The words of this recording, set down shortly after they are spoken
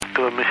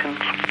doing missions.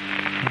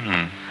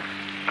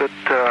 But,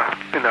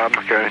 I'm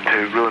not going to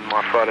ruin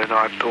my Friday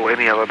night or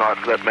any other night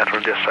for that matter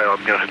and just say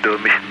I'm going to do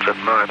missions at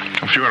night.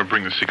 If you want to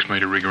bring the 6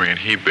 metre rig around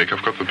here, Beck,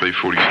 I've got the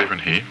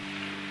B47 here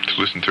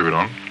to listen to it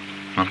on.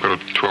 I've got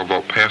a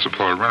 12-volt power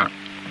supply to run it.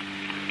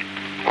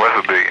 Well, that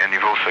would be, and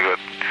you've also got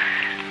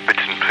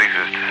bits and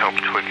pieces to help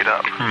tweak it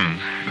up.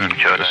 And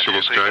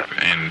oscilloscope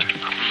and...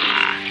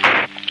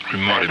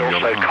 And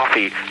also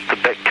coffee the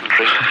Beck can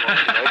drink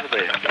over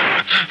there.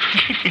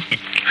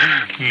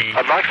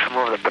 I'd like some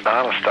more of the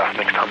banana stuff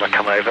next time I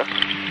come over.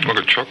 I've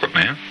got chocolate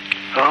now.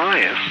 Oh,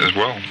 yes. As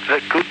well. Is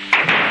that good?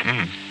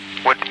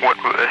 What,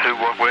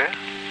 where?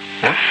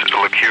 What? Just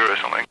a liqueur or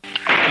something?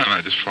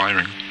 No, just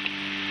flavouring.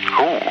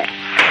 Ooh.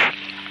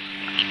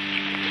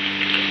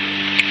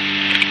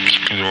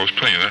 Well, there's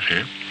plenty of that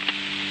here.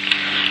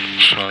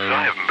 So...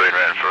 I haven't been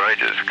around for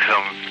ages because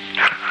I'm...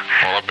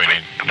 Well, I've been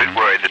in... a bit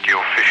worried that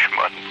your fish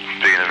might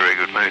be in a very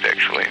good mood,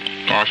 actually.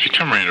 Oh, if you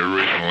come around at a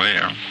reasonable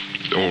hour,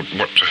 or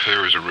what to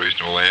her is a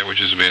reasonable hour,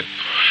 which is about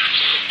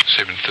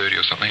 7:30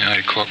 or something,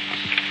 8 o'clock.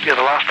 Yeah,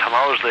 the last time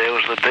I was there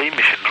was the D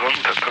missions,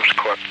 wasn't it? That was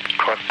quite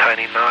a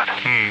entertaining night.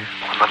 When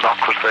the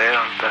knock was there,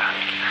 and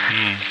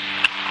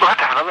we'll have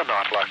to have another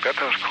night like that.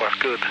 That was quite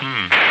good.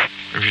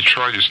 Have you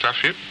tried your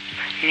stuff yet?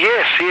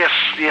 Yes.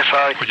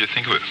 What do you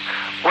think of it?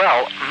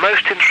 Well,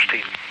 most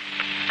interesting.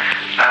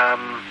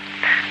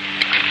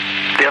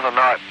 The other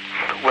night,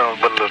 when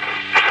the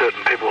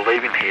certain people were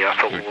leaving here, I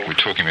thought we're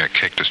talking about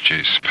cactus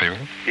juice, people.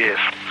 Yes,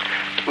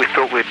 we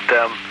thought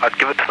I'd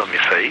give it to them.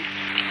 You see,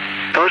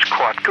 it was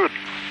quite good,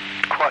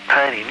 quite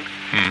tanney.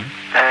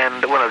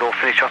 And when it all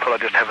finished, I thought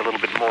I'd just have a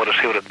little bit more to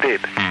see what it did.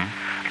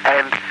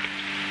 And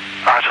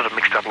I sort of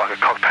mixed up like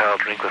a cocktail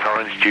drink with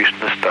orange juice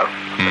and this stuff,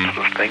 that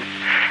sort of thing.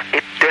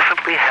 It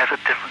definitely has a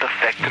different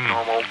effect than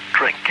normal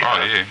drink.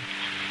 Yeah.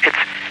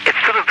 It's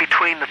sort of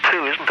between the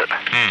two, isn't it?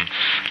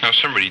 Now,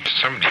 somebody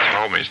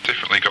told me it's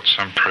definitely got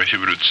some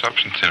prohibited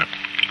substance in it.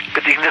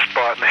 But you can just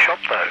buy it in the shop,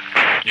 though.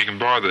 You can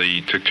buy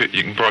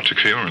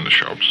tequila in the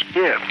shops.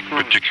 Yeah.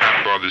 But you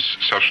can't buy this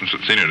substance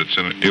that's in it. It's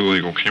an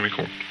illegal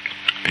chemical.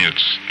 And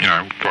it's,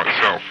 by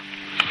itself.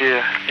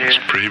 Yeah. It's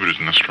prohibited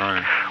in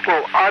Australia.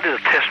 Well, I did a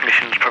test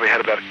mission, probably had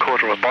about a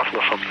quarter of a bottle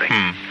or something.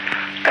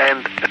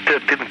 And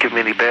it didn't give me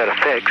any bad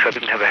effects. I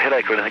didn't have a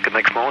headache or anything the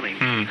next morning.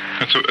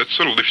 It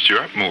sort of lifts you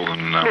up more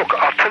than look,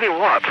 I'll tell you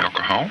what.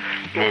 Alcohol.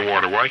 More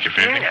wide awake, if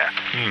anything. Yeah.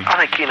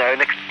 I think,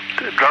 next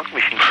drunk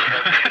mission, we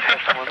should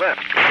have some of that.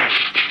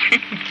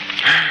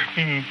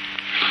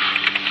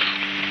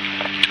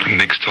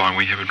 Next time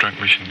we have a drunk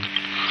mission.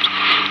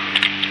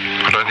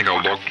 I don't think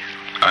I'll log...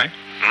 Eh?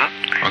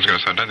 I was going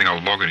to say, I don't think I'll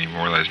log any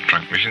more of those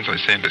drunk missions. They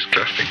sound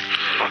disgusting.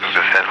 Well, that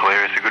sounds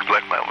hilarious. A good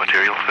blackmail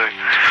material, too.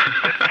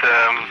 But,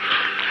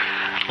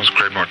 Let's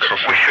grab my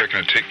coffee and take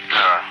a tick.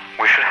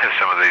 We should have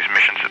some of these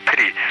missions. A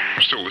pity.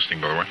 I'm still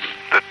listening, by the way.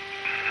 That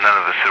none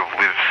of us sort of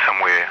live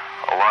somewhere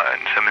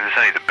alone. So, I mean, there's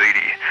only the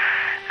Beatty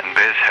and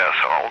Bez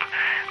household,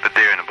 but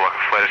they're in a block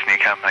of flats and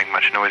you can't make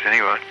much noise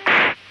anyway.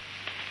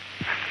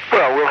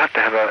 Well, we'll have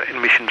to have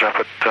missions up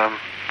at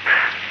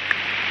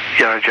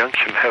Yarra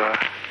Junction,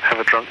 have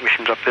a drunk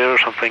missions up there or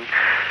something.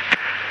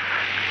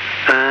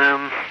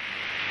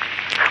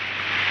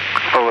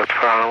 All that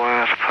far away,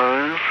 I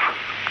suppose.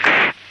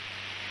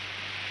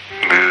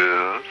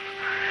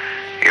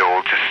 Yeah,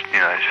 or just,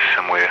 just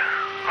somewhere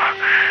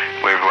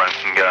where everyone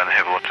can go and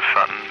have lots of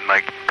fun and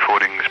make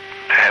recordings,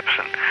 perhaps,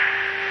 and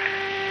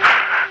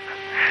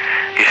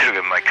you sort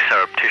of make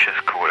surreptitious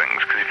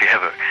recordings, because if you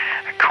have a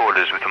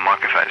recorders with a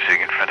microphone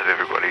sitting in front of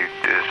everybody,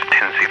 there's a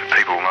tendency for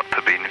people not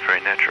to be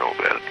very natural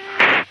about it.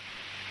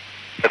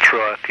 That's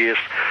right, yes.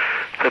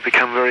 They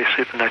become very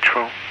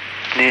supernatural.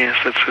 Yes,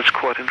 it's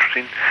quite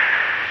interesting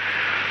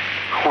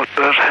what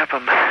does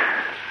happen.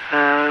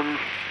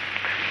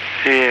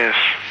 Yes.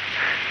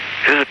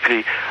 It is a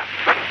pity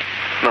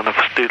none of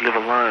us do live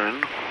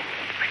alone,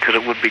 because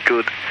it would be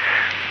good.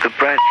 The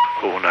branch...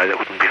 Oh, no, that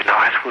wouldn't be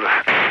nice, would it?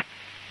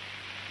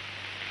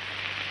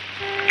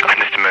 I can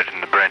just imagine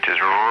the branches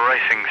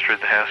racing through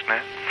the house now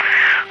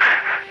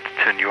to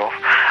turn you off.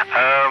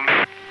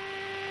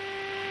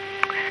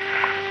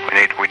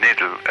 We need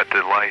a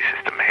delay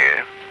system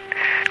here.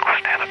 Of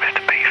course, now the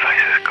Mr. B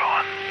face is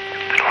gone.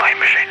 The delay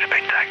machine's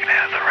been taken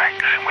out of the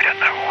racks, and we don't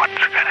know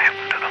what's going to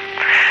happen to them.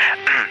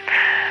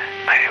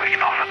 Maybe we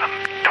can offer them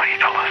 $20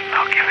 and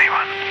they'll give me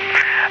one.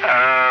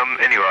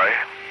 Anyway,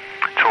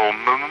 it's all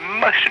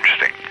most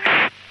interesting.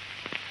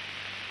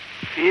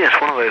 Yes,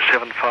 one of those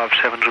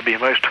 757s would be a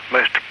most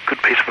good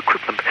piece of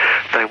equipment.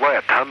 They weigh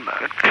a ton,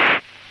 though.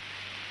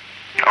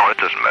 Oh, it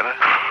doesn't matter.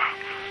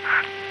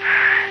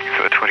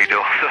 For $20.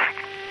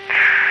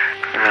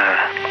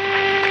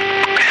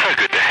 It's so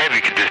good to have.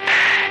 You could just,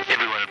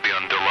 everyone would be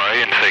on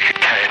delay, and so you could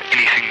cut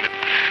anything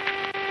that's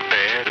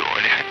bad or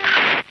anything.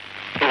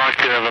 Like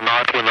the other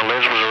night when the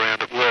Les was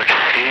around at work.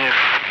 Yes.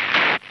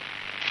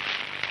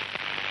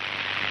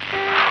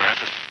 Around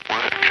at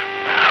work?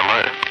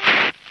 Hello?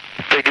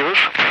 Figures?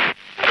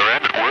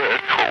 Around at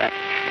work?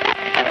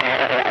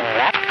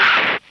 What?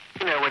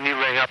 When you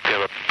rang up the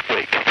other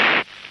week.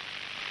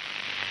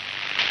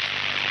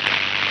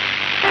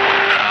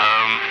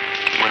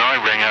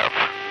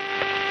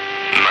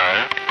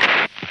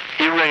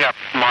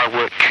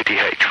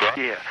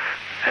 Right. Yeah,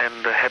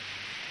 and I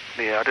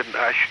didn't.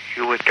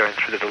 You weren't going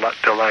through the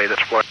delay.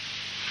 That's why.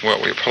 Well,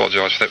 we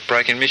apologise for that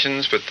break in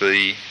missions, but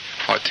the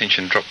high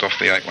tension dropped off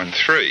the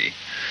 813,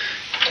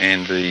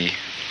 and the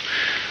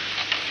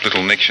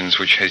little connections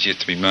which has yet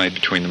to be made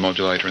between the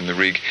modulator and the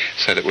rig,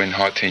 so that when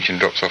high tension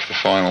drops off the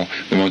final,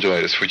 the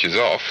modulator switches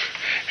off,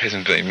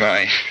 hasn't been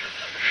made.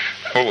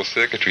 All the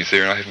circuitry's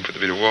there, and I haven't put the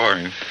bit of wire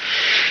in.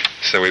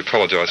 So we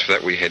apologise for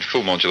that. We had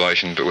full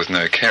modulation, but with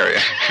no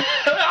carrier.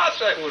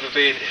 So it would have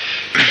been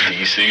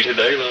DC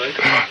today, like.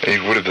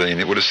 It would have been.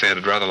 It would have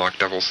sounded rather like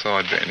double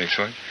sideband,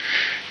 actually,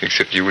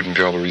 except you wouldn't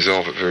be able to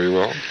resolve it very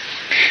well.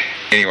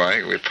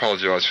 Anyway, we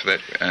apologise for that.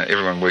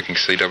 Everyone working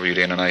CW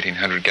down on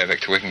 1800, go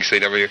back to working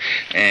CW,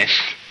 and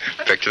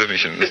back to the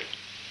missions.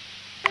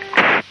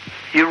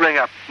 You rang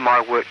up my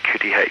work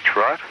QTH,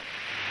 right?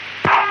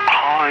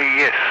 Oh,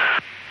 yes.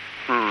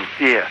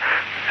 Yeah,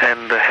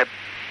 and I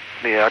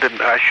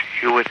didn't.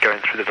 You weren't going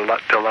through the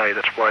delay.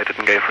 That's why I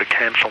didn't go for a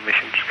cancel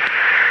missions.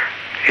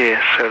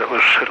 Yeah, so that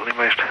was certainly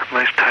most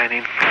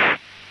taining.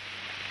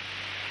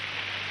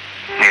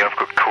 Yeah, I've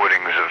got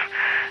recordings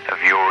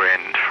of your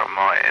end from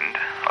my end.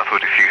 I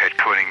thought if you had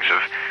recordings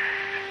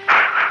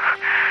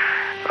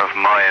of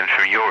my end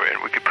from your end,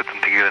 we could put them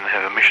together and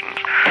have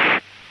emissions.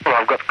 Well,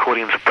 I've got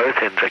recordings of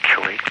both ends,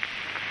 actually,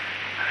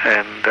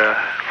 and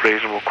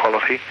reasonable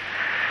quality.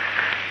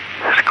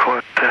 It's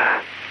quite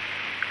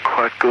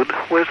good.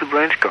 Where's the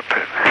range got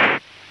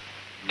to?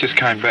 Just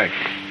came back.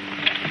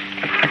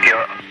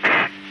 Yeah,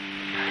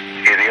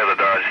 the other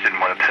day I just didn't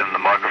want to turn on the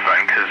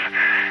microphone because,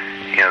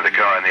 the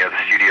guy in the other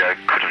studio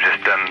could have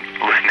just done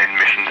listen-in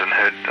missions and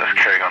heard us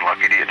carrying on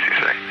like idiots, you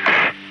see.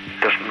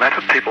 Doesn't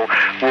matter. People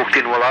walked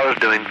in while I was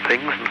doing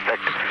things. In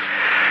fact,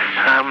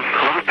 a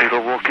lot of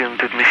people walked in and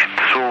did missions,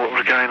 saw what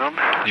was going on.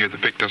 Yeah, the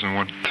Beck doesn't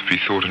want to be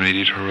thought an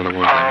idiot, or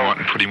otherwise they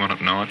mightn't put him on at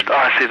night.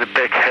 I see. The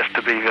Beck has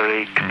to be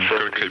very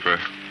conservative.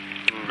 Got to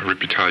keep a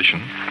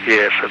reputation.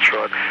 Yes, that's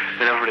right.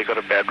 They've already got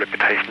a bad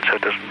reputation, so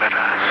it doesn't matter.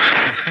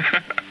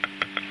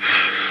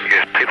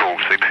 Yes, people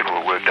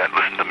who work don't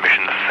listen to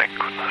missions, thank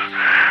goodness.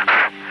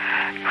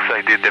 If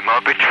they did, there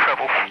might be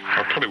trouble.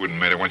 It probably wouldn't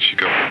matter once you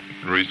got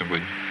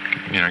reasonably,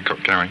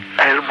 got going.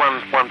 And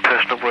one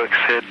person at work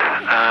said,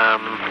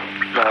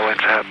 no, it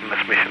won't happen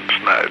as missions,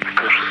 no,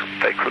 because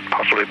they could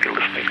possibly be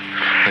listening.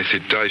 They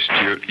said, Dose,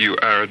 you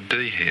are a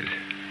D-head.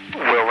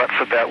 Well, that's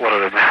about what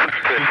it amounts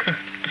to.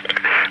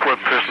 One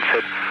person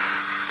said,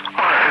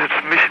 I heard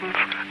some missions,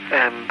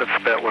 and that's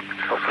about what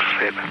was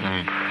said.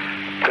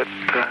 But,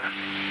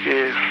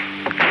 yes.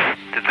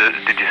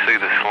 Did you see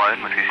the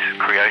Sloan with his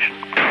creation?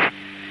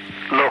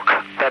 Look,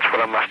 that's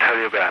what I must tell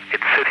you about.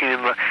 It's sitting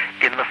in the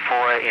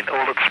foyer in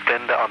all its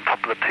splendour on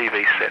top of the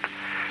TV set.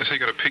 Has he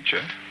got a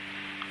picture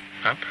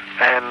up?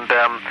 And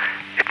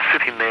it's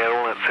sitting there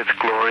all in its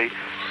glory,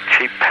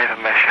 cheap paper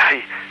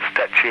mache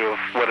statue of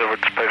whatever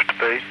it's supposed to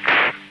be.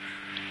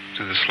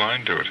 Did the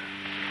Sloan do it?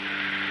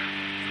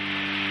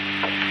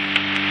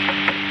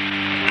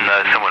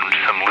 No,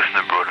 some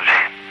listener brought it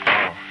in.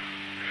 Oh.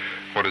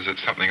 What is it,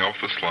 something of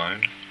the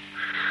Sloan?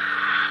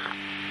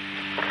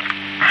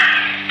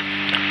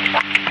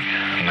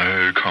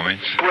 No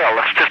comments. Well,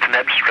 that's just an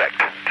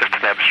abstract.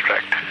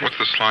 What's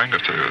the Sloan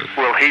got to do with it?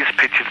 Well, he's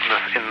pictured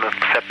in the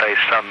Saturday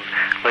Sun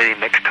leaning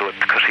next to it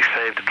because he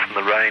saved it from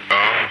the rain.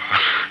 Oh.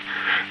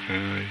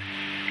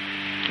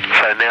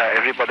 So now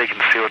everybody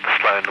can see what the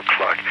Sloan looks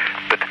like.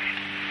 But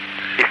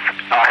if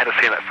I had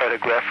seen that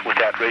photograph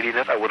without reading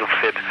it, I would have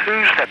said,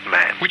 who's that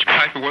man? Which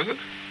paper was it?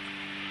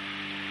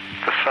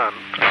 The Sun.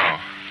 Oh.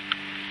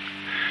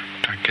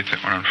 Don't get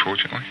that one,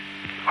 unfortunately.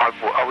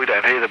 We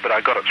don't either, but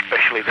I got it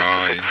specially to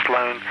yeah.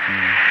 Sloan.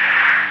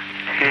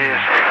 Yes.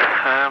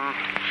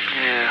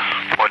 Yeah.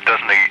 What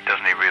doesn't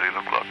he really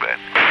look like that?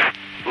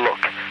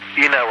 Look,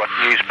 you know what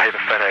newspaper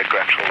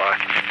photographs are like.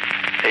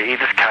 You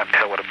just can't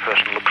tell what a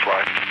person looks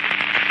like.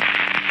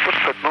 What's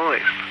that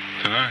noise?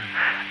 Dunno.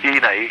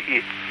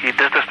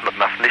 There's just not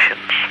enough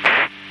missions.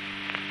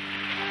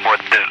 What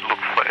does it look?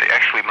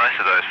 Actually, most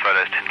of those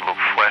photos tend to look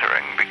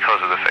flattering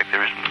because of the fact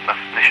there isn't enough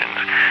missions.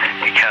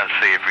 You can't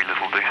see every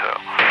little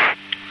detail.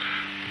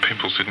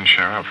 Pimples didn't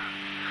show up.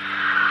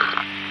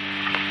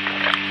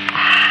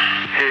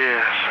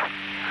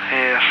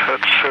 Yes,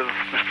 that's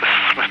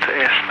Mr.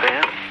 S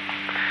there.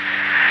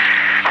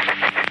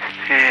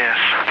 Yes.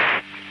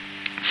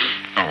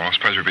 Oh, well, I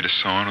suppose we'll be a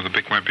sign, or the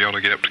Beck won't be able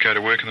to get up to go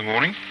to work in the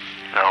morning.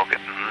 No, I'll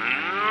get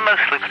no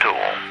sleep at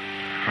all.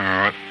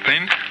 All right,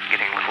 then.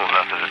 Getting little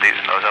enough as it is,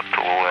 and I was up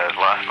till all hours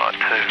last night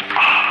too.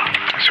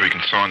 So we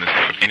can sign this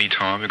up at any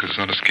time because it's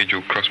not a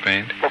scheduled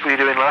crossband. What were you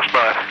doing last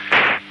night?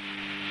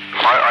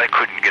 I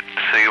couldn't get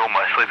to see. All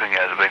my sleeping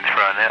hours have been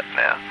thrown out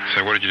now.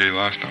 So what did you do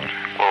last night?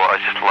 Well, I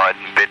just lied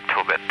in bed till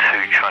about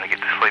 2 trying to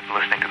get to sleep and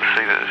listening to the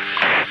Seavers.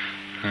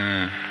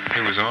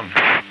 Who was on?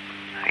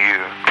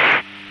 You.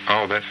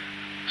 Oh, that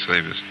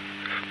Seavers.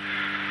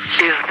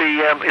 Is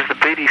the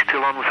BD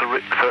still on with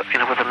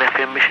an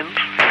FM missions?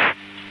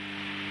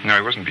 No,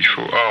 he wasn't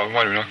before. Oh,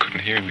 wait a minute, I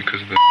couldn't hear him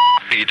because of the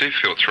You do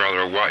feel it's rather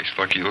a waste.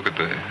 Like you look at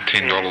the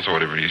 $10 or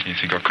whatever it is, and you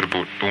think I could have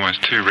bought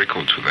almost 2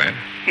 records for that.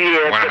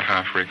 Yeah.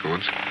 1.5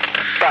 records.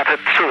 But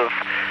it's sort of,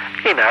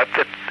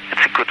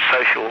 it's a good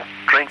social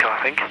drink,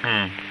 I think.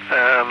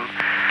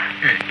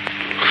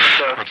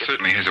 So it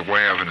certainly has a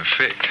wow of an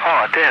effect.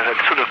 Oh, it does.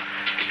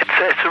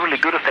 It's a really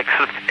good effect.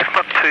 It's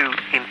not too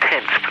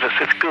intense, but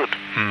it's good.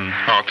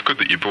 Oh, it's good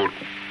that you bought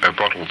a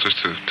bottle just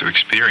to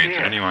experience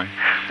it anyway.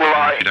 Well,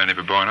 if you don't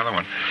ever buy another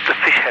one. The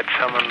fish had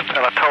some, and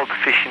I told the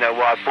fish,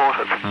 why I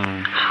bought it.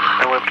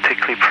 They weren't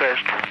particularly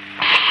pressed.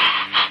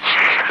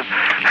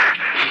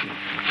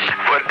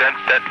 Well,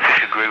 don't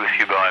fish agree with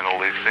you buying all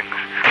these things?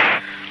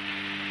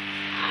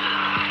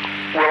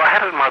 Well, I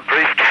had it in my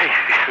briefcase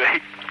this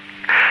week,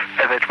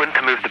 and they went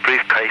to move the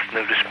briefcase, and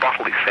there was this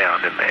bottle he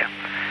found in there.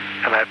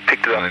 And I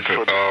picked it up and they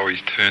thought,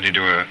 he's turned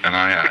into an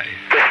AA.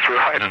 That's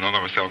right. An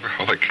anonymous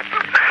alcoholic.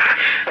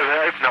 And they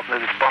opened up and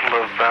there was this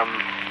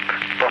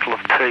bottle of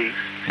tea.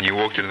 And you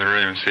walked into the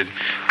room and said,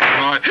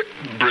 my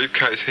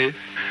briefcase here?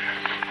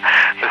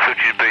 They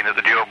thought you'd been at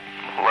the job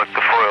like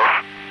the foil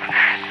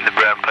in the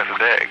brown paper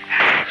bag.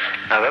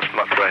 No, that's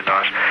not very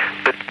nice.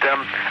 But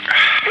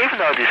even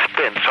though it is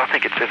Spence, I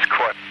think it's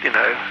quite,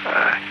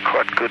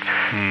 quite good.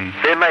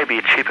 There may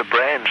be cheaper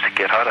brands to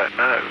get, I don't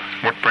know.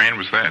 What brand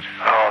was that?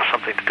 Oh,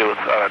 something to do with,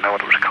 I don't know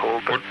what it was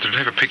called. But did it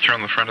have a picture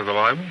on the front of the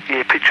label?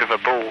 Yeah, a picture of a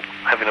bull,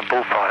 having a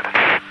bullfight.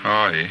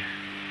 Oh, yeah.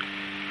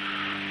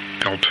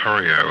 El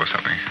Torrio or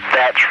something.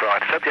 That's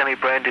right. Is that the only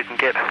brand you can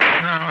get? No,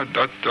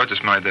 I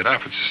just made that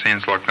up. It just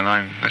sounds like the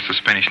name. That's the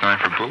Spanish name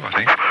for a bull, I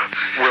think.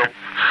 Well,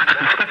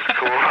 that's what it's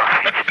called.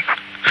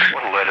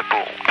 What a load of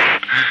bull.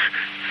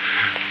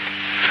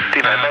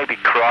 Maybe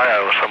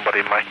Cryo or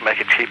somebody might make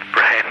a cheaper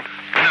brand.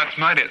 No, it's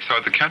made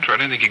outside the country. I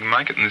don't think you can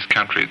make it in this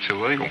country. It's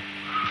illegal.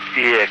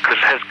 Yeah, because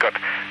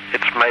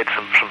it's made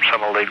from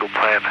some illegal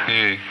plant.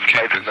 Yeah,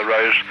 cactus. Made from the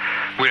rose.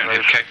 We don't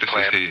have cactuses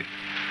plant. here.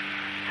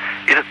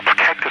 Is it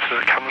cactuses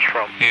it comes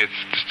from? Yeah, it's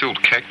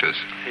distilled cactus.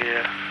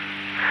 Yeah.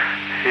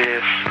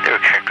 Yes. There are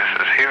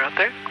cactuses here, aren't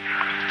there?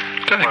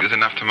 I don't think there's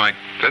enough to make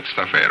that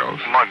stuff out of.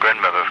 My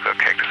grandmother's got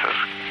cactuses.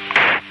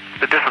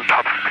 The different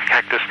type of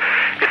cactus,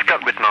 it's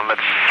got written on it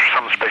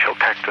some special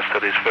cactus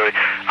that is a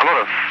lot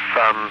of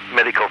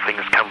medical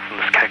things come from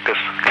this cactus.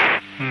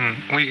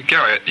 Well, you could go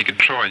out, you could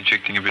try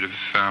injecting a bit of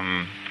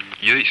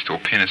yeast or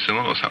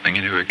penicillin or something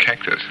into a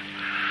cactus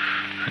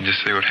and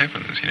just see what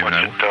happens. You never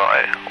know. Once you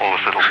die, all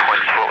those little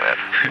points fall out.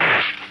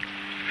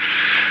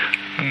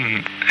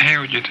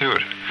 How would you do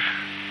it?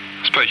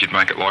 I suppose you'd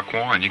make it like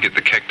wine. You get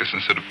the cactus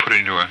and sort of put it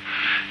into a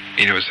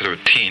sort of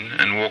a tin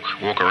and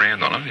walk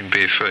around on it in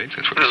bare feet.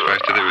 That's what you're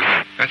supposed to do.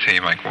 That's how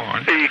you make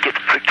wine. You get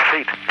the pricked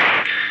feet.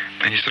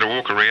 And you sort of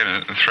walk around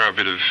and throw a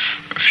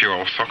few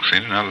old socks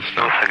in and other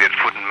stuff. Also get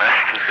foot and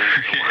mouth.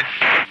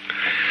 Yes.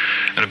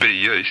 And a bit of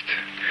yeast.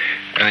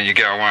 And then you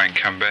go away and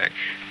come back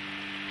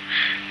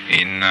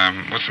in,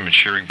 what's the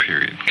maturing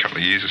period? A couple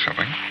of years or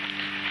something.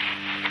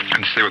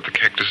 And see what the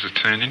cactus has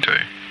turned into.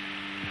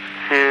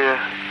 Yeah.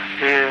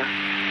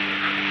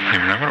 You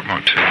never know what it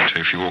might turn into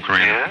if you walk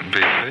around in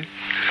bare feet.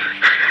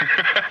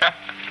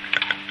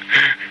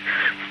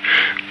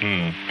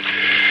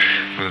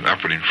 With an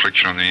upward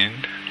inflection on the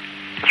end.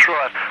 That's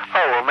right.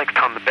 Oh, well, next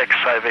time the Beck's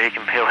over,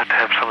 he'll have to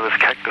have some of this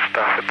cactus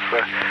stuff.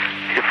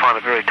 He'll find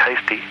it very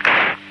tasty.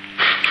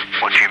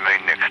 What do you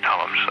mean next time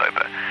I'm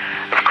sober?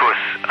 Of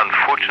course,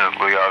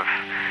 unfortunately,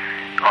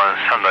 on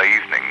Sunday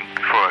evening,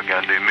 before I go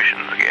and do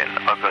missions again,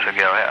 I've got to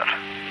go out.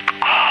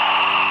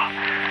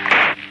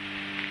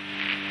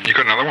 You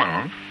got another one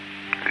on?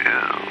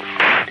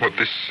 Yeah. What,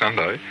 this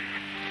Sunday?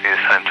 Yeah,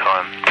 same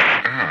time.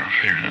 Oh,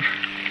 fair enough.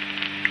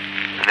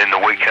 And then the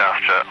week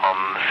after on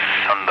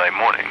Sunday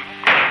morning.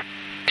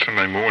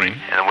 Sunday morning?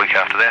 And the week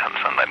after that on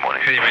Sunday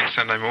morning. How do you mean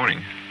Sunday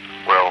morning?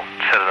 Well,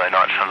 Saturday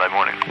night, Sunday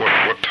morning.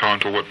 What time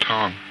to what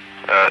time?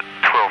 12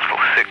 till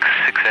 6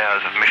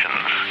 hours of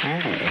missions.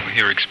 Ooh,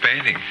 you're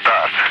expanding.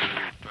 But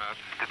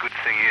the good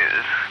thing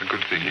is...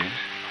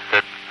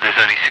 that there's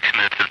only 6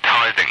 minutes of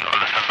tithing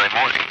on a Sunday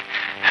morning,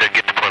 so you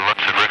get to play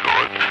lots of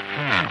records.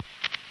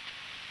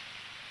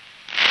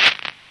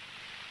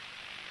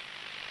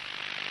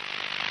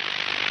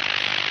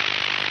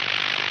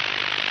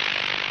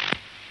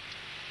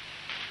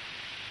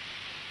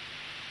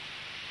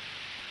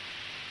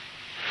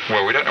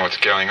 Well, we don't know what's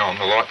going on.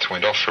 The lights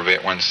went off for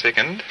about 1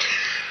 second,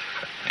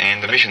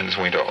 and the missions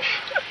went off.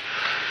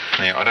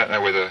 Now, I don't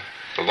know whether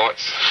the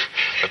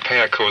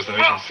power caused the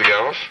missions to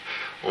go off,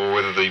 or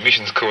whether the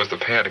missions caused the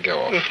power to go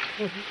off.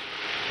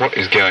 What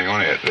is going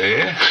on out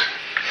there?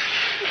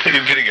 You're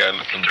going to go and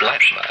look some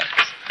black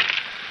marks.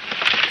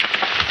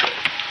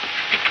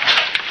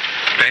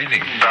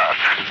 Banding. But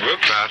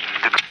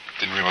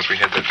didn't realise we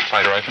had that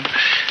fader open.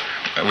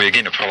 We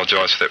again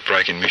apologise for that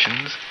break in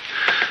missions.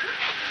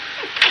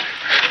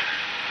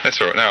 That's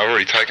all right. No, I've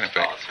already taken it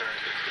back.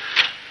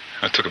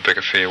 I took it back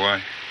a fair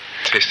way.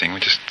 Testing. We're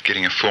just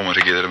getting a formula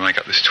together to make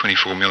up this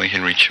 24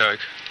 millihenry choke.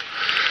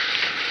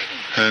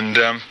 And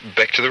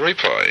back to the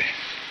replay.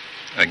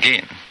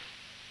 Again.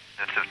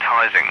 Of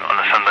tithing on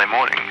a Sunday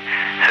morning,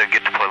 so you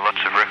get to play play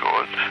lots of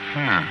records.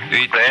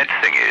 The bad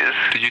thing is...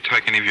 Did you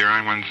take any of your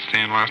own ones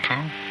down last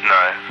time?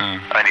 No.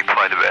 I only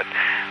played about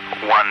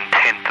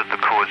 1/10 of the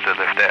chords they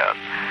left out.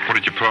 What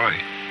did you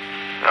play?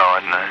 Oh, I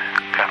don't know.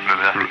 Can't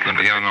remember that.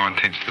 The other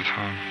 9/10 of the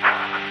time.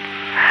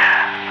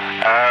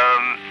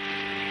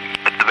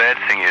 But the bad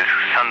thing is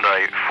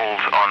Sunday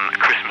falls on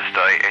Christmas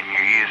Day and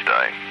New Year's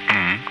Day.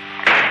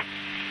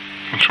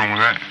 What's wrong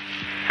with that?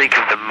 Think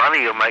of the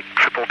money you'll make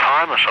triple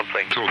time or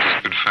something. It's all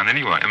just good fun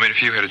anyway. I mean,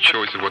 if you had a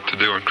choice of what to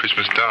do on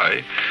Christmas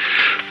Day...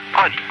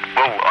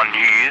 Well, on New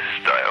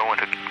Year's Day I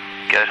want to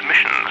go to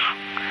missions.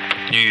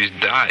 New Year's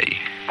Day?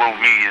 Well,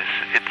 New Year's,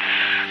 it's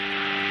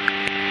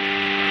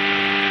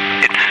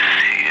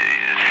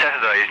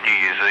Saturday is New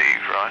Year's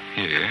Eve, right?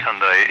 Yeah.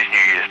 Sunday is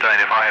New Year's Day,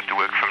 and if I have to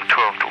work from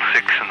 12 till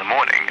 6 in the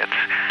morning, it's...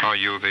 Oh,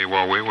 you're there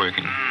while we're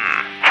working?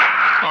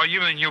 Oh, you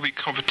mean you'll be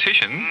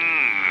competition?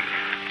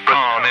 But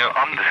now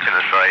I'm just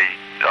going to say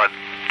I'd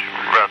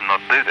rather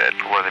not do that,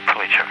 although they'd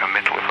probably chuck a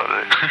mental if I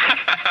do.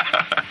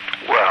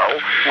 Well,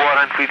 why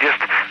don't we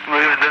just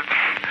move them,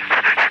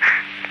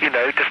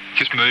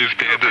 Just move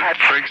down to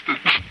Frankston.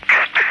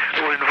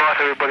 Or invite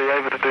everybody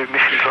over to do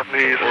missions on New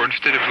Year's. Or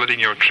instead of letting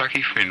your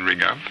truckie friend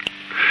ring up...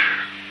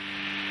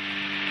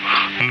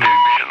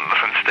 missions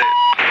instead.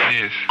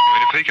 Yes. I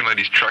mean, if he can let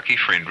his truckie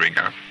friend ring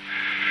up...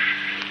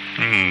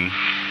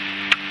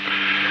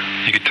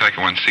 You could take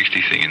a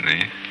 160 thing in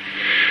there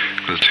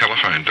with a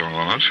telephone dial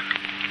on it.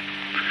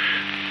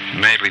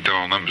 Madly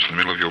dial numbers in the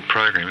middle of your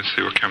program and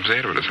see what comes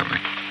out of it or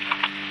something.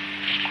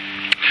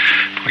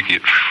 We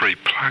get free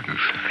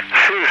plugs.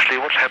 Seriously,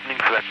 what's happening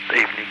for that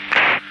evening?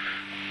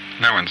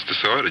 No one's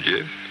decided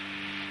yet.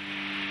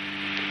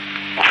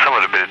 Well,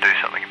 someone had better do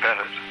something about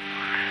it.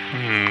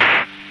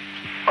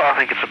 I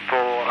think it's a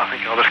bore. I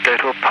think I'll just go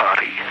to a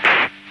party.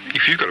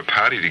 If you've got a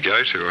party to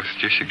go to, I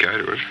suggest you go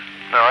to it.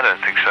 No, I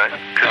don't think so.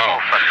 Because it's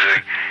more fun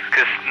doing.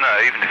 Because,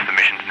 even if the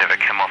missions never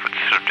come off, it's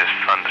sort of just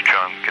fun to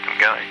try and get them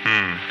going.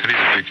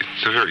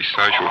 It's a very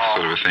social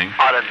sort of a thing.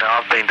 I don't know.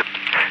 I've been to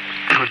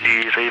good New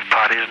Year's Eve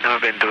parties. I've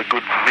never been to a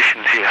good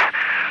missions here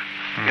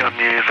on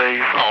New Year's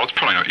Eve. Oh, it's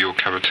probably not your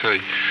cup of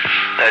tea.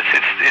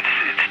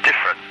 It's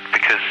different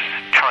because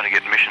trying to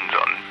get missions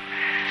on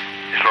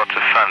is lots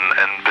of fun,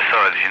 and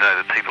besides,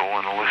 the people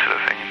and all this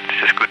sort of thing. It's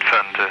just good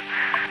fun to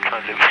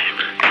try and do missions.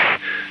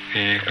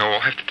 Yeah,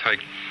 I'll have to take...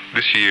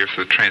 This year, if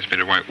the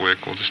transmitter won't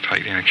work, we'll just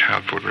take down a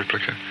cardboard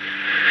replica.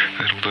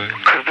 That'll do.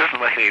 Because it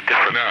doesn't make any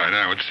difference.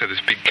 No, it's this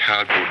big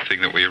cardboard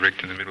thing that we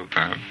erect in the middle of the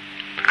home.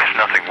 Because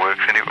nothing works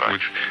anyway.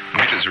 With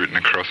knitters written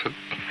across it.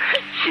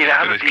 In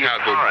 100 years'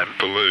 cardboard time,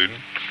 balloon.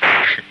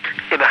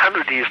 In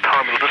 100 years'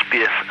 time, it'll just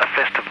be a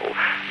festival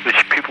which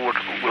people will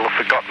have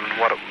forgotten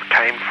what it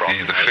came from.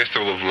 Yeah, the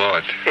Festival of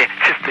Light. Yeah,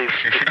 just these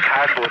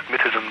cardboard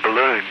knitters and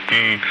balloons.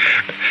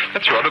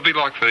 That's right. It'll be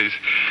like these.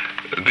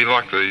 What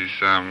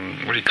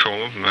do you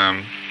call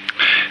them?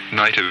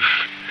 Native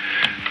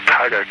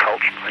cargo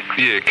cults things.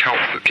 Yeah,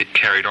 cults that get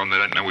carried on. They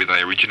don't know where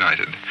they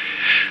originated.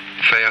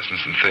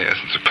 Thousands and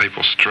thousands of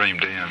people stream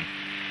down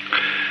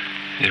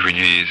every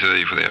New Year's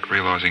Eve without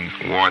realising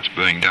why it's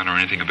being done or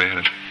anything about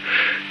it.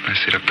 They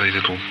set up these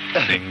little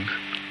things.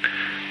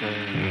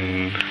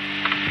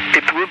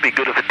 It would be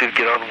good if it did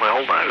get on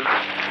well, though.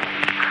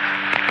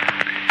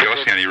 Yeah,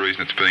 that's the only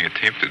reason it's being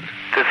attempted.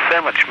 There's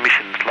so much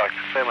missions,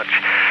 so much...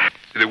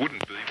 There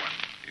wouldn't be one.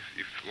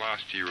 If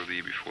last year or the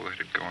year before that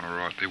had gone all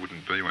right, there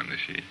wouldn't be one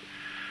this year.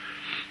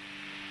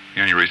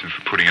 The only reason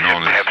for putting it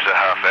on is... Perhaps a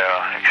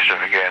half-hour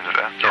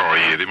extravaganza. Oh,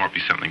 yeah, there might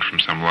be something from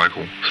some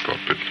local spot,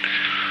 but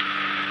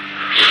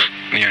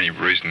the only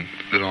reason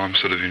that I'm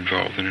sort of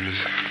involved in it is...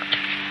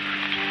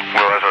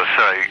 Well, as I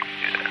say,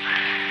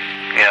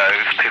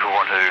 if people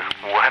want to...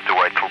 We'll have to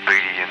wait till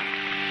Beatty and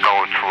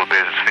Old Full of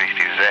Bears has finished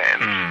his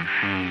exams,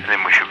 and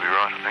then we should be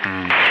right, I think.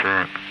 That's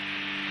right.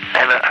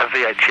 And a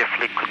VHF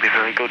link would be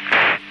very good.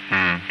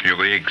 Your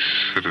legs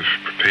sort of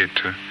prepared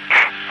to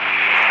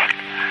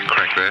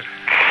crack that.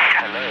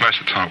 Hello. Most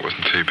of the time it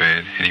wasn't too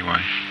bad,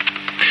 anyway.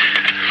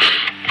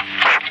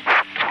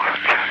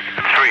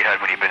 It's very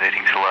hard when you've been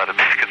eating salada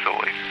biscuits all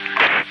week.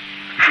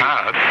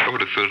 Hard? I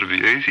would have thought it'd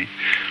be easy.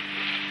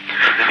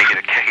 And then you get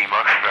a khaki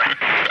microphone.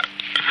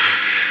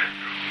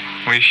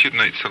 Well, you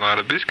shouldn't eat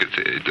salada biscuits,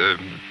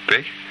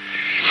 Beck.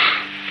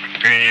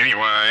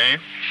 Anyway...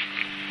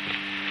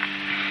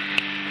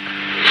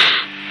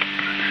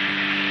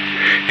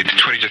 It's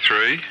 20 to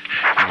 3,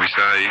 and we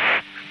say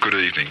good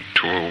evening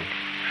to all.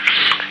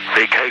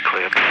 BK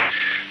Club.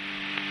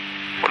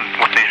 What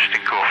an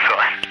interesting call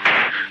sign.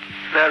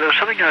 Now, there was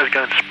something I was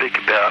going to speak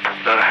about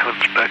that I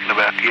haven't spoken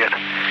about yet.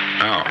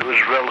 Oh. It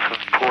was relative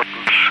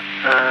importance.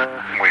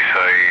 We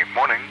say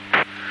morning.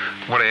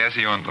 What hours are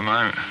you on at the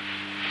moment?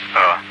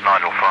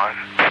 9 or 5.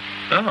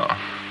 Oh.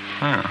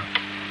 Huh.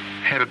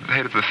 How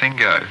did the thing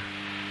go?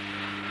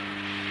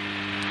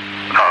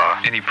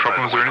 Any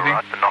problems or anything?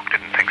 Right. The knock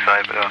didn't think so,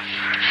 but...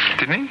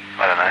 Didn't he?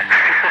 I don't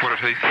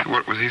know.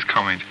 What was his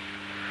comment?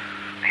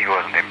 He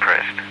wasn't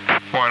impressed.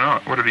 Why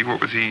not? What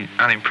was he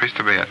unimpressed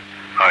about?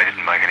 I Oh, he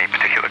didn't make any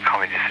particular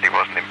comment. He said he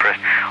wasn't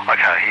impressed. I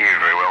can't hear you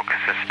very well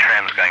because there's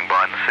trams going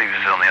by and the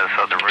Caesars on the other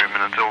side of the room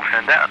and it's all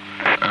turned down.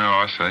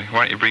 Oh, I see.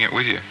 Why don't you bring it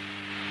with you?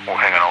 Well,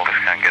 hang on, I'll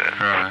just go and get it.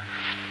 Right.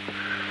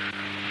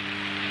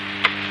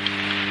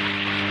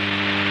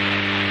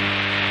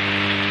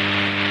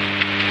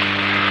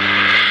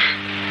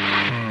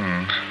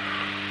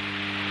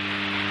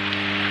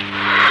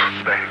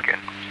 Back again.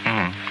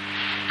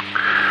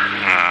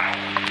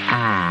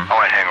 I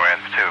won't hang around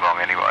for too long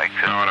anyway.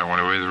 No, I don't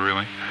want to either,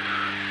 really.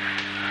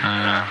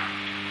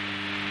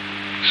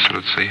 Sort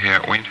of see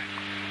how it went.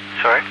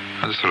 Sorry?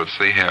 I just sort of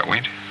see how it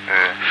went.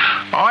 Yeah.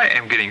 I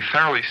am getting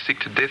thoroughly sick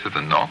to death of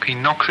the Knock. He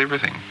knocks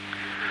everything.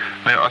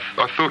 I mean,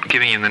 I thought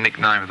giving him the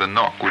nickname of the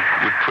Knock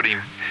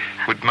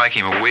would make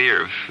him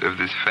aware of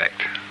this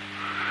fact.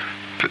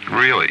 But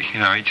really, you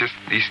know,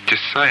 he's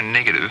just so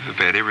negative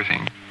about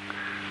everything.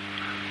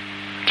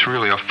 It's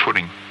really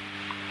off-putting.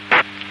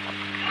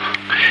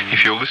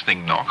 If you're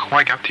listening, Knock,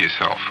 wake up to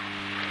yourself.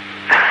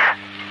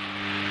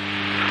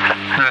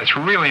 No, it's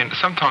really...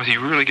 Sometimes he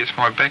really gets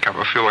my back up.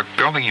 I feel like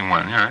belting him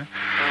one, you know.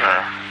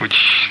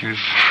 Which is...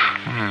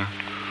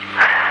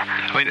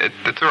 I mean,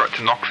 it's all right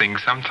to knock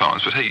things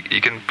sometimes, but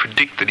you can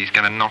predict that he's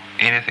going to knock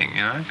anything,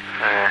 you know.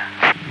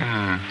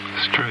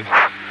 It's true.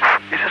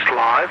 Is this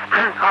live?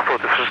 I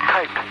thought this was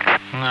taped.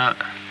 No.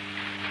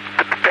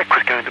 But Beck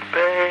was going to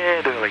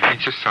bed early.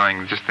 He's just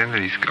saying just then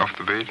that he's off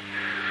to bed.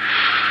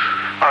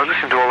 I was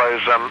listening to all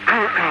those...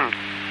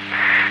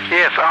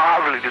 Yes,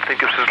 I really did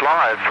think this was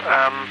live.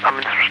 I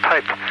mean, this was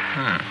taped.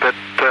 But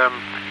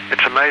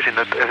it's amazing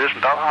that it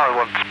isn't. I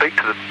want to speak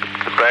to the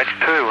branch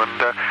too, and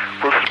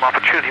well, this is my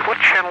opportunity. What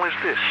channel is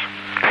this?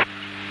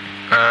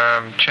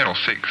 Channel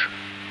 6.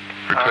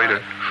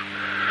 Repeater.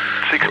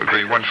 6 It would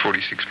be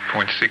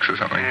 146.6 or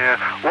something. Yeah.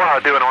 What I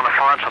do when I want to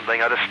find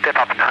something, I just step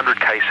up in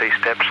 100 kc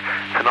steps.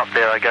 If they're not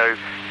there, I go in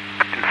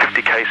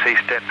 50 kc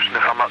steps, and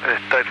if I'm not, if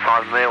I don't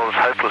find them there, well, it's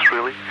hopeless,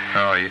 really.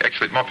 Oh, yeah.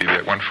 Actually, it might be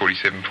about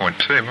 147.2,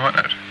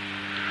 mightn't it?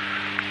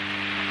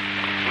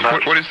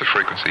 No. What is the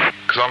frequency?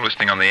 Because I'm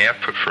listening on the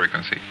output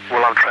frequency.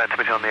 Well, I'm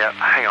transmitting on the out.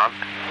 Hang on.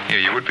 Yeah,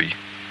 you would be.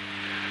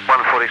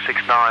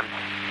 146.9.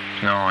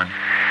 9.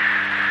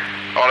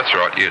 Oh, that's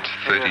right. Yeah, it's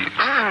 30.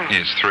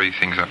 Yeah, it's 3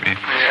 things up here.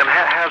 Yeah, and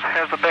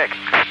how's the back?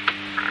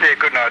 Yeah,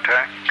 good night,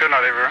 Tony. Good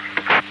night, everyone.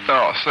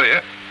 Oh, see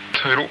ya.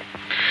 Toodle.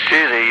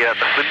 Gee, the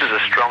flinders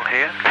are strong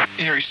here.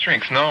 Yeah, his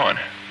strength's 9.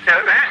 Yeah,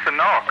 who's the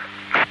Knock?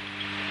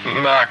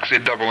 Mark,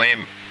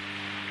 Z-double-M.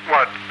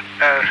 What?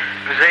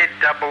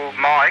 Z-double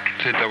Mike?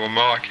 Z-double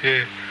Mike,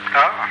 yeah.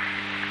 Oh.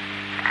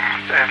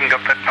 I haven't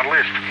got that on the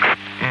list.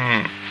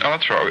 Oh,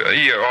 that's right.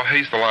 Yeah,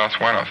 he's the last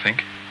one, I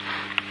think.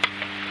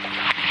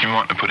 You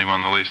might have put him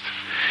on the list.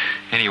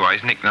 Anyway,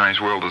 his nickname's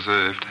well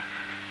deserved.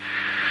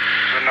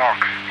 The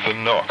Knock. The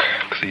Knock,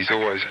 because he's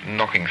always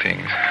knocking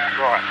things.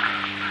 Right.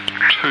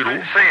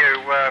 Toodle.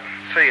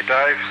 See you,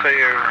 Dave. See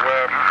you,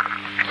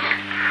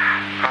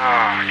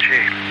 oh,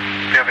 gee.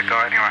 The other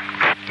guy, anyway.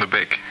 The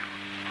Beck.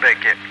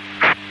 Beck, yeah.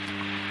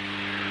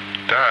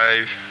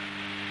 Dave.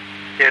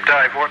 Yeah,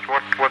 Dave,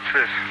 what's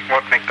this?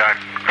 What nickname?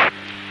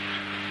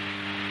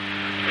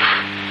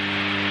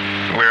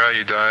 Where are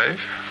you,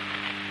 Dave?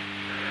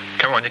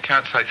 Come on, you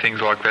can't say things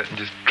like that and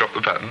just drop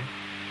the button.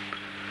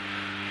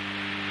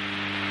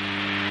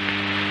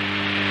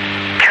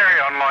 Carry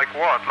on like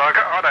what? Like,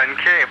 I don't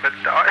care, but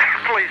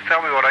please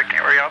tell me what I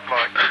carry on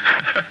like.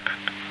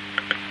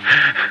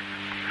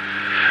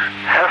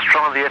 How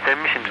strong are the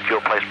FM machines at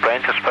your place,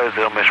 Branch? I suppose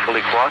they're almost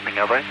fully quietening,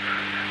 are they?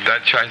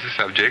 Don't change the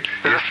subject.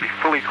 Yes,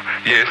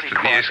 yes,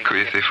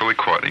 they're fully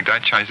quietening.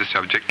 Don't change the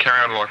subject.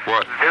 Carry on like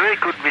what? Very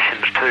good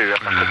missions too,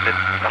 I must admit.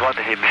 I like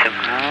to hear missions.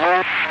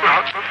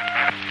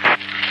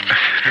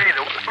 Gee,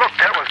 look,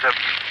 that was a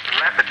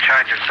rapid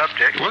change of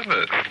subject. Wasn't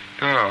it?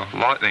 Oh,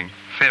 lightning.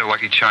 Sounded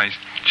like he changed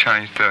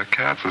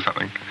cards or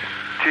something.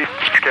 Gee,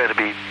 he's going to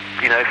be,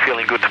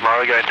 feeling good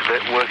tomorrow, going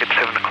to work at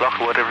 7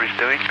 o'clock or whatever he's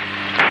doing.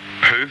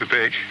 Who, the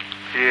Beck?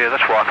 Yeah,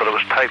 that's why I thought it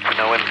was taped.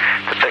 When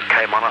the Beck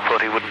came on, I thought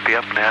he wouldn't be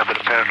up now, but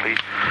apparently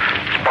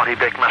Spotty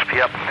Beck must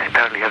be up. He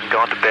apparently hasn't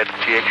gone to bed at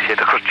GX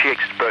yet. Of course,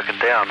 GX is broken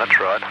down, that's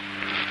right.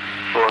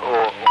 Or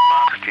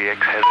Mark's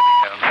GX has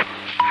anyhow.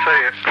 See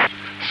ya.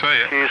 See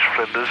ya. Cheers,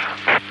 Flinders.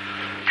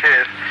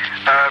 Cheers.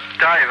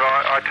 Dave,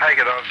 I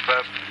take it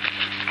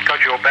I've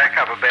got your back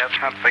up about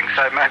something,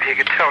 so maybe you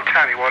could tell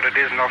Tony what it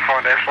is and I'll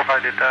find out for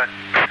later today.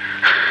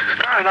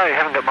 No, you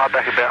haven't got my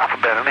back up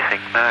about anything,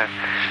 no.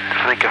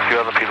 I think a few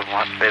other people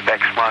their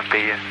backs might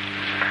be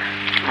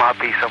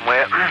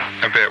somewhere.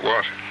 About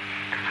what?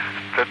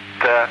 But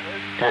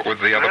what would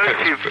the other very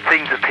people... few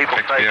things that people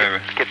say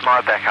get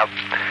my back up.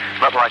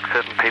 Not like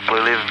certain people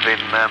who live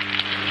in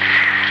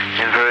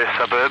various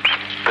suburbs,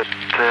 but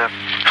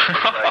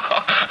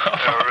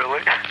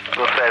really.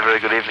 We'll say a very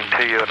good evening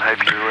to you and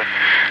hope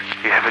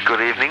you have a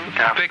good evening.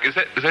 Beck, is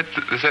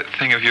that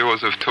thing of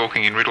yours of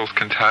talking in riddles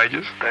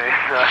contagious?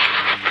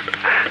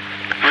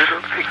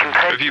 Riddles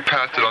contagious. Have you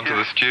passed it on to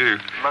the stew?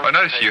 I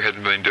noticed you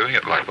hadn't been doing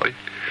it lately.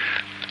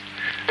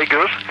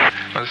 Because?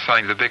 I I was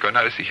saying to Beck, I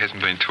noticed he hasn't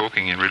been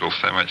talking in riddles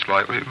so much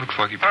lately. It looks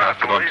like he I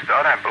passed it on.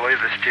 don't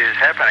believe this stew's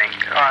happening.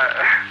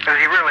 Is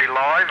he really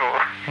live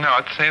or? No,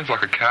 it sounds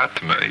like a card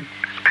to me.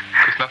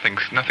 Because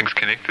nothing's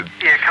connected.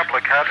 Yeah, a couple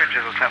of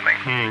cartridges or something.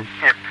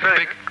 Yeah,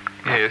 Beck,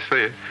 yeah,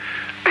 see you.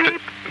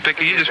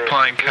 Beck, are you just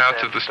playing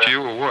cards of the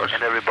stew or what?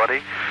 And everybody,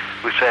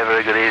 we say a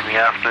very good evening,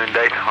 afternoon,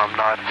 daytime,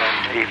 night,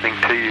 and evening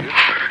to you.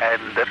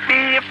 And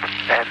beep,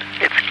 and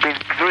it's been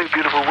very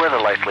beautiful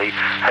weather lately.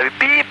 Have you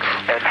beep?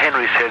 And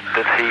Henry said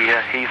that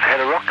he's had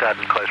a rock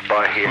garden close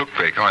by here. Look,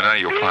 Beck, I know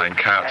you're playing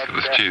cards for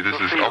the stew. This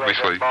is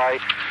obviously...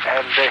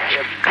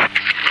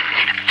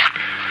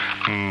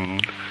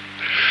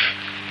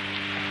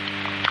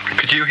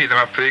 Could you hear them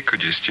up there,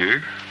 could you,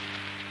 Stu?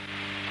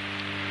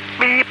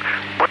 Beep.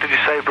 What did you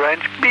say,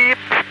 Branch? Beep.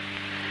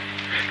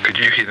 Could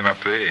you hear them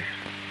up there?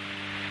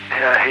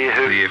 Hear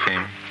who? The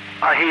FM.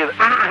 I hear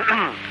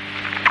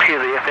hear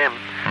the FM.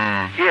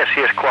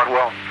 Yes, quite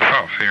well.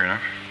 Oh, fair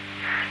enough.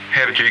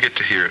 How did you get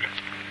to hear it?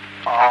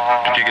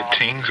 Did you get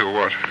tings or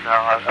what? No,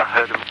 I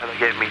heard them. They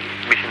gave me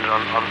missions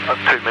on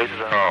 2 metres.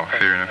 Oh,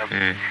 fair enough,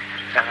 yeah.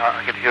 And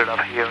I could hear it up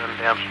here and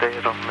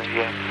downstairs on the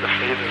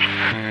receivers.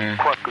 Yeah.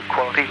 Quite good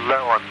quality,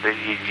 low on the...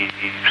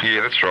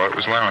 Yeah, that's right. It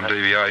was low on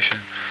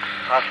deviation.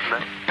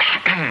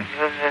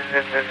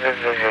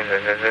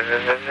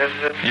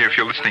 Yeah, if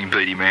you're listening,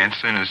 Beatty Man, as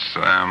soon as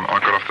I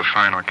got off the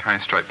phone, I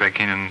came straight back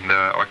in and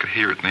I could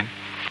hear it then.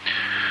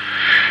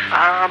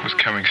 It was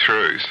coming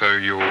through, so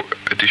your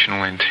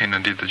additional antenna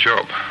did the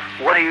job.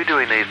 What are you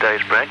doing these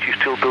days, Branch? You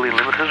still building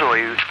limiters, or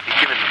you've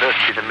given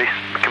university the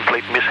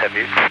complete miss, have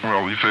you?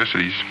 Well,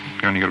 university's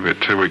only got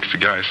about 2 weeks to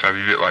go, so it'll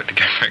be a bit late to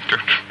go back to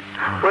it.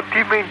 What do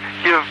you mean?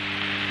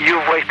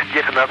 You've wasted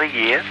yet another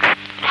year?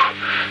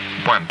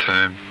 1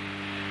 term.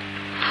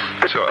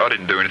 So I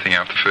didn't do anything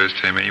after first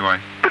term anyway.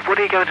 But what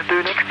are you going to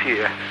do next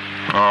year?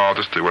 Oh, I'll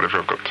just do whatever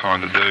I've got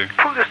time to do.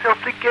 Pull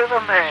yourself together,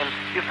 man.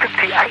 You're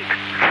 58.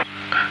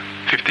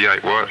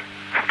 58 what?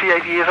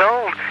 58 years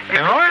old. You've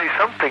got to do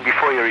something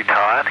before you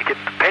retire to get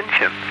the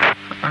pension.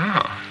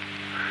 Oh.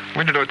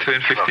 When did I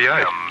turn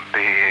 58?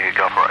 Big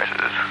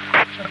operators.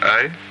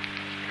 Eh?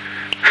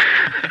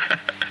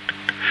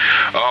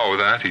 Oh,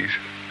 with aunties.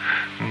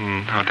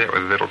 I doubt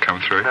whether that'll come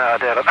through. No, I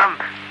doubt it.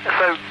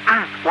 So,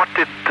 what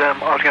did... I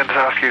was going to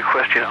ask you a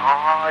question.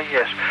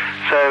 Yes.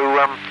 So,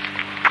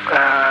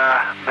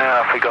 no,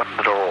 I've forgotten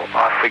it all.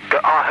 I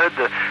heard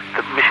the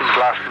missions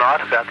last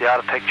night about the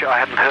architecture. I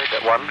hadn't heard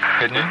that one.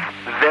 Hadn't you?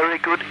 Very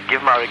good.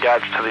 Give my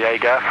regards to the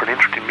AGAR for an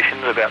interesting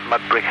mission about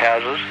mud brick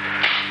houses.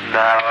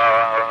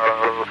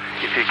 No,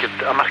 if you could...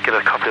 I must get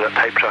a copy of that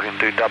tape so I can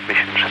do dub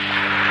missions.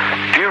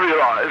 Do you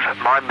realise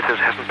my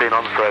missus hasn't been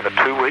on for over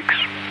 2 weeks?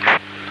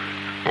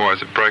 Why,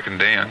 is it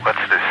broken down? That's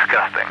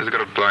disgusting. Has it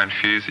got a blown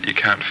fuse that you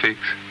can't fix?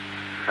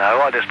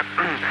 No, I just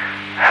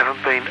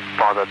haven't been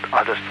bothered.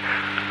 I just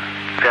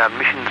found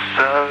missions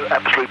so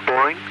absolutely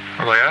boring.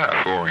 Well, they are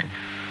boring.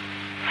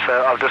 So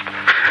I've just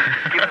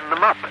given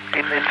them up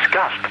in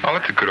disgust. Oh,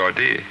 that's a good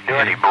idea.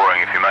 They're only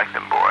boring if you make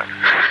them boring.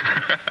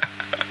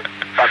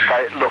 But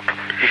look,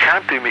 you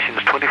can't do missions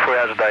 24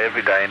 hours a day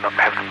every day and not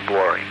have them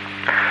boring.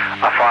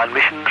 I find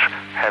missions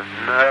have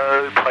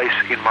no place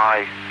in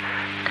my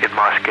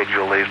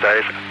schedule these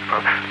days.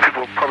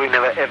 People will probably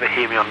never ever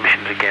hear me on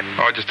missions again.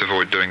 I just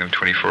avoid doing them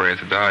 24 hours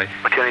a day.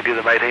 But you only do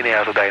them 18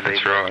 hours a day these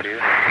days. That's right.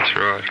 That's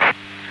right.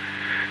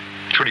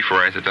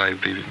 24 hours a day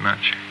would be a bit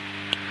much.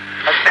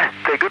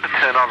 They're good to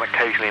turn on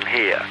occasionally in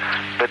here,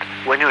 but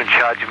when you're in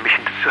charge of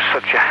missions, it's just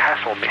such a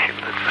hassle mission.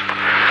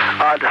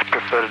 I just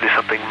prefer to do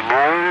something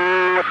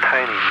more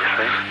entertaining, you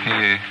see.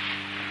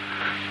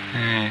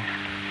 Yeah.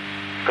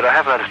 But I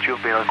have noticed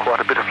you've been on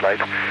quite a bit of late.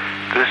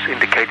 Does this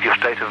indicate your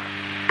state of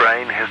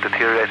brain has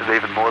deteriorated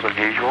even more than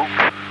usual?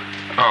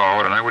 Oh,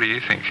 I don't know. What do you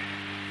think?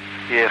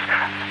 Yes.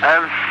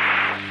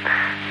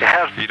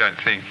 You don't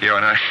think? Yeah,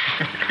 I know.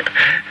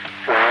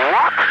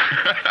 What?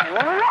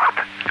 What?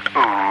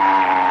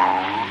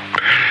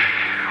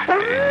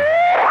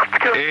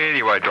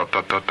 Anyway, dot.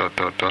 But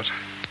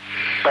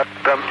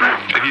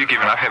have you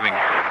given up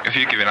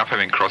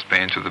having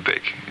crossbands with the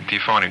Beck? Do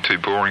you find him too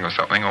boring or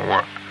something, or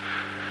what?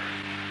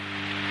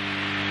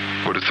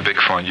 Or does the Beck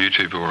find you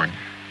too boring?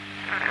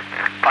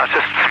 I was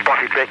just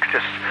spotty Beck's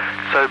just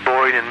so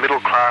boring and middle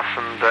class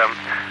and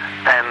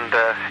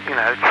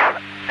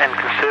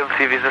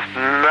conservative. He's just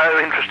no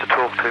interest to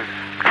talk to.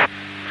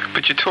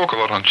 But you talk a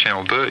lot on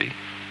Channel D.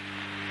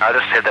 I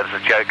just said that as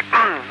a joke.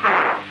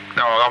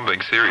 No, I'm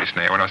being serious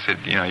now. When I said,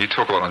 you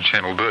talk a lot on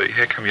Channel D,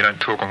 how come you don't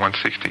talk on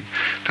 160?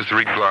 Does the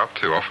rig blow up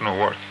too often or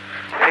what?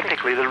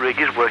 Technically, the rig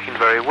is working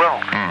very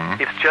well.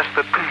 It's just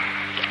that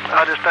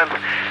I just don't...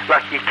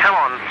 Like, you come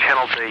on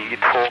Channel D,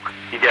 you talk,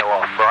 you go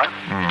off, right?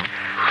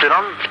 But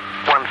on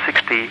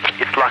 160,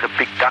 it's like a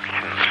big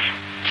Ductions.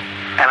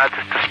 And it's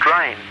just a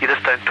strain. You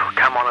just don't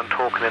come on and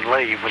talk and then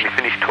leave when you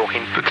finish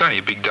talking. But it's only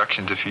a big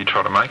Ductions if you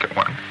try to make it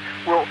one.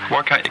 Well...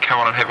 Why can't you come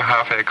on and have a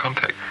half-hour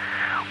contact?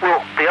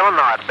 Well, the other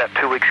night, about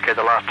 2 weeks ago,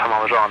 the last time I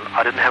was on,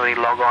 I didn't have any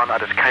log on. I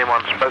just came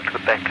on, spoke to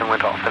the back and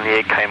went off, and the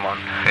egg came on.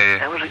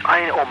 Yeah. And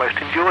I almost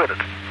enjoyed it.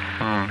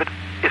 But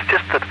it's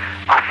just that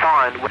I find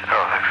find with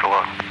thanks a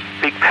lot.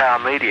 big power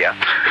media,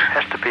 it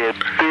has to be a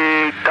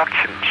big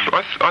ductions.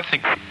 I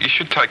think you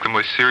should take them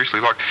more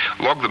seriously. Like,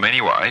 log them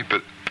anyway,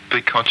 but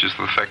be conscious of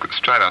the fact that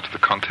straight after the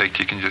contact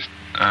you can just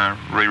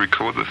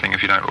re-record the thing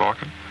if you don't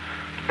like it.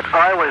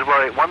 I always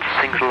worry, once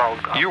the thing's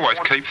logged... You always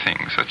keep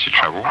things, that's your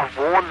trouble. I've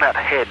worn that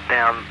head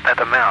down that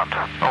amount.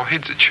 Oh,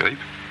 heads are cheap.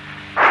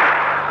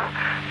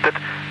 But,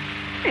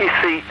 you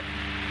see,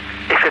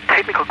 if the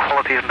technical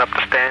quality isn't up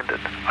to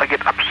standard, I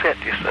get upset,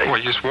 you see. Well,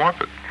 you just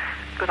wipe it.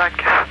 But then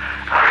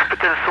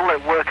it's all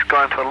that work's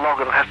going to a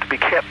log and it has to be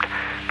kept,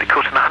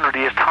 because in 100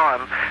 years'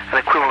 time, an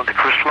equivalent to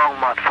Chris Long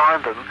might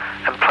find them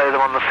and play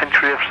them on the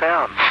Century of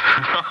Sound.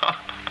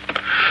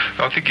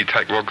 I think you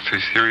take logs too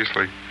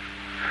seriously,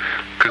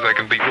 because they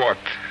can be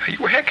wiped.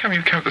 How come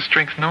you've come up to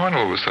strength 9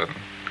 all of a sudden?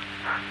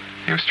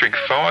 You were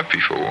strength 5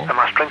 before. Am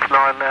I strength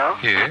 9 now?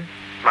 Yeah.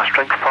 Am I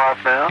strength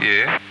 5 now?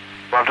 Yeah.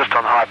 Well, I'm just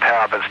on high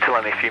power, but still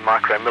only a few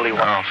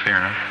micromilliwatts. Oh, fair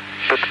enough.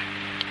 But,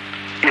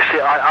 you see,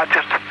 I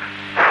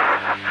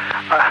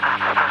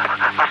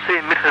see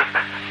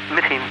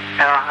emitting,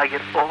 and I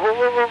get, this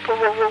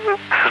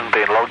isn't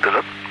being logged, is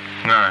it?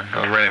 No,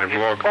 I ran out of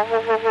log.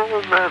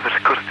 Nervous,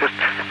 because it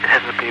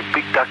has to be a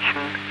big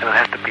duction, and it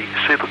has to be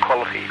super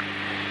quality,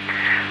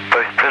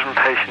 both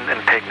presentation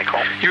and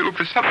technical. Look,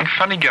 there's something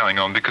funny going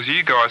on, because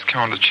you guys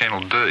come onto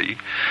Channel D,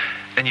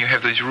 and you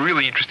have these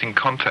really interesting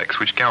contacts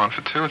which go on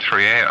for 2 or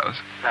 3 hours.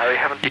 No, we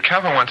haven't. You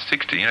cover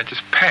 160 and it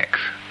just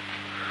packs.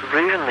 The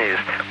reason is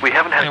we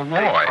haven't had deep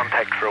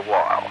contact for a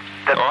while.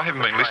 I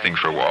haven't been listening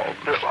for a while.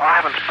 I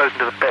haven't spoken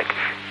to the Beck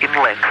in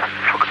length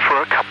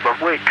for a couple of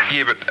weeks.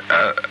 Yeah, but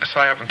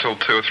say up until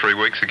 2 or 3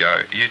 weeks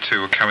ago, you two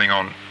were coming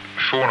on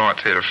 4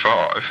 nights out of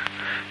 5,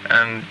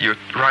 and you were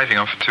raving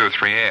on for 2 or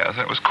 3 hours,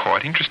 and it was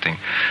quite interesting.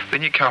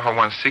 Then you come on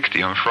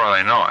 160 on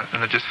Friday night,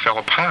 and it just fell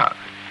apart.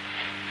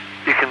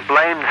 You can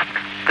blame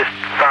this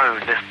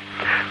phone, this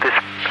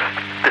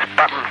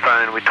button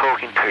phone we're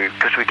talking to,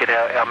 because we get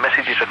our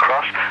messages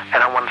across,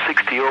 and on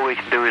 160 all we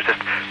can do is just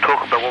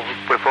talk about what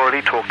we've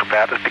already talked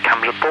about. It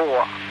becomes a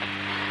bore.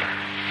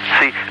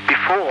 See,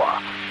 before,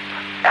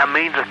 our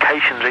means of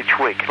cations each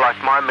week, like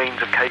my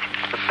means of cations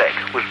to the Beck,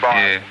 was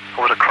via,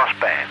 was a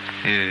crossband.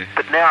 Yeah.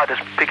 But now I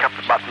just pick up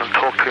the button and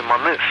talk to him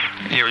on this.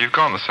 Yeah, well, you've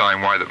gone the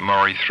same way that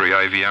Maury 3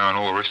 AVO and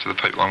all the rest of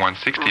the people on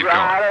 160 have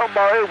gone.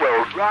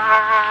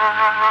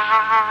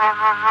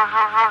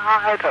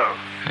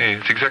 Yeah,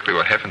 it's exactly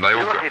what happened. They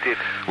all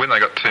when they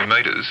got 2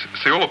 metres.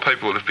 See, all the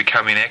people that have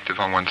become inactive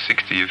on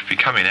 160 have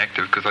become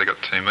inactive because they got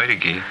 2 metre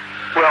gear.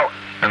 Well,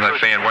 and they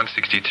found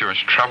 162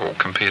 inch trouble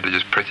compared to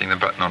just pressing the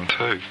button on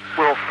 2.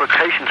 Well, from a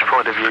cation's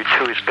point of view,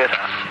 2 is better.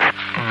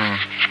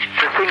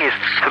 The thing is,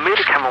 for me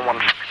to come on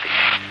 160,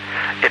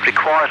 it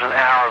requires an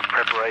hour of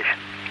preparation.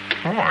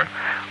 Why?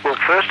 Well,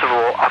 first of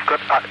all, I've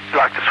got,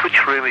 like the switch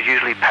room is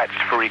usually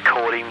patched for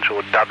recordings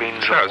or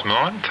dubbings. So is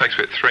mine. It takes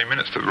about 3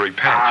 minutes to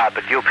repatch.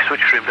 But your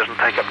switch room doesn't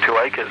take up 2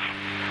 acres.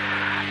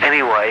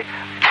 Anyway,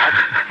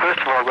 first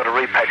of all, I've got to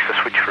repatch the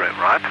switch room,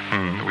 right?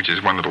 Which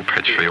is one little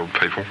patch field,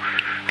 people.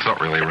 It's not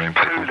really a room,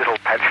 people. 2 little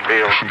patch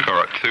fields. All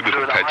right, 2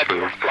 little patch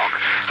fields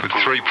with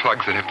 3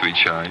 plugs that have to be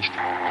changed.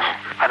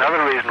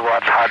 Another reason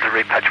why it's hard to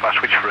repatch my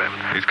switch room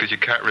is because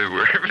you can't remember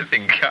where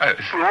everything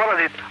goes. Well,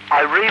 what I did,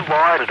 I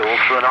rewired it all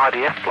through an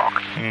IDF block,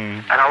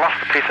 and I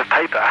lost a piece of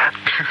paper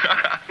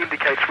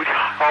indicates which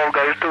hole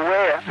goes to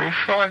where. We'll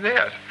find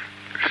out.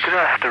 But then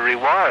I have to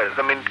rewire it.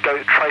 I mean, go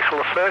trace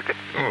all the circuit.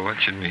 Oh,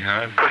 that shouldn't be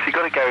hard. Because you've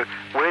got to go,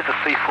 where's the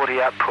C40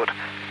 output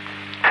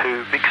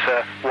to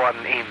mixer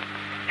 1 in?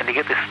 And you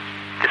get this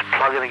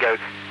plug in and go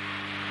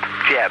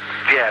jab,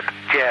 jab,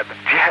 jab,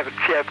 jab,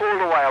 jab, all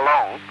the way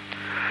along.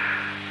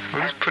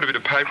 Well, just put a bit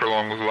of paper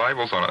along with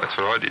labels on it. That's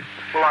what I did.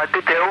 Well, I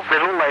did.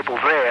 There's all labels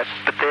there,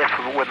 but they're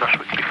from when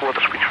before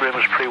the switch room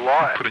was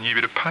pre-wired. Put a new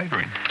bit of paper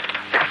in.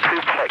 It's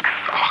 2-plex.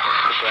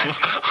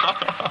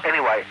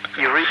 Anyway,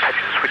 you repatch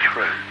the switch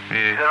room.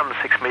 You turn on the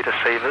 6 metre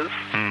sievers.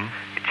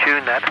 You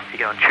tune that. You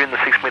go and tune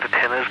the 6 metre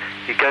tenors.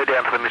 You go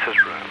down to the emitters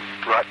room.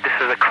 Right, this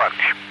is a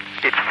crunch.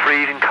 It's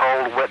freezing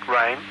cold, wet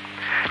rain.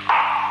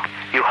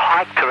 You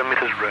hike to the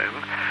emitters room.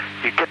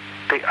 You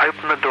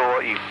open the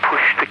door. You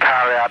push the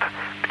car out.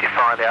 But you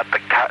find out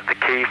the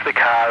key for the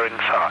car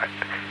inside.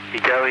 You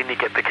go in, you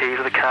get the keys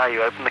of the car,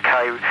 you open the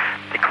car, you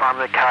climb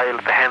the car, you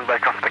let the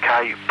handbrake off the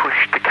car, you push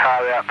the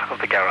car out of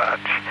the garage.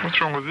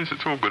 What's wrong with this?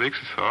 It's all good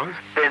exercise.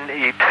 Then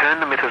you turn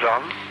the emitters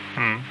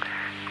on,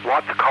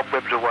 wipe the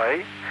cobwebs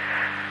away,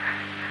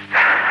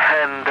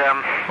 and...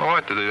 I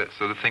like to do that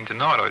sort of thing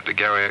tonight. I like to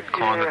go out,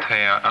 climb the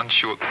tower,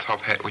 unshort the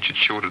top hat, which had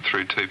shorted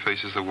through 2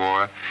 pieces of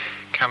wire,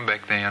 come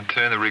back down,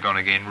 turn the rig on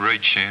again,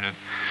 retune it,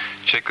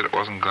 check that it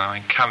wasn't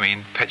glowing, come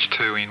in, patch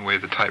 2 in where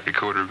the tape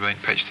recorder had been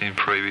patched in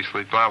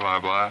previously, blah, blah,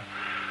 blah.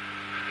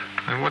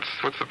 I mean, what's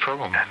the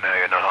problem? No,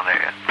 you're not on there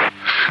yet.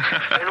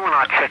 Then when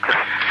I check the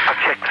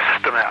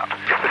system out.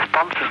 If the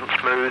response isn't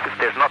smooth, if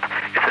the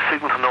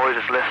signal to noise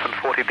is less than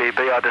 40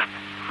 dB, I just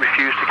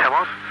refuse to come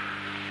on.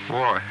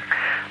 Why?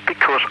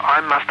 Because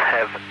I must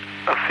have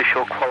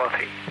official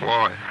quality.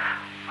 Why?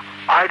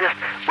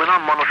 When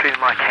I'm monitoring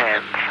my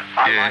cans,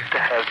 I like to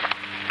have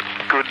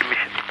good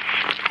emissions.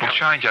 We'll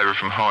change over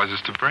from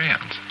Heisers to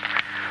Browns,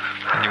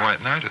 and you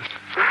won't notice.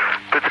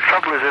 But the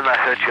trouble is then they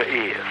hurt your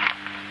ears.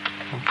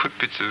 We'll put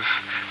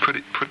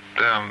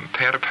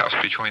powder puffs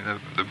between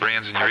the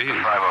Browns and your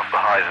ears. Frame off the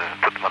Heisers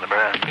and put them on the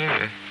Browns.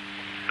 Yeah.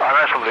 I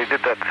know somebody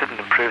did that. It didn't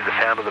improve the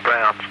sound of the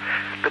Browns.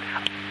 But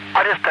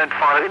I just don't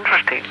find it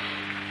interesting.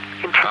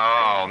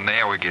 Oh,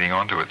 now we're getting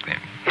onto it then.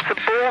 It's a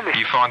bore mission.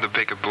 You find the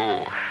Becker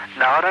bore?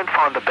 No, I don't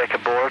find the Becker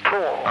bore at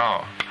all.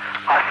 Oh.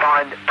 I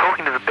find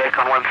talking to the Beck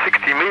on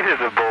 160 metres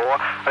of bore,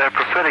 I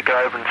prefer to go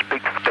over and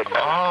speak to the Beck.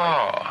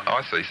 Oh,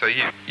 I see. So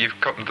you've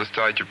gotten to the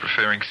stage of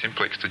preferring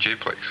simplex to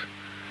duplex.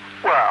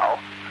 Well...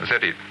 Is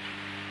that it?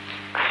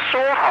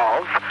 Sort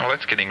of. Well,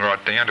 that's getting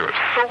right down to it.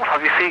 Sort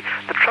of. You see,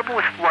 the trouble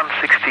with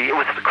 160,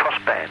 with the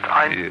crossband,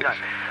 Yes.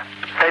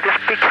 They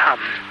just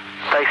become,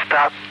 they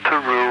start to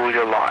rule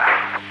your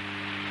life.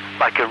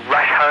 Like you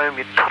rush home,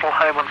 you tuttle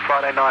home on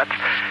Friday nights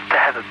to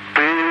have a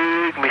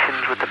big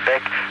missions with the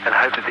Beck and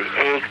hope that the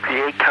egg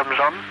comes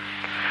on.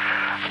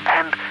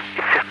 And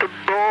it's just a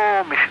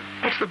bore mission.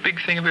 What's the big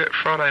thing about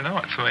Friday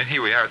nights? I mean,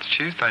 here we are, it's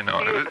Tuesday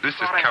night. Yeah, this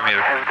is Friday coming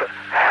night out.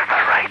 has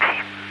the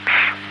ratings.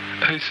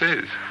 Who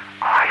says?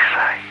 I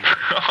say.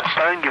 The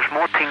phone gives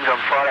more tings on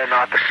Friday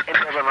night than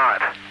any other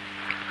night.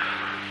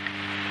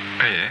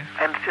 Yeah.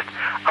 And it's just,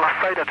 I'm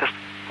afraid I just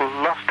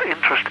lost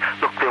interest.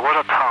 Look, there was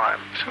a time.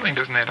 Something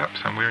doesn't add up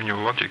somewhere in your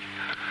logic.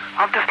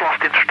 I've just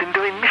lost interest in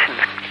doing missions.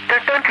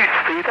 Don't you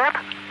see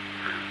that?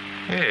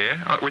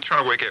 Yeah, we're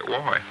trying to work out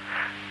why.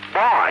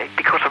 Why?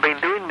 Because I've been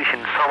doing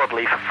missions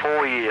solidly for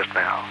 4 years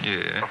now.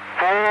 Yeah.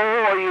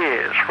 4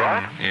 years,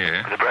 right?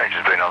 Yeah. The branch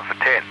has been on for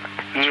 10.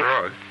 That's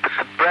right. But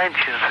the branch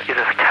is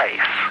a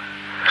case.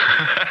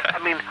 I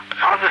mean,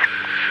 I was just...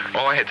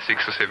 Well, I had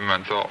 6 or 7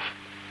 months off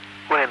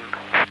When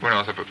I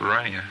was up at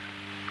Boronia.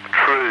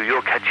 True,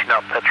 you're catching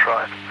up, that's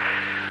right.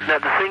 Now,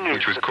 the thing is...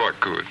 Which was quite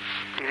good.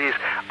 It is.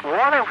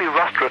 Why don't we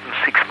roster it on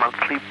 6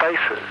 monthly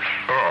basis?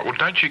 All right, well,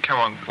 don't you come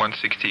on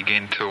 160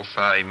 again till,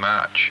 say,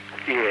 March?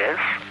 Yes.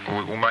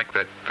 We'll make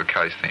that the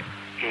case then.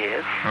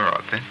 Yes. All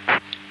right, then.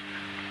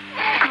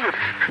 Good.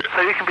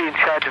 So you can be in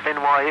charge of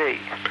NYE.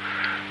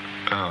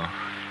 Oh.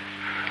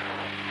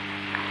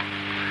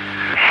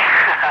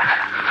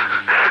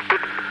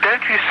 But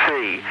don't you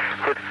see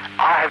that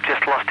I have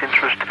just lost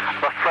interest?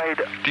 I'm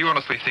afraid... Do you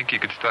honestly think you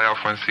could stay off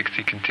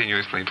 160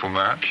 continuously until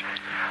March?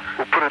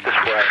 We'll put it this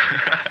way.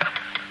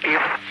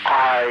 If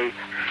I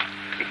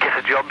get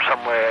a job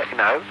somewhere,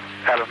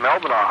 out of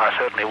Melbourne, I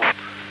certainly would.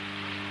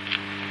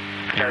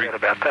 No doubt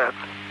about that.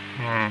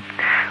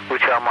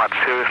 Which I might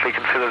seriously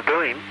consider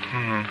doing.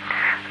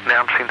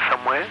 Now I'm seen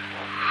somewhere.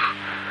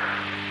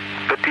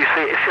 But do you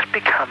see, it's just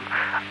become...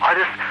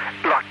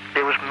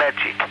 there was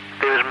magic.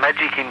 There was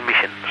magic in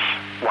missions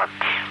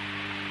once.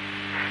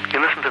 You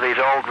listen to these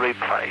old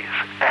replays,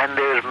 and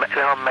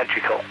they are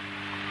magical.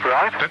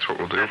 Right? That's what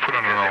we'll do. We'll put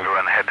on an old...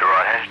 Everyone had the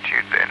right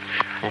attitude then.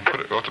 We'll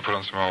have to put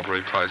on some old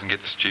replays and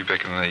get the stew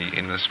back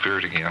in the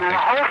spirit again, I Well,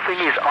 think. the whole thing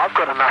is, I've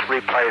got enough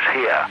replays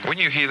here. When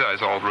you hear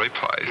those old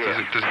replays,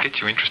 Yeah. does it get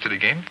you interested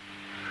again?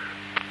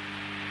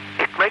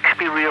 It makes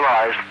me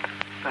realise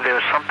there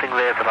is something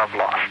there that I've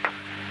lost,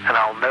 and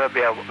I'll never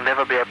be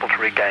able to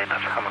regain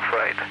it, I'm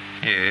afraid.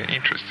 Yeah,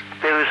 interest.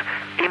 There is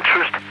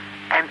interest,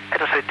 and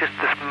as I say, just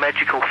this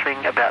magical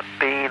thing about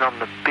being on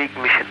the big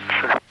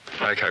missions.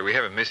 Okay, we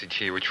have a message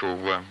here which will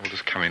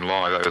just come in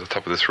live over the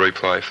top of this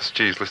replay for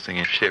Stu's listening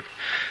in Shep.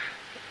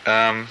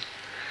 I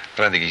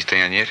don't think he's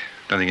down yet.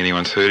 Don't think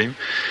anyone's heard him.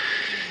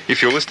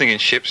 If you're listening in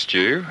Shep,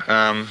 Stu,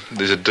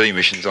 there's a D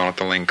missions on at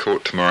the Len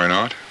Court tomorrow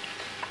night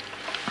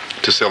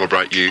to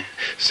celebrate you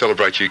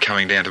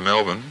coming down to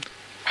Melbourne.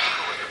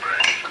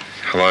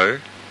 Hello?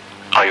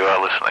 Oh, you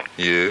are listening?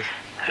 Yes.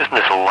 Isn't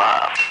this a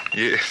laugh?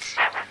 Yes.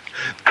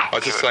 I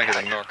was just saying to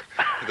the knock,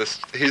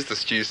 here's the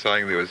Stu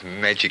saying there was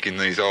magic in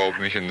these old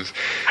missions,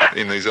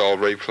 in these old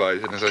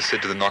replays, and as I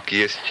said to the knock,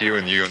 yes, Stu,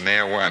 and you are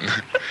now one.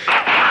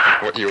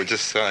 What you were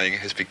just saying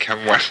has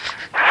become one.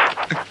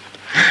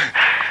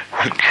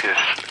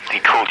 He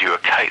called you a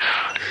case.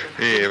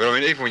 Yeah, but I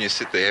mean, even when you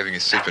sit there having a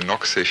super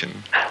knock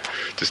session,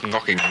 just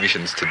knocking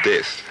missions to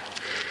death,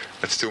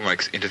 that still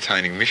makes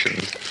entertaining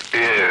missions.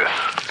 Yeah.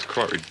 It's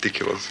quite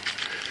ridiculous.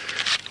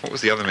 What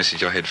was the other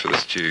message I had for the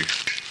Stu?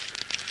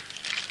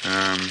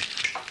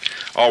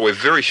 We're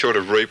very short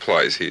of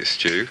replays here,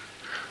 Stu.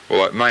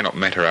 Well, it may not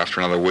matter after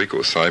another week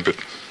or so, but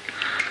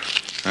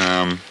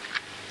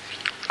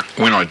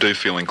when I do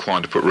feel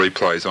inclined to put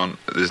replays on,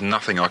 there's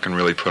nothing I can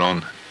really put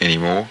on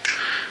anymore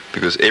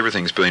because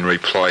everything's been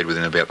replayed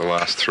within about the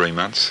last 3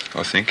 months,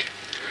 I think,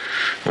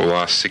 or the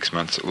last 6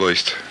 months at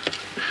least.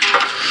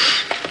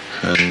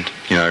 And,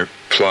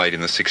 played in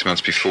the 6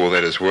 months before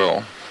that as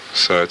well.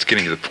 So it's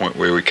getting to the point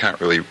where we can't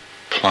really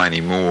play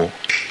any more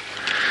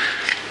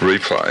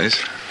replays.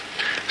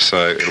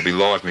 So it'll be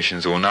live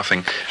missions or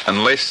nothing,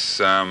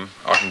 unless I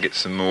can get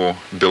some more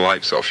Bill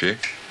Apes off you.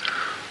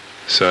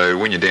 So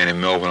when you're down in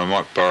Melbourne, I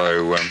might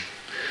borrow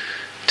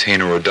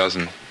 10 or a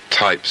dozen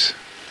tapes.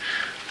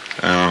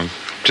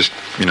 Just,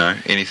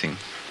 anything,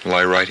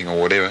 low rating or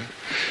whatever.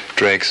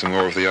 Drag some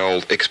more of the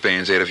old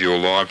X-bands out of your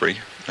library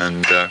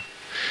and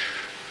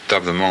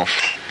stub them off.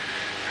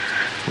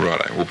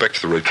 Righto, well, back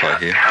to the replay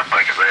here. Can't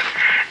make it then.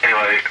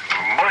 Anyway,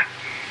 morning.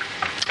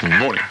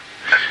 Morning.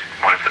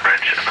 Morning for the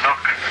wrench and the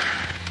knock.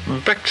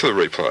 Back to the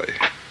replay.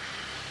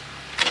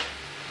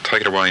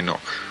 Take it away,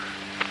 Knock.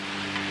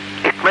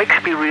 It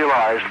makes me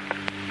realise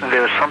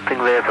there is something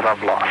there that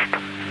I've lost,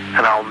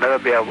 and I'll never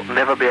be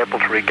able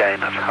to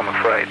regain it, I'm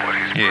afraid.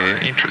 Yeah,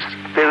 interest.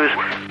 There is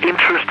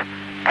interest,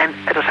 and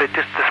as I said,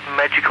 just this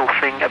magical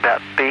thing about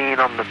being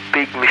on the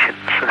big missions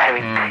and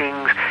having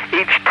tings.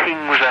 Each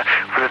ting was a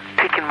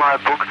tick in my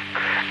book,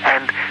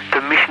 and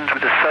the missions were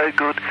just so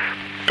good.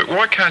 But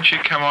why can't you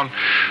come on,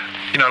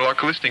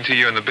 like listening to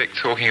you and the Beck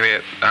talking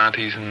about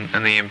aunties and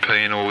the MP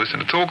and all this,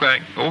 and it's all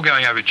going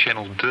over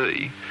Channel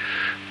D.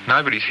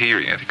 Nobody's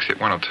hearing it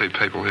except one or two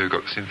people who've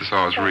got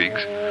synthesised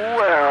rigs.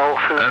 Well,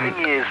 so the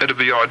thing is, it'd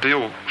be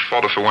ideal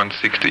fodder for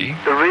 160.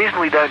 The reason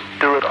we don't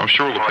do it, I'm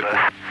sure all the people.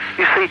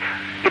 You see,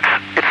 it's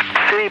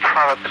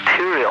semi-private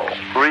material,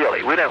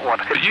 really. We don't want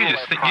it. But you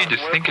just think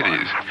it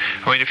is.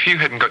 I mean, if you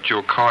hadn't got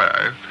your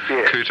Kaio,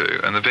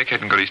 Kutu, and the Beck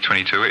hadn't got his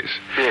 22S,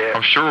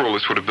 I'm sure all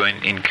this would have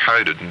been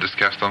encoded and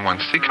discussed on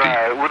 160. No,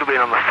 it would have been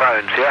on the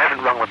phone. See, I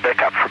haven't rung the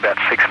Beck up for about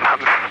 6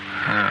 months.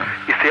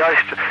 You see, I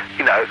used to,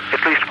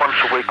 at least once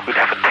a week we'd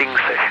have a ting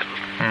session.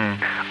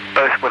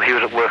 Both when he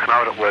was at work and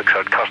I was at work, so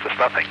it cost us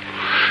nothing.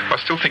 I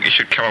still think you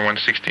should come on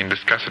 160 and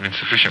discuss it in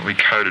sufficiently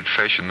coded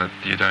fashion that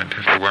you don't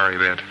have to worry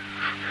about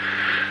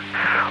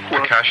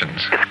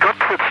percussions. It's got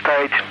to that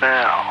stage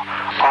now.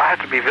 I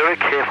have to be very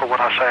careful what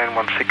I say in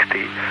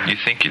 160. You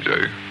think you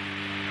do?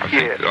 I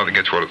think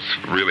that's what it's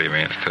really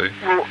amounts to.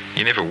 Well,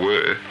 you never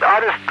were.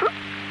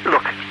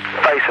 Look,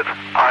 face it,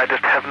 I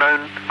just have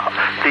known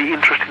the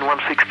interest in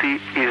 160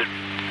 is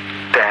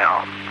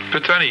down.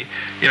 But it's only,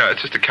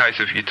 it's just a case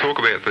of you talk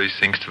about these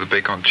things to the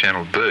Beck on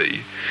Channel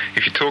D.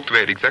 If you talked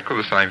about exactly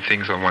the same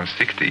things on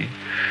 160,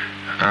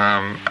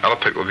 other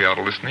people will be able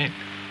to listen in.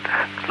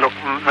 Look,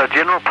 the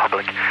general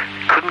public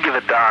couldn't give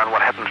a darn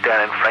what happens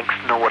down in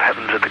Frankston or what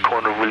happens at the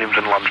corner of Williams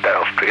and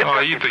Lonsdale Street.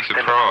 Oh, you'd be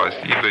surprised.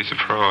 You'd be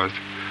surprised.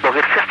 Look,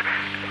 it's just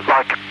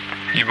like...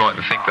 You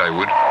mightn't think they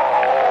would.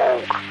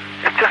 Oh,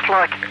 it's just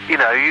like, you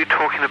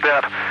talking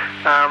about,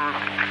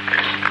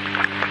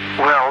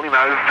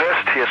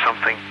 diversity or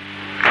something.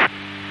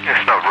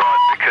 It's not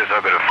right, because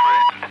I've got a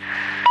friend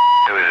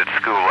who was at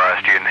school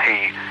last year and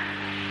he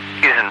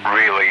isn't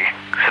really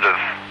sort of,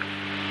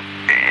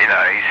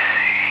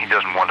 he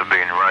doesn't want to be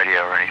in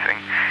radio or anything,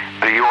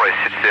 but he always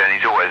sits there and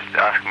he's always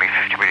asking me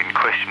 50 million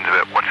questions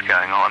about what's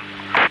going on.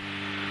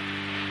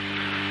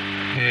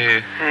 Yeah.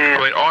 I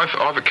mean,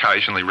 I've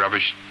occasionally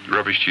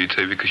rubbished you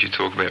too because you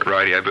talk about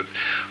radio, but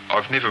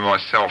I've never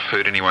myself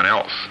heard anyone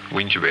else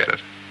whinge about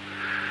it.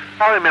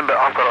 I remember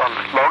I've got on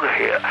Logger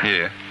here.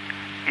 Yeah.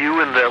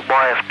 You and the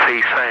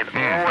YSP saying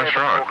all that's I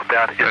right. talk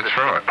about is that's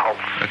the right. pulse.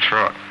 That's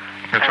right.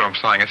 That's what I'm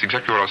saying. That's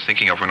exactly what I was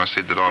thinking of when I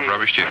said that I've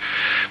rubbished you.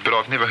 But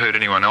I've never heard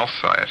anyone else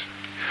say it.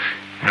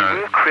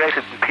 We've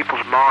created in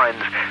people's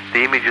minds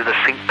the image of the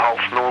sync pulse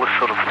and all this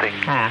sort of thing.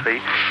 See,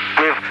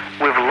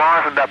 we've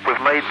livened up. We've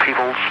made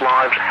people's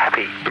lives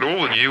happy. But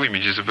all the new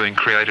images have been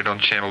created on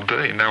Channel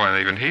D, and no one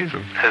even hears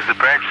them. Has the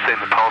branch seen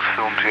the pulse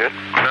films yet?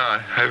 No,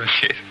 haven't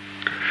yet.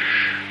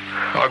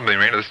 I haven't been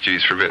around to the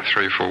studios for about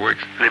 3 or 4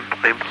 weeks.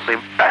 Limp, limp,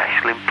 limp,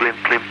 bash, limp, limp,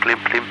 limp,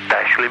 limp, limp,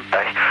 bash, limp,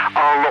 bash.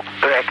 I'll look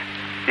back.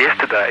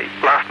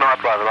 Last night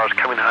rather, I was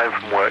coming home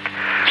from work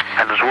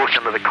and was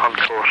walking under the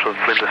concourse of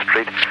Flinders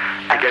Street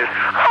and goes,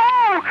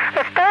 "Oh,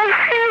 it's Dave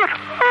Hewitt,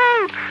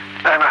 oh!"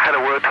 And I had a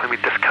word to him. He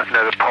just,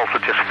 the pulse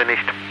had just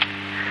finished.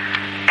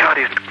 God,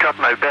 he's got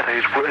no better.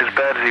 He's as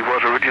bad as he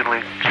was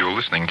originally. You're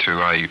listening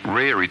to a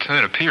rare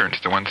return appearance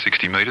to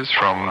 160 metres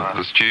from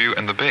the Stew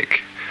and the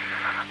Beck.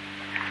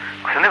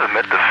 I've never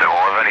met the fellow.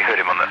 I've only heard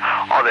him on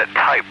that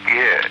tape,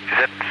 yeah. Is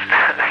that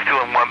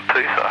still in one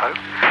piece, I hope?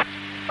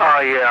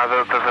 Oh, yeah,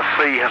 the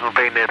C hasn't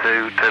been there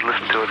to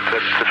listen to it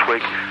this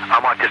week. I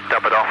might just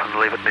dub it off and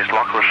leave it in his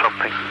locker or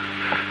something.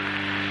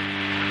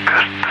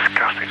 It's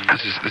disgusting.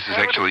 This is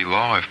actually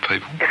live,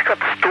 people. It's got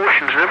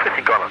distortions and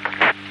everything on it.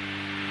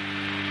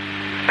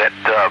 That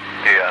dub,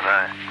 yeah, I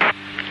know.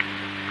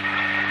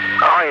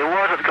 Oh, yeah,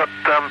 why has it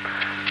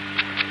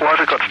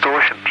got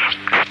distortions?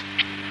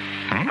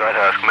 Don't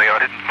ask me, I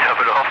didn't dub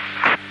it off.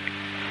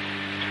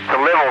 The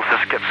levels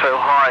just get so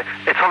high.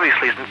 It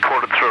obviously isn't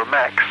corded through a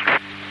max.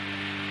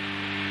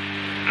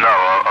 No,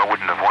 I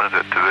wouldn't have wanted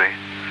it to be.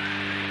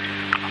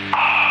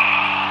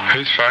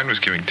 Whose phone was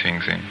giving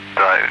tings in?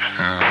 Dave's.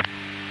 Oh.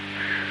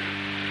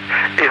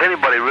 If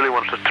anybody really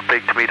wants to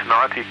speak to me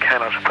tonight, you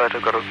can. I suppose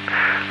our visitors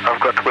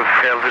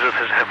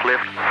have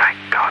left. Thank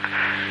God.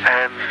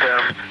 And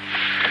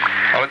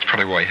that's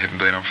probably why you haven't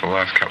been on for the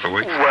last couple of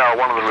weeks. Well,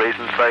 one of the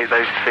reasons they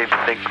seem to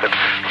think that.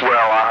 Well,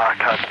 I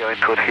can't go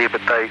into it here,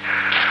 but they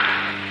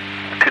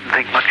didn't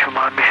think much of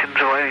my missions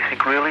or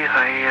anything really.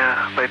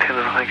 They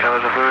tended to think I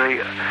was a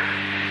very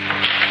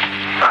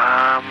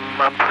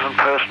unpleasant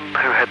person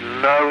who had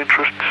no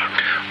interests.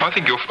 I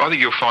think you'll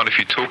find if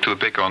you talk to the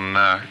Beck on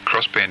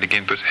crossband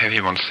again, but have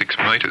him on 6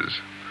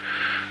 metres,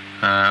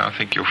 I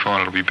think you'll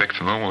find it'll be back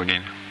to normal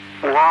again.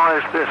 Why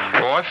is this?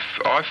 Well,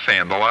 I've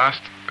found the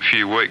last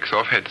few weeks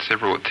I've had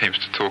several attempts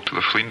to talk to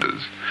the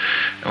Flinders,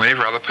 and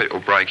whenever other people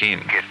break in...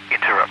 Get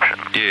interruption.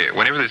 Yeah,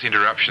 whenever there's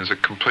interruptions,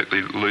 it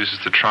completely loses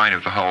the train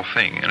of the whole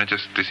thing, and it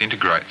just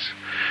disintegrates.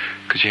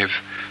 Because you have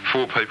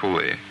 4 people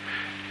there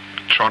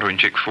trying to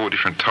inject 4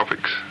 different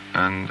topics,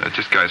 and it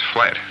just goes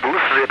flat. Well,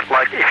 this is it.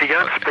 Like, if you're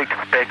going to speak to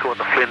the Beck or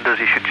the Flinders,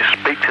 you should just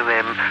speak to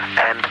them,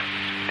 and,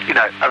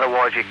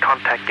 otherwise your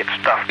contact gets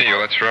stuffed. Yeah,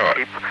 that's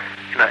right.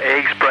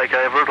 Eggs break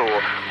over it,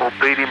 or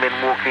beady men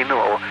walk in,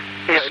 or...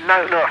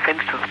 no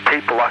offence to the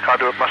people like I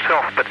do it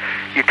myself, but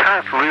you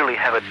can't really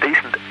have a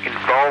decent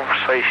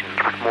involvation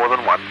with more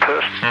than one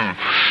person.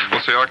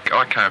 Well, see,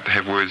 I came up to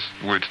have words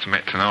to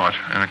Matt tonight,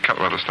 and a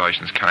couple of other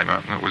stations came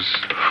up, and it was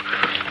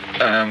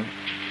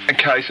a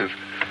case of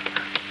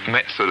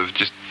Matt sort of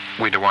just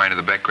went away into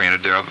the background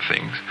to do other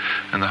things,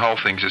 and the whole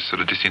thing just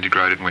sort of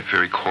disintegrated and went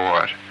very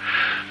quiet.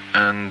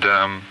 And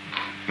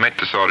Matt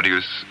decided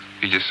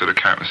he just sort of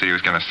came up and said he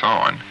was going to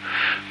sign,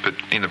 but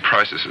in the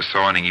process of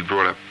signing, he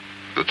brought up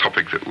the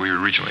topic that we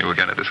originally were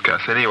going to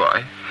discuss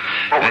anyway.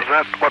 What was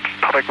that? What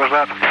topic was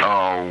that?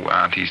 Oh,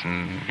 aunties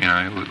and,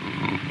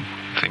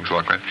 things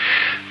like that.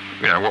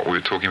 What we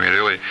were talking about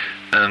earlier.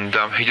 And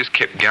he just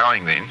kept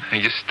going then.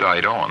 He just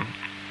stayed on.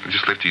 He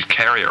just left his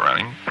carrier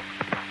running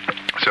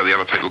so the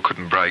other people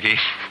couldn't break in.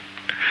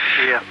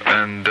 Yeah.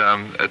 And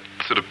it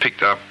sort of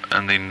picked up,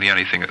 and then the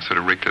only thing that sort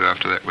of wrecked it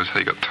after that was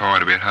he got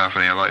tired about half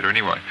an hour later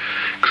anyway,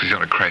 because he's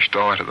on a crash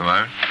diet at the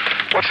moment.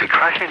 What's he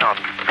crashing on?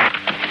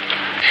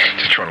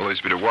 Just trying to lose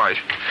a bit of weight.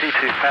 He's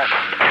too fat.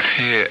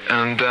 Yeah,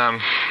 and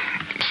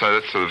so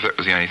that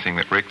was the only thing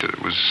that wrecked it.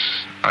 It was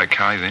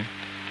okay then.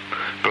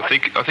 But I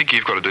think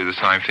you've got to do the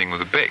same thing with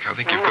the Beck. I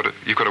think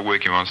you've got to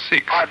work him on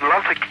 6. I'd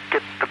love to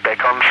get the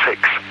Beck on 6,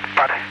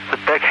 but the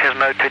Beck has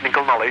no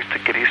technical knowledge to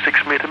get his 6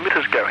 metre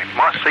meters going.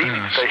 My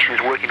seeding station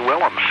is working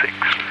well on 6.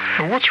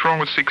 Well, what's wrong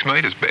with 6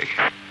 metres, Beck?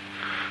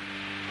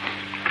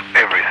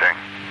 Everything.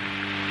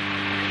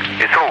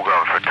 It's all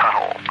going for a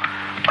tunnel.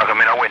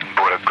 I went and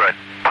bought a great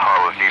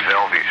pile of new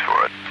valves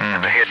for it,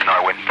 and the head and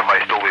I went and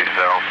placed all these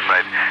valves and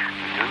made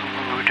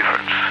no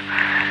difference.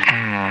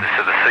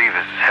 So the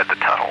sievers had the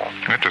tunnel.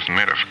 That doesn't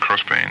matter for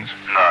crossbands.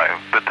 No,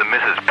 but the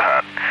missus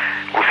part...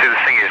 Well, see,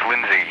 the thing is,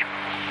 Lindsay's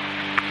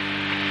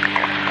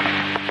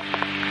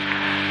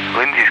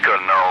got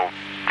an old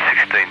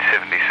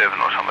 1677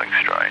 or something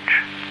strange,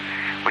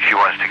 which he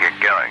wants to get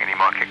going, and he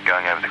might get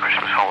going over the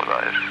Christmas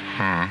holidays.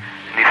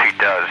 And if he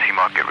does, he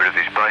might get rid of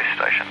his base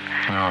station.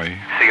 Oh, yeah.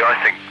 See, I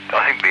think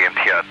the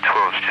MTR-12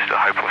 is just a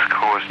hopeless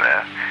cause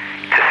now,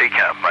 because he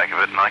can't make of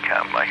it and I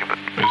can't make of it.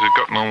 Has it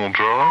got normal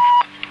drive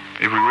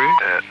everywhere?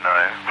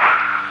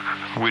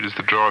 No. Where does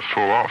the drive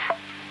fall off?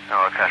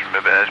 Oh, I can't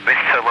remember. It's been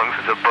so long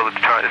since I've bothered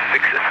trying to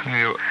fix it.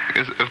 Yeah,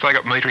 have they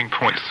got metering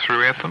points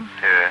throughout them?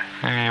 Yeah.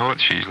 Yeah, well,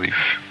 it's usually...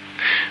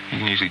 You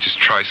can usually just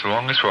trace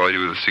along. That's what I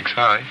do with a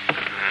 6A.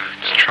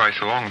 Just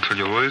trace along until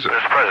you lose it. But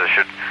I suppose I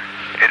should...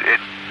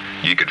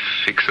 You could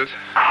fix it.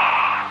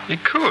 You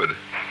could.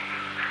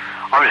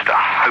 I'm just a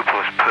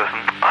hopeless person.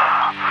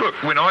 Look,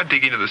 when I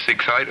dig into the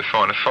 6A to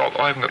find a fault,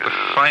 I haven't got the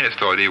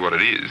faintest idea what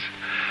it is.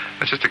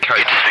 It's just a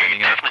case of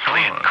spending enough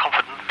time.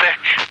 Incompetent Beck.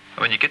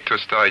 I mean, you get to a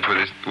stage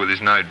where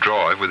there's no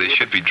drive, where there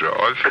should be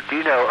drive. But do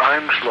you know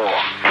Ohm's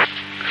law?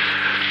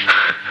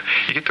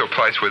 You get to a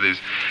place where there's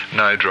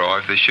no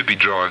drive, there should be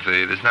drive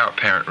there, there's no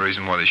apparent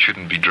reason why there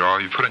shouldn't be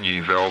drive. You put a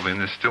new valve in,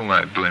 there's still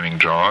no blooming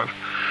drive.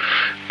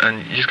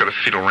 And you just got to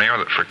fiddle around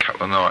with it for a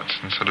couple of nights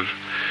and sort of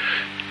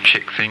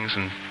check things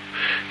and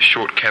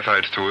short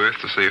cathodes to earth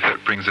to see if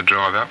that brings the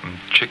drive up, and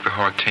check the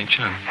high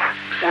tension and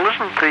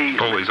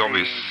all these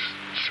obvious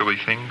silly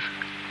things.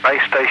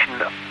 Base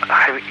station,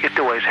 it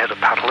always has a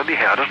puddle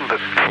anyhow, doesn't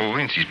it? Well,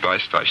 Lindsay's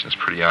base station's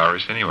pretty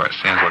arse anyway. It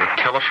sounds like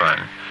a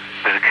telephone.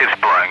 But it keeps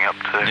blowing up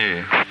too.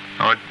 Yeah.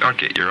 I'd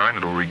get your own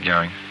little rig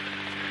going.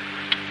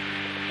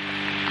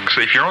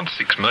 See, if you're on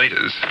 6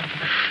 metres,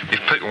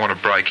 if people want to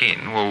break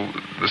in, well,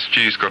 the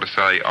stew's got to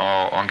say,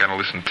 I'm going to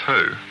listen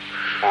too.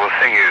 Well, the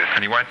thing is...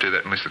 And he won't do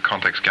that unless the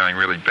contact's going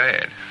really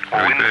bad.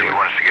 Well, really Lindsay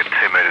wants to get 6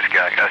 metres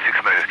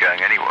going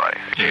anyway.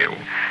 Yeah.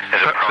 Well,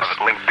 as a private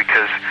link,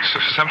 because...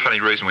 So for some funny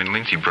reason, when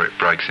Lindsay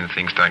breaks in,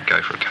 things don't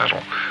go for a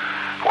tunnel.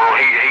 Well,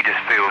 he just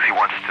feels he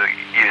wants to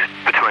use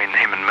between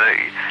him and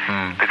me,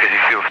 because he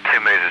feels 2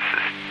 metres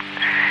is,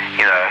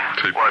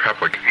 too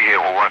public. Yeah,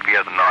 well, like the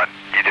other night,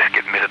 you just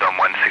get mitted on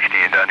 160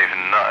 and you don't even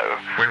know.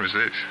 When was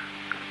this?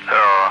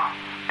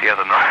 The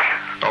other night.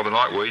 Oh, the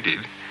night we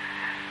did.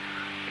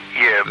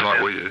 Yeah, the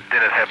night we did.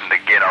 Then it happened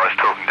again. I was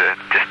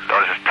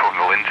just talking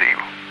to Lindsay.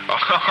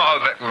 Oh,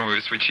 that when we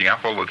were switching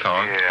up all the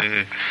time.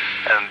 Yeah.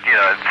 And,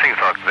 things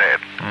like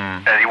that.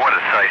 And you want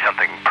to say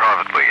something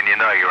privately, and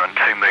you're on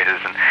 2 metres,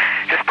 and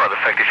just by the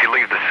fact if you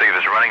leave the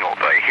sievers running all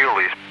day, you hear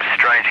all these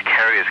strange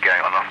carriers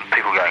going on, often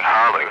people going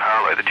Harlow,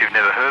 that you've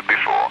never heard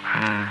before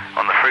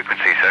on the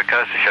frequency. So it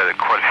goes to show that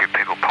quite a few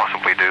people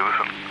possibly do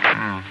listen.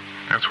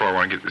 That's why I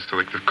want to get this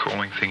selective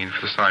calling thing in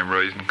for the same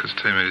reason, because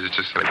 2 metres is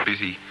just so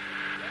busy.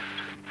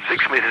 So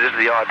 6 metres is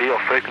the ideal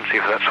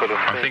frequency for that sort of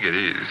thing. I think it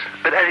is.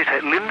 But as you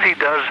say, Lindsay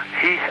does,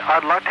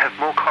 I'd like to have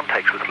more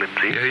contacts with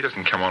Lindsay. Yeah, he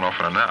doesn't come on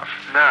often enough.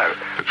 No.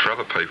 But for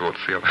other people,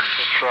 it's the other.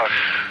 That's right.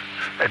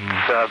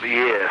 It's,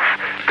 yes.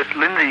 But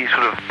Lindsay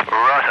sort of,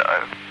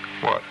 righto.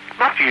 What?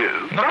 Not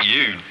you. Not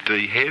you,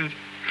 D-head.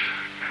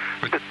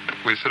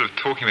 We're sort of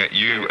talking about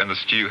you and the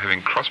stew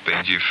having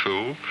crossbands, you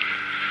fool.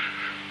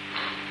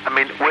 I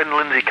mean, when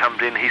Lindsay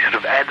comes in, he sort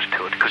of adds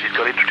to it because he's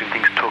got interesting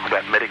things to talk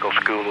about, medical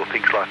school or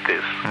things like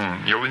this.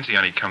 Your Lindsay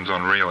only comes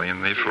on really,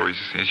 and therefore, he's,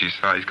 as you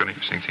say, he's got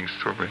interesting things to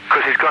talk about.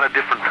 Because he's got a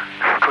different...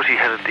 Because he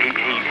has...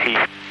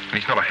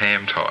 He's not a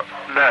ham type.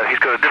 No, he's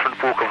got a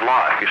different walk of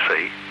life, you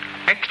see.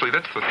 Actually,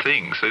 that's the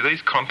thing. So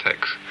these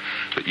contacts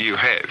that you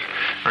have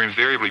are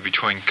invariably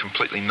between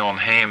completely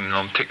non-ham,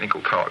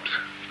 non-technical types.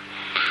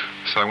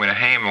 So when a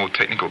ham or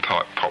technical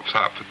type pops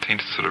up, it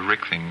tends to sort of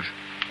wreck things.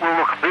 Well,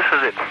 look, this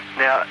is it.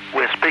 Now,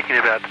 we're speaking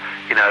about,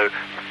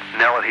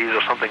 nowadays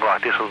or something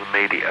like this or the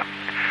media.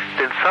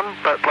 Then some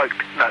bloke,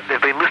 they've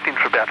been listening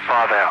for about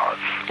 5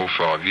 hours. Or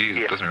 5 years,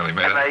 yeah. It doesn't really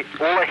matter. And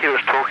all they hear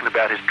us talking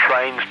about is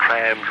trains,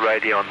 trams,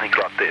 radio and things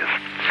like this.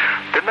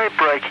 Then they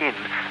break in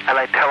and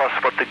they tell us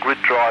what the grid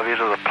drive is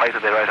or the plate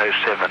of their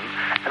 807,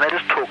 and they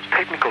just talk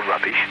technical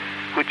rubbish,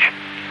 which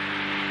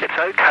it's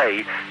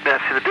okay. Now,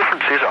 see, the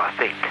difference is, I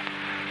think,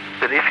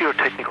 that if you're a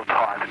technical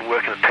type and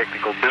work in a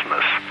technical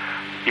business,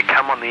 you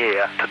come on the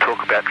air to talk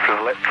about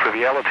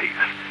trivialities.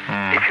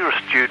 If you're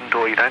a student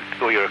or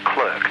you're a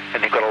clerk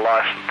and you've got a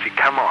license, you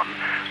come on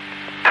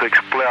to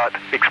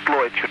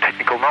exploit your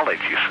technical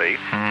knowledge, you see.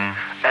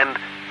 And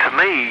to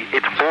me,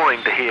 it's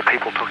boring to hear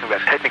people talking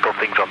about technical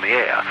things on the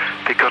air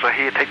because I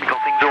hear technical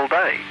things all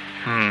day.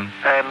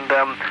 And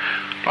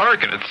I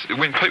reckon it's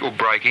when people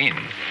break in,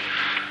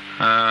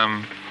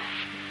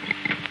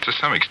 to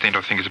some extent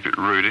I think it's a bit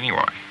rude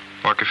anyway.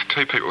 Like if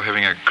two people are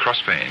having a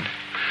crossband,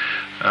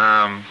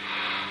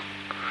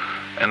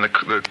 and the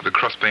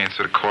crossband's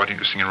sort of quite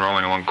interesting and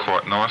rolling along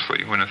quite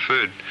nicely, when a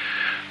third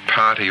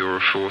party or a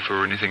fourth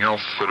or anything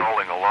else sort of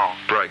rolling along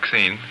breaks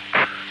in,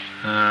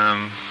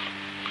 I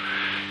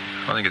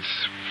think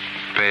it's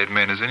bad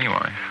manners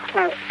anyway.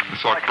 Well,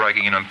 it's like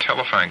breaking in on a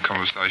telephone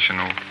conversation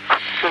or...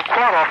 Well,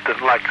 quite often,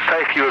 like,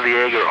 say if you were the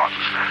Egeron,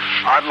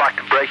 I'd like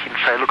to break in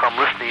and say, look, I'm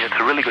listening, it's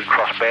a really good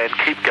crossband,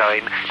 keep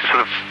going, to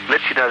sort of let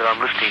you know that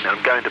I'm listening,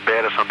 I'm going to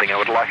bed or something, I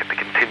would like it to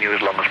continue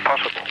as long as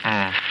possible.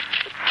 But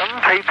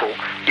some people,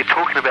 you're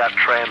talking about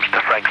trams to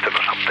Frankston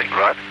or something,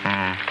 right?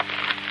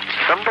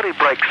 Somebody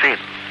breaks in,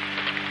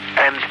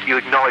 and you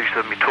acknowledge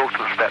them, you talk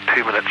to them for about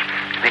 2 minutes,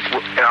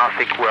 and I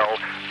think, well,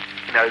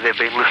 they've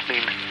been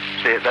listening,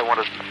 they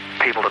wanted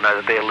people to know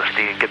that they're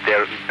listening and get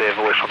their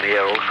voice on the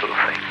air, all this sort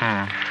of thing.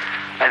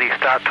 And you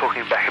start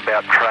talking back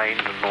about trains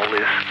and all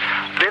this,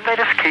 then they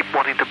just keep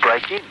wanting to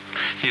break in.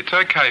 Yeah, it's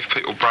okay if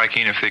people break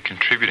in if they're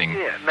contributing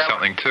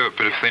something to it,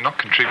 but if they're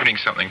not contributing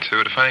something to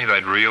it, if only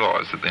they'd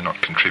realise that they're not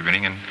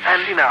contributing and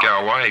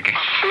go away again.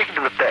 Speaking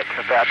to the Beck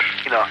about,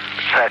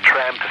 say a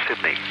tram to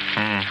Sydney,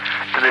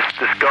 then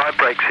this guy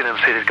breaks in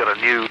and says he's got a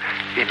new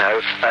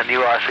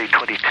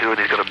IC22 and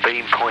he's got a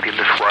beam pointing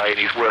this way and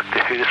he's worked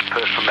this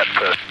person and that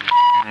person.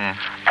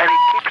 And he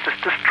keeps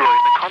just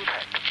destroying the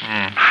contact.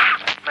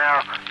 Now,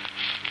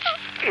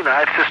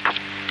 it's just,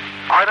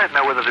 I don't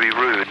know whether to be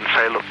rude and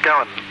say, look,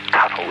 go and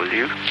tussle with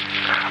you,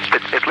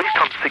 but at least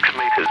on 6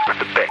 metres with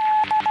the Beck,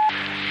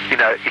 you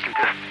can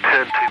just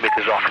turn 2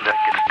 metres off and don't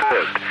get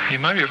disturbed. Yeah,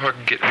 maybe if I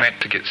can get Matt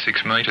to get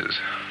 6 metres.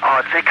 Oh,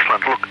 it's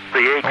excellent. Look,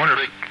 the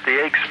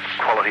eggs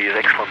quality is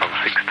excellent on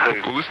 6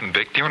 too. Well, listen,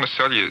 Beck, do you want to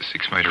sell you a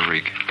 6 metre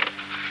rig?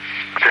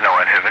 Then I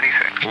won't have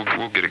anything.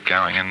 We'll get it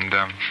going and...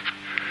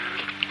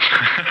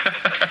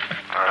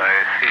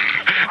 I see.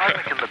 I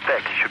reckon the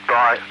Beck should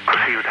buy,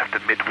 because he would have to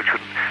admit, which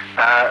would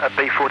a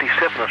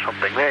B47 or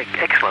something. They're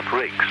excellent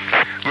rigs.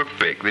 Look,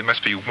 Beck, there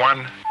must be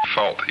one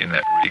fault in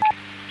that rig.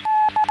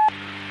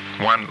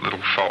 One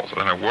little fault. I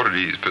don't know what it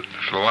is, but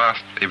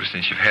ever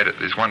since you've had it,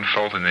 there's one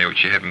fault in there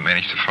which you haven't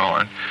managed to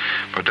find.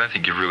 But I don't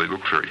think you've really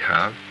looked very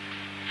hard.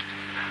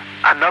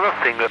 Another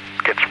thing that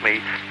gets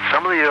me,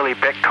 some of the early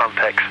Beck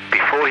contacts,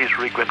 before his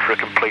rig went for a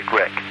complete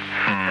wreck,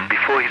 and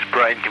before his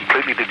brain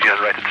completely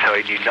degenerated so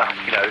he knew nothing,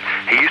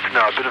 he used to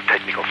know a bit of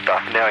technical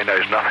stuff, now he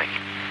knows nothing.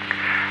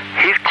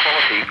 His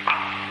quality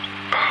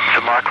to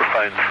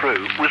microphone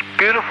through was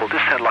beautiful,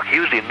 just sounded like he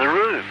was in the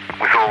room.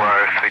 With all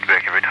our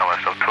feedback every time I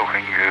stopped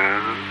talking.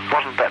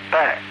 Wasn't that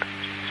bad.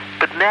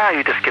 But now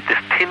you just get this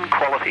tin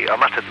quality. I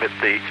must admit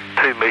the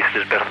 2 metres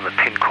is better than the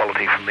tin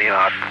quality from the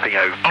art.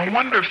 I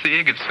wonder if the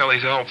Egg would sell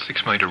his old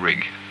 6 metre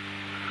rig,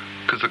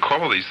 because the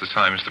quality's the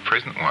same as the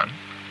present one.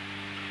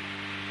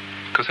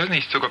 Because hasn't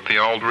he still got the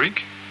old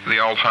rig, the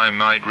old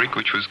homemade rig,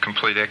 which was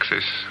complete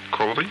access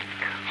quality?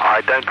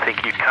 I don't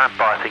think you can't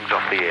buy things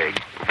off the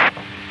Egg.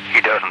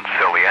 He doesn't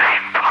sell the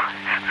Egg.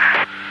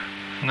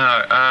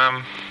 No,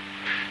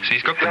 so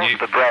he's got the new...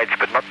 the Bradge,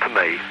 but not to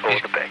me, or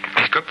the Beck.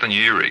 He's got the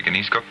new rig, and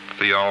he's got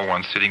the old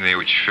one sitting there,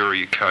 which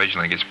very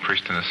occasionally gets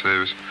pressed in the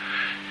service.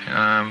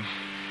 I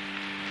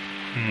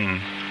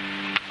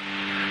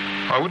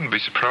wouldn't be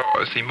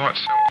surprised. He might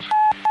sell it.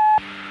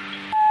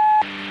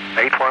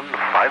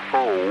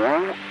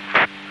 8154.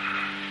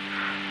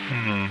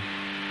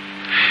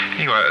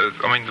 Anyway,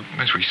 I mean,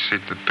 as we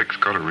said, the Beck's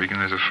got a rig and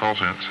there's a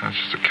fault in it, so it's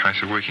just a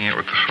case of working out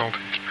what the fault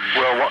is.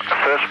 Well, the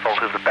first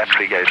fault is the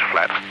battery goes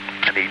flat,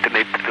 and he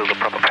needs to build a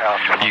proper power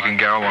supply. You can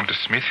go along to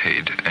Smith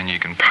Head and you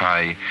can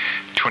pay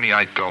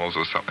 $28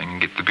 or something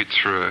and get the bits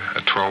for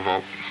a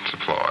 12-volt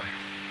supply.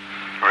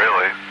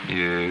 Really?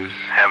 Yes.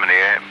 How many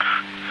amps?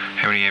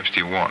 How many amps do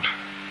you want?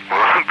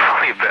 Well,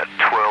 probably about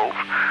 12.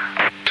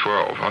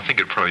 12. I think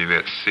it'd probably be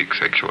about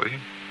 6, actually.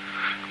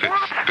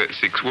 About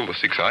 6. Well, the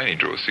 6A only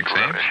draws 6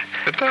 amps.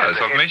 It does.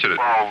 I've measured it.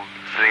 Well,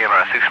 the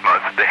MR6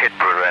 motor, the head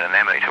brought around an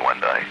ammeter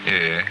one day.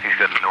 Yeah. He's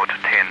got a 0 to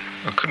 10.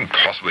 I couldn't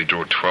possibly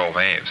draw 12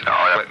 amps. No,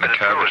 but it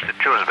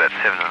draws about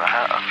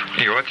 7.5.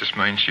 Yeah, well, that just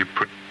means you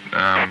put,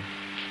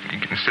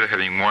 instead of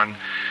having one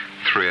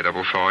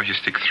 3A55, you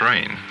stick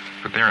 3 in.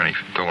 But they're only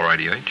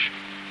 $1.80 each.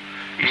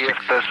 Yes,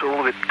 that's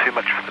all a bit too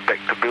much for the Beck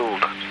to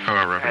build.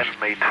 Oh, rubbish. And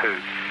me too.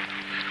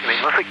 I mean,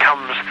 unless it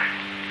comes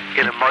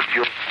in a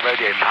module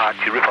radio part,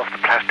 you rip off the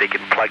plastic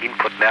and plug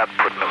input and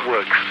output and it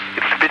works.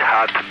 It's a bit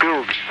hard to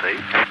build, you see.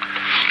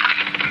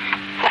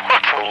 What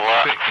a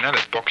lot. Beck, you know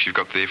that box you've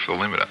got there for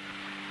the limiter?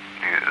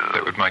 Yeah.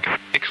 That would make an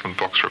excellent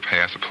box for a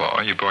power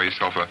supply. You buy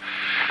yourself a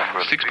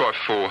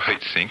 6x4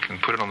 heat sink and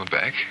put it on the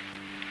back.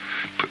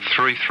 Put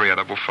 3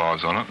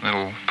 3A55s on it and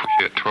it'll push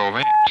you at 12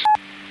 amps.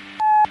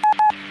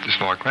 Just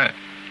like that.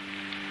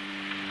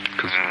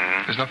 Because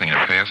there's nothing in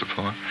a power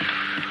supply.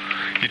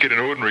 You get an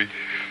ordinary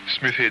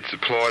Smith Head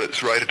supply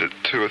that's rated at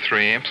 2 or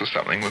 3 amps or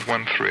something with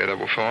one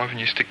 3A55 and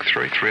you stick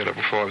 3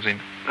 3A55s in.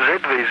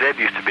 ZVZ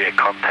used to be a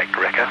contact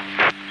wrecker.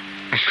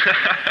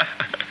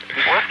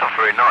 Well, that's not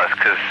very nice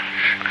because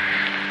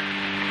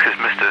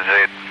Mr.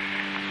 Z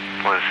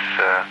was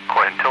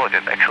quite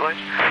intelligent, actually.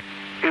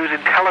 He was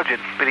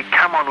intelligent, but he'd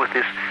come on with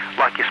this,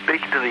 like you're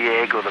speaking to the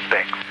egg or the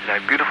Beck,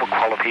 beautiful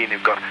quality, and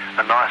you've got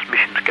a nice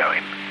missions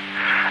going.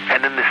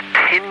 And then there's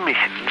 10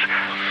 missions,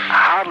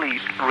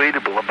 hardly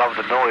readable above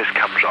the noise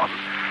comes on,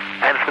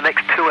 and for the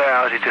next 2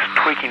 hours he's just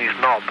tweaking his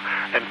knob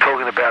and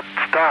talking about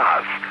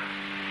stars,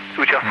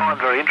 which I find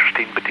very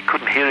interesting, but you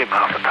couldn't hear him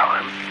half the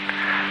time.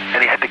 And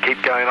he had to keep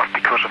going off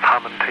because of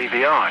hum and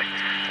TVI.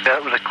 Now,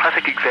 it was a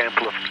classic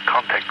example of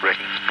contact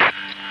wrecking.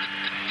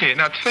 Yeah,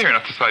 no, it's fair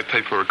enough to say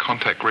people are a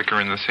contact wrecker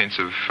in the sense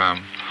of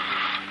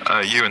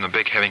you and the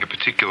Beck having a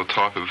particular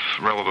type of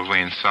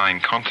relatively insane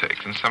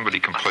contact, and somebody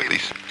completely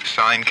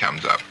sane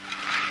comes up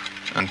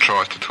and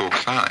tries to talk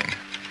sane.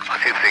 I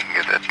keep thinking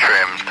of that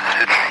tram to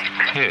Sydney.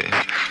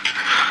 Yeah.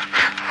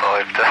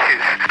 5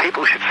 days.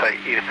 People should say,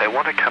 if they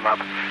want to come up,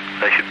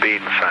 they should be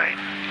insane.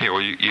 Yeah,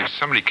 well,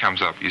 somebody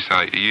comes up, you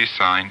say, are you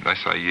sane? They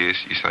say yes,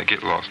 you say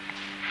get lost.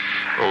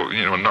 Or,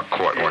 not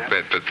quite like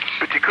that, but...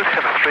 But you could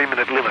have a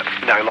 3-minute limit,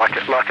 like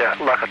a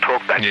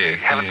talkback. Yeah, you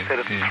haven't set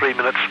it to 3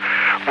 minutes.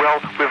 Well,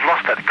 we've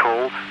lost that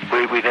call.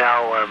 We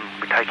now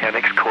we take our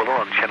next caller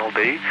on Channel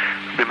D.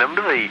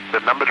 Remember, the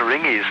number to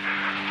ring is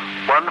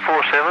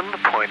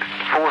 147.475.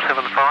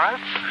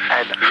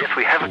 And yes,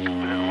 we have it.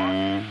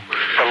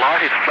 The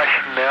light is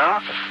flashing now.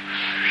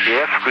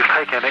 Yes, we'll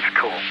take our next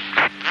call.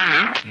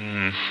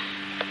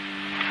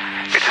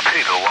 It's a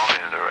pity the line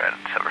is around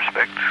in some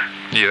respects.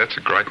 Yeah, that's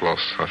a great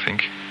loss, I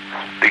think.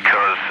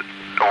 Because,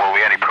 the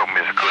only problem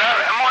is... Am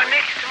I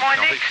next? I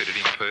think he said it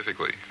in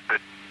perfectly. But,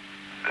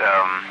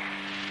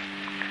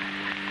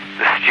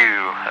 the stew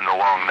and the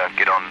long don't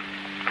get on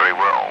very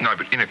well. No,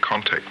 but in a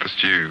contact, the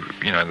stew,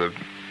 he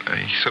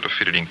sort of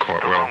fitted in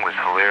quite the well. long was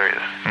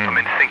hilarious. I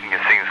mean, thinking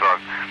of things like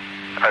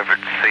over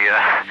at SIA,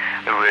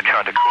 we were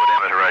trying to record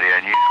amateur radio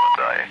news one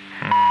day.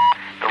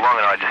 The long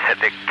and I just sat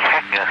there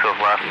cacking ourselves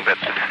laughing about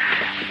this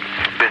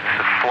bits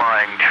of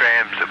flying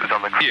trams that was on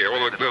the... Yeah,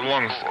 well, the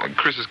longs...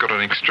 Chris has got an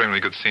extremely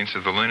good sense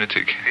of the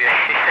lunatic.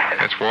 Yeah.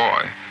 That's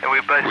why. And we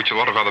both... Which a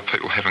lot of other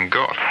people haven't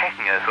got.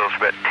 Cacking ourselves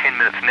for about 10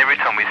 minutes, and every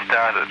time we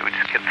started, we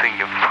just kept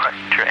thinking of flying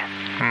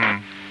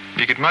trams.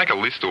 You could make a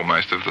list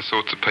almost of the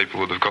sorts of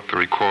people that have got the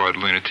required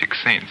lunatic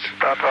sense.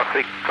 But I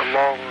think the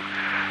long...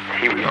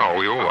 Oh,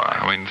 we all are.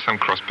 I mean, some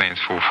cross bands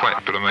fall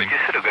flat, but I mean... You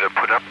sort of got to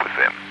put up with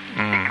them.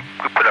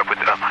 We put up with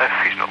it. I hope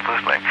he's not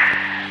listening.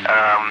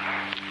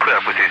 Put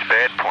up with his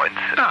bad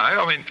points. No,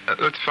 I mean,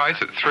 let's face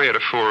it, 3 out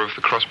of 4 of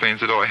the cross bands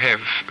that I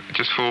have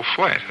just fall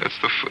flat. It's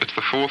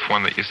the fourth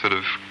one that you sort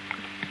of,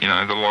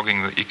 the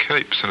logging that you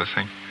keep sort of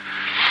thing.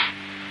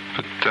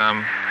 But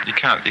you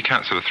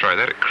can't sort of throw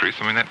that at Chris.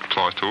 I mean, that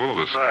applies to all of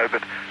us. No,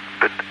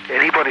 but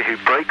anybody who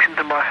breaks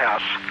into my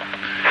house,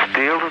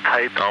 steals a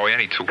tape... Oh, he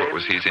only took what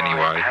was his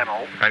anyway.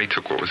 Only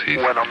took what was his.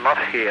 When I'm not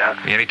here...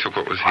 He only took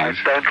what was his.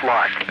 I don't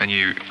like. And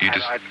you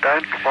just... I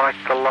don't like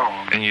the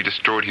long. And you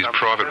destroyed his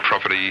private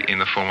property in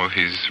the form of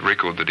his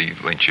record that he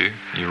lent you.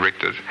 You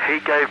wrecked it. He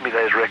gave me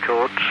those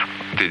records.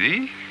 Did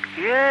he?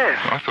 Yes.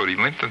 I thought he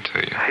lent them to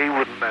you. He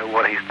wouldn't know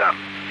what he's done.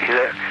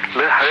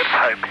 Let's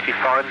hope he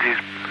finds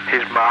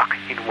his mark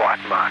in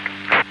white mark.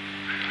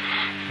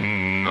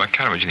 I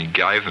can't imagine he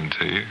gave them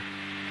to you.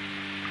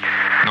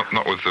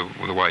 Not with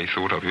the way he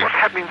thought of you. What's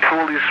happening to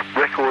all his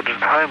records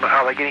at home?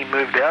 Are they getting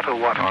moved out or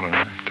what? I don't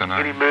know.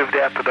 Getting moved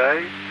out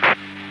today?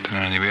 Don't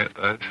know anything about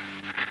that.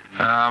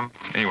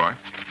 Anyway,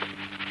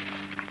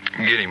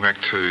 getting back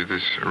to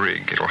this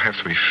rig, it'll have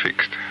to be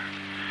fixed.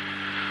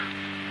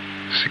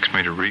 6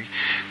 metre rig,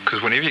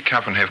 because whenever you come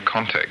up and have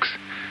contacts,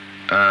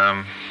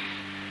 I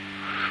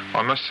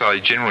must say,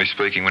 generally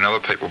speaking, when other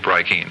people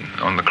break in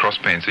on the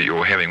crossbands that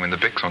you're having, when the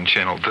Beck's on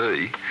channel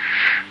D,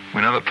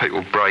 when other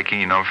people break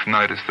in, I've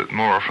noticed that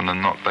more often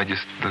than not, the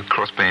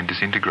crossband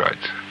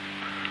disintegrates.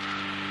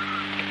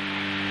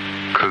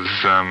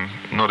 Because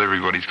not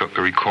everybody's got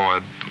the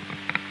required,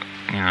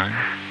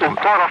 Well,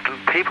 quite often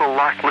people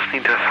like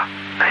listening to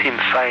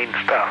insane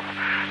stuff,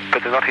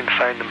 but they're not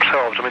insane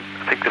themselves. I mean,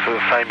 I think this is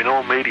the same in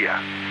all media.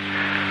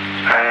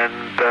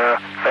 And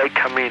they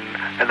come in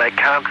and they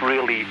can't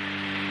really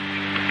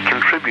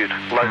contribute.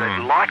 Like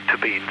they'd like to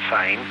be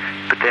insane,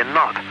 but they're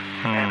not.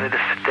 And they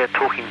just sit there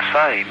talking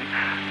sane.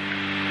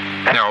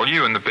 Now,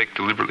 you and the Beck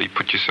deliberately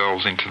put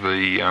yourselves into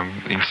the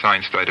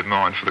insane state of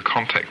mind for the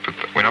contact, but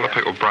when other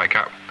people break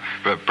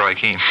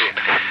in,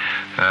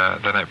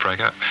 they don't break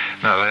up.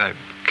 No, they don't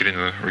get into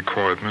the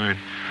required mood.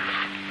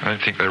 I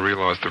don't think they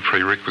realise the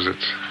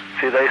prerequisites.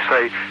 See, they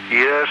say,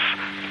 yes,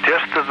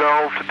 just the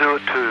valve to do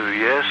it too,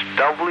 yes,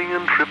 doubling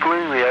and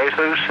tripling the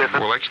 807.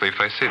 Well, actually, if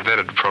they said that,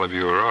 it'd probably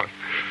be all right.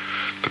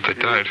 But they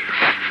don't.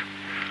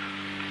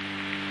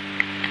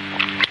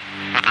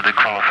 What are the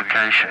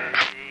qualifications?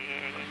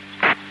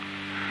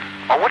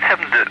 Oh, what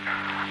happened to...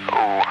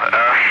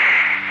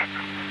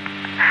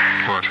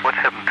 What? What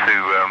happened to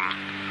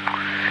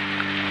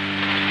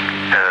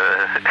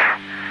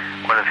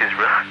one of his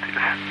relatives?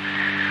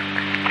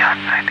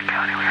 Can't say to go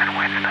anywhere on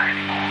Wednesday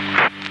anymore.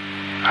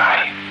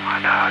 Hey, I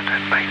know,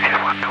 it makes you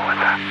wonder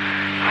whether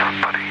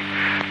somebody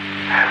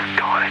has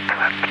gone into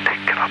that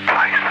particular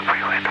place that we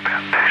went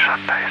about 2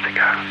 Sundays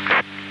ago.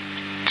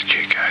 Did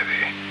you go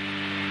there?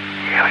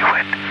 Yeah, we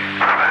went,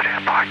 rode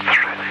our bikes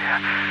through there,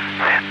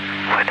 then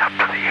went up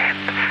to the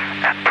end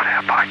and put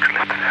our bikes,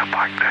 lifted our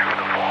bikes over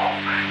the wall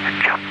and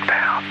jumped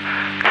down.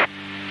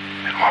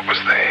 And what was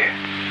there?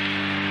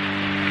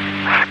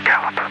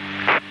 Skeleton.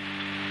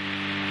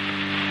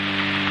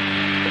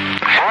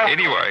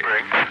 Anyway,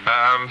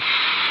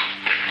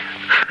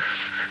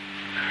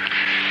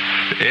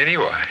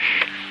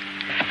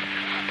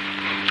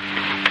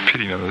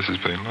 pity none of this has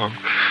been long.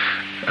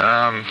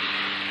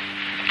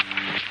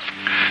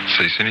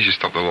 So as soon as you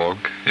stop the log,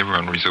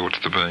 everyone resorts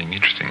to being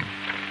interesting.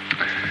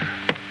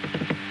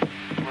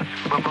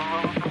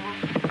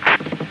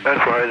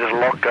 Don't worry, there's a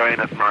lot going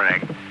at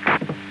Meringue.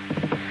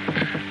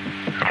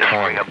 Just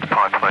ring up the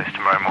pie place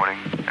tomorrow morning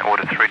and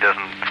order 3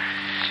 dozen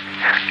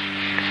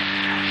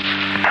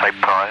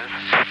tape pies.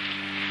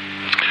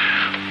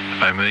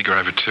 Omega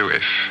over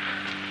 2F.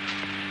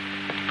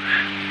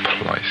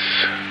 Place.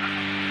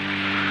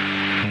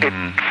 It's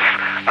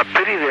a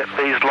pity that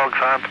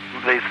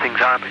these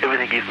things aren't,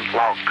 everything isn't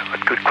logged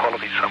at good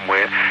quality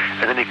somewhere,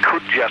 and then you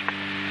could just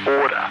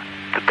order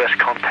the best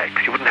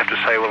contacts. You wouldn't have to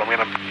say, well, I'm going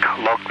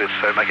to log this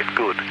so make it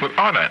good. Look,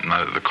 I don't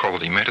know that the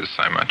quality matters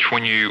so much.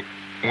 When you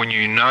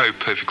know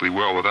perfectly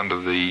well that under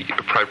the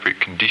appropriate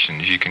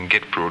conditions you can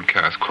get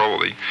broadcast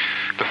quality,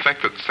 the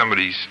fact that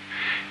somebody's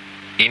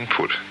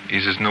input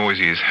is as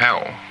noisy as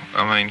hell,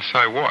 I mean,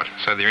 so what?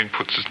 So their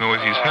input's as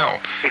noisy as hell.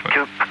 It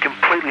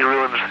completely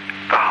ruins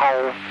the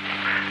whole,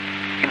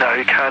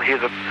 you can't hear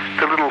the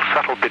little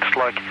subtle bits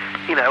like,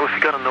 if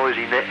you've got a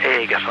noisy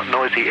egg, a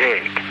noisy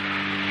egg,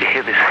 you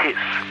hear this hiss.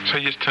 So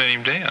you just turn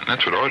him down.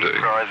 That's what I do.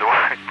 Rise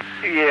away.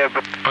 Yeah,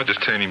 but... I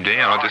just turn him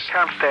down. I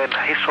can't stand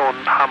hiss or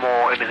hum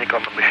or anything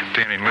on the mission.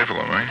 Down in level,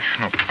 I mean,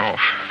 not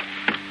off.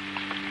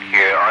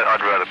 Yeah, I'd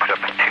rather put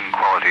up with tin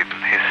quality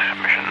than hiss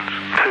missions.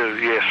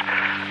 Too, yes.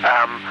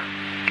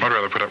 I'd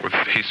rather put up with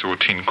hiss or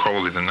tin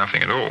quality than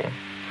nothing at all.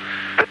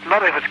 But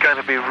not if it's going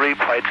to be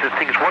replayed. So the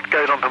thing is, what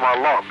goes onto my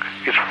log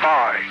is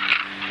fine.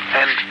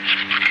 And,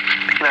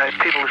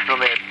 people listen on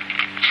their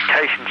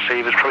cation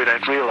receivers probably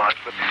don't realise,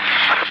 but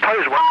I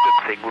suppose one good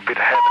thing would be to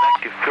have an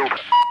active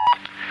filter,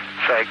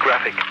 say a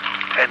graphic,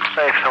 and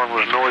say if someone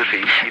was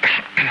noisy, you'd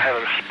have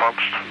a response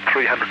from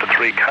 300 to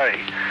 3K,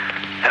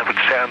 and it would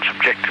sound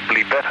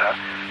subjectively better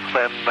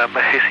than a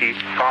hissy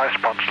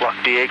 5-response like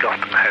the egg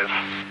often has.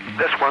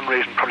 That's one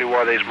reason probably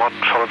why these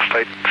modern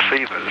solid-state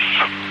receivers,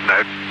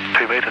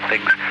 2-metre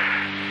things,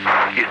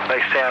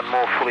 they sound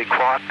more fully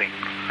quietening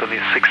than the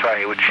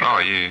 6A, which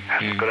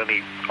hasn't got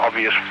any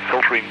obvious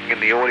filtering in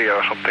the audio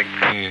or something.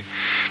 Yeah,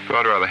 but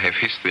I'd rather have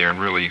hiss there and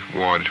really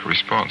wide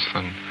response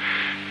than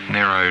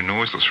narrow,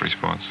 noiseless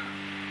response.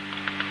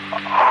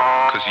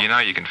 Because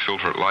you can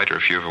filter it later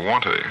if you ever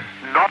want to,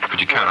 but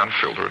you can't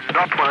unfilter it.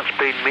 Not when it's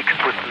been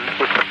mixed with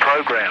the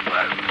program,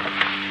 though.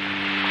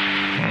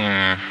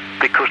 Yeah.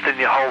 Because then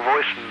your whole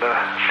voice and the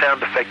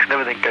sound effects and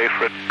everything go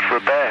for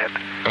a band.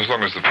 As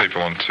long as the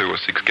people on 2 or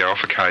 6 go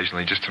off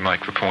occasionally just to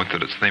make the point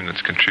that it's them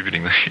that's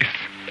contributing the hiss.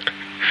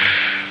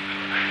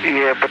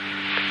 Yeah, but...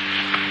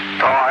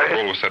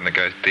 all of a sudden it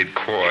goes dead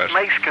quiet.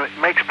 It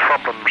makes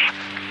problems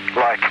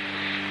like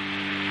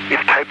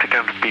if tapes are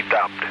going to be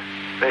dubbed.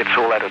 It's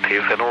all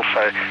additive, and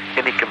also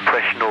any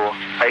compression or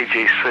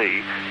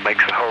AGC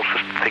makes the whole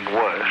thing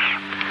worse.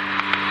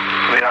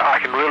 mean, all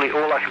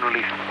I can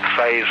really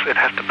say is it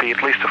has to be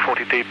at least a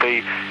 40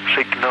 dB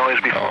seek noise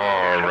before.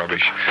 Oh,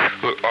 rubbish.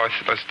 Look,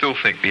 I still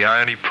think the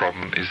only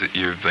problem is that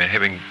you've been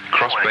having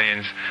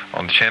crossbands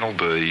on Channel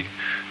D,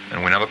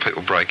 and when other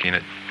people break in,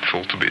 it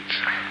falls to bits.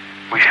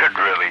 We should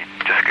really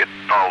just get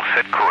old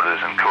set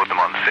corders and cord them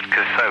on set,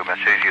 because it's so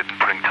much easier than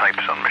putting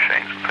tapes on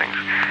machines and things.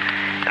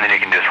 And then you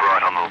can just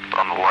write on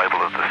the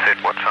label of the set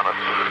what's on it,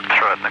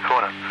 throw it in the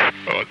corner.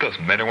 Oh, it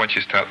doesn't matter. Once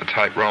you start the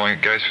tape rolling,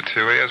 it goes for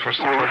 2 hours. What's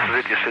the problem?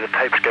 This is it. You see, the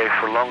tapes go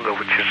for longer,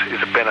 which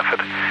is a benefit.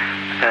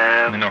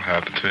 They're not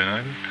hard to turn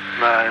over.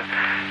 No.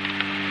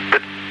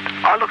 But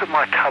I look at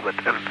my cupboard,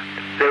 and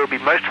there will be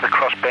most of the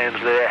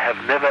crossbands there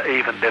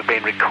they've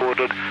been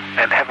recorded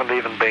and haven't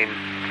even been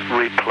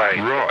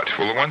replayed. Right.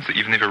 Well, the ones that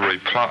you've never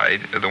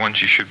replayed are the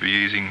ones you should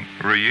be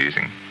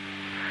reusing.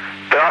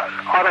 But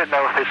I don't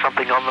know if there's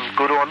something on them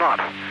good or not.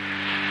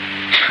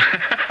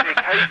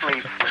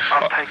 Occasionally,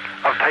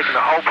 I've taken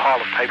a whole pile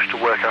of tapes to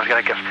work, and I was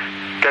going to just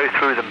go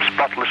through them,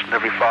 spot listen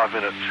every 5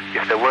 minutes.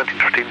 If they weren't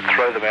interesting,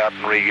 throw them out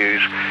and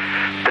reuse.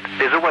 But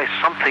there's always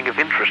something of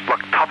interest,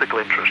 like topical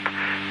interest.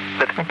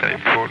 Not that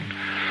important.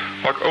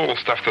 Like all the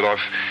stuff that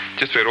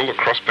just about all the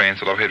crossbands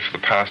that I've had for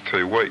the past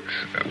 2 weeks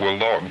were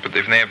logged, but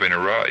they've now been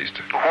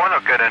erased. Why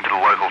not go down to the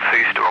local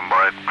tea store and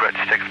buy a great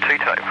stack of tea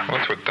tape? Well,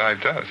 that's what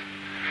Dave does.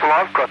 Well,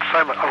 I've got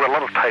a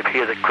lot of tape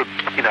here that could,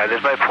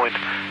 there's no point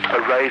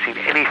erasing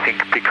anything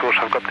because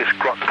I've got this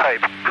grot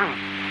tape.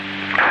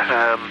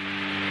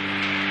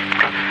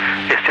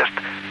 It's just,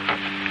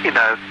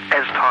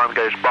 as time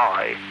goes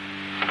by,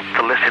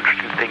 the less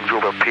interesting things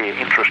will appear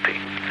interesting.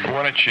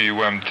 Why don't you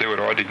do what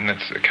I did, and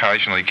that's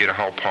occasionally get a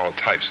whole pile of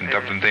tapes and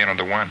dub them down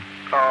onto one?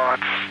 Oh,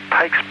 it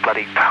takes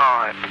bloody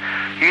time.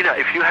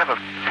 If you have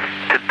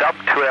to dub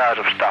 2 hours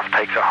of stuff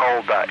takes a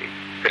whole day.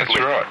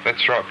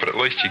 That's right, but at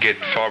least you get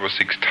 5 or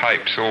 6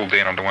 tapes all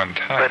down onto one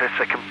tape. But it's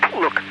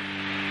look,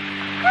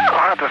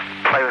 I have to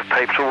play with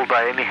tapes all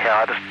day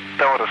anyhow. I just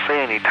don't want to see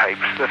any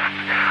tapes.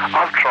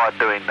 I've tried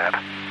doing that.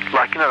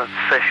 Like, the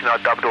session I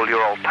dubbed all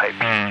your old tapes.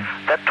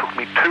 That took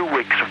me 2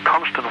 weeks of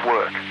constant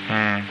work.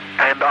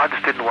 And I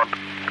just didn't want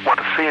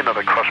to see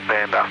another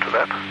crossband after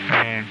that.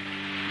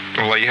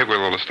 Well, you have got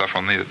a lot of stuff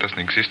on there that doesn't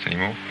exist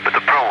anymore. But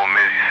the problem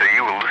is,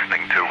 you were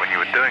listening to it when you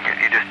were doing it.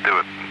 You just do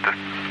it, just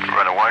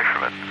run away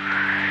from it.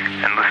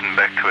 And listen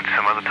back to it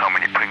some other time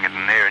when you're putting it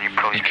in there, and you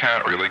probably... You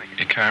can't really,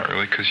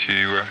 because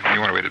you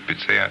want to edit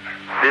bits out.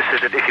 This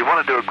is it. If you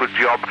want to do a good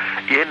job,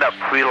 you end up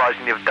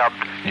realising you've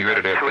dubbed you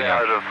edit out 2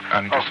 hours of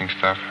uninteresting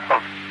stuff.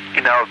 Of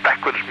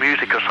backwards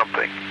music or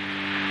something.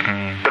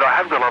 But I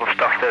have got a lot of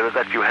stuff there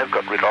that you have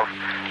got rid of.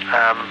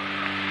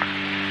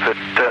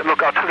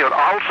 Look, I'll tell you what,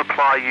 I'll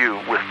supply you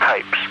with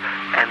tapes,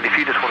 and if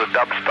you just want to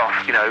dub stuff,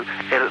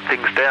 edit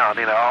things down,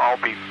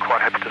 I'll be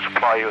quite happy to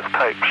supply you with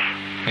tapes.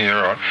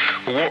 Yeah, right.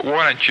 Well,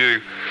 why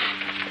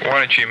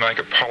don't you make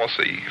a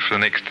policy for the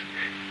next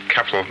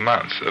couple of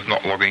months of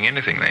not logging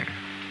anything then?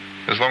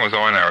 As long as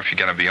I know if you're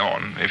going to be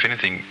on, if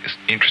anything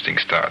interesting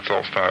starts,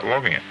 I'll start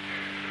logging it.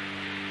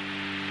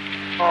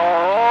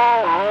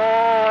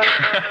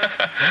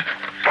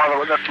 By the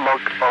way, that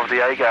log of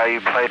the AGAR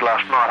you played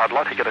last night, I'd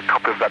like to get a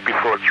copy of that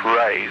before it's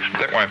raised.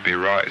 That won't be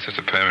raised, it's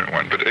a permanent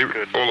one. But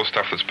all the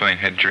stuff that's been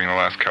had during the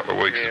last couple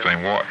of weeks has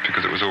been wiped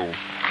because it was all...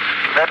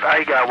 That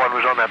AGAR one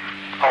was on that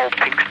old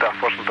pink stuff,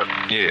 wasn't it?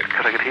 Yeah.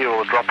 Because I could hear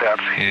all the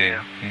dropouts.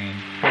 Yeah.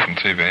 Wasn't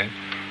too bad.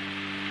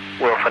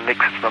 Well, for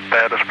Nick's it's not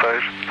bad, I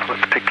suppose. For a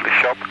particular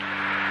shop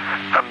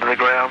under the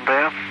ground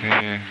there.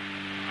 Yeah.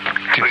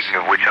 Speaking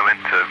of which, I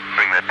meant to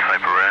bring that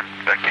tape around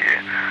back to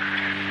you.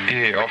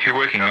 Yeah, if you're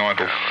working 9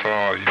 till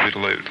 5, you better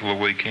leave it till the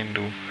weekend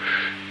or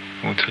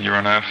till you're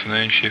on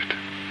afternoon shift.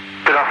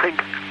 But I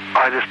think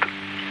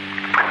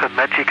the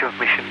magic of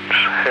missions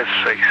has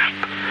ceased.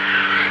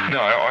 No,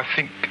 I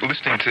think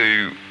listening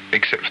to,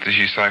 except as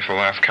you say, for the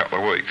last couple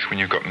of weeks, when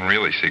you've gotten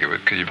really sick of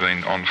it because you've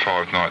been on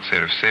 5 nights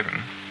out of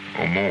 7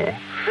 or more.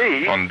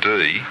 D? On D.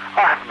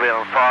 I haven't been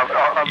on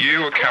 5.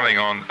 You were coming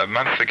on, a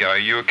month ago,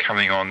 you were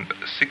coming on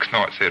 6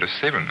 nights out of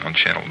 7 on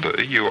Channel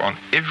D. You were on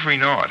every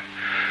night.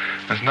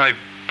 There's no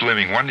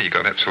blooming wonder you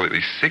got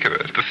absolutely sick of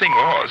it. The thing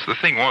was,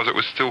 it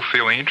was still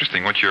feeling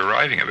interesting what you were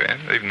raving about,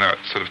 even though it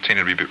sort of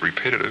tended to be a bit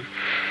repetitive.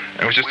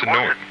 It was just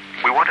annoying.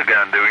 We want to go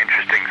and do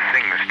interesting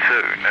things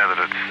too, now that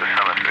it's the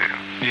summer season.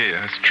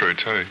 Yeah, that's true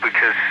too.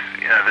 Because,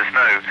 there's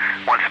no...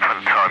 Once upon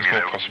a time,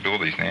 there's more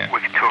possibilities now. We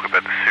could talk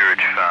about the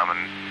sewage farm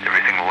and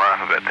everything, laugh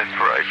about that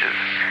for ages.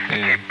 And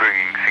keep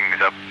bringing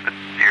things up that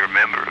you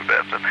remember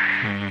about them.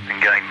 And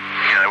going,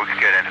 we could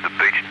go down to the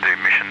beach and do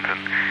missions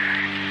and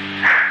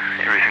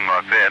everything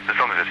like that. As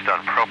long as it's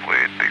done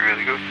properly, it'd be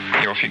really good.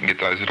 Yeah, if you can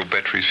get those little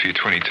batteries for your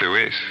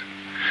 22S,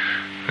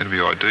 that'd be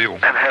ideal.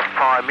 And have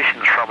 5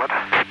 missions from it.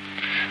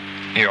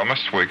 Yeah, I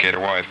must work out a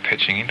way of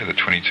patching into the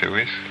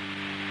 22S.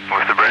 Well,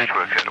 if the branch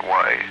works out a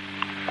way,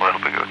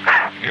 that'll be good.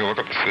 Yeah, I've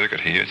got the circuit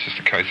here. It's just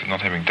a case of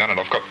not having done it.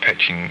 I've got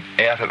patching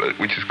out of it,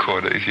 which is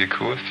quite easy, of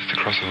course, just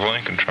across the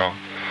volume control.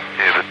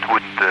 Yeah, but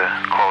wouldn't the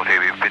quality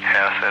be a bit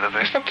house out of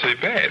it? It's not too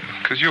bad,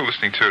 because you're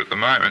listening to it at the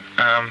moment.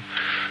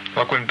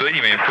 Like when Beatty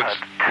Man puts...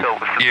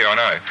 Yeah, I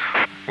know.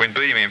 when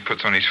BDM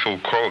puts on his full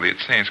quality, it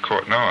sounds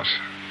quite nice.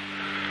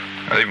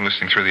 And even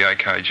listening through the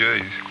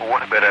AKGs. Well,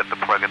 what about at the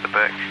plug at the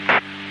back?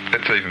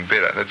 That's even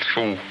better. That's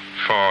full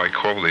FI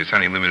quality. It's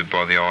only limited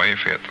by the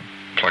IF out the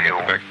plug at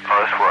the back. Oh,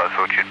 that's what I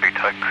thought you'd be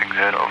taking things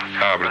out of.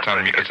 Ah, but it's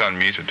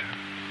unmuted.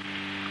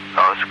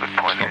 Oh, that's a good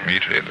point. It's not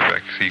muted out the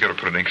back. So you've got to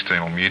put an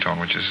external mute on,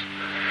 which is,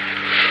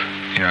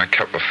 a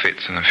couple of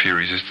FETs and a few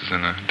resistors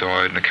and a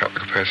diode and a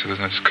couple of capacitors,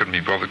 and I just couldn't be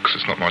bothered because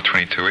it's not my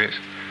 22S.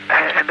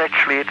 And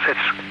actually, it's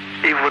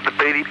even with the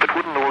BD, but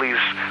wouldn't all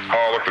these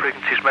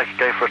frequencies make it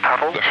go for a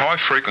tuttle? The high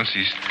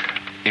frequencies,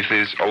 if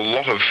there's a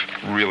lot of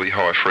really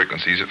high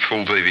frequencies at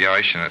full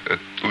deviation, it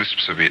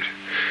lisps a bit.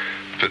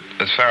 But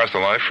as far as the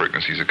low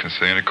frequencies are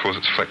concerned, of course,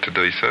 it's flat to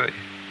DC.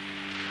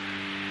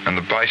 And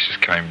the bass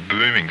just came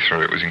booming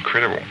through. It was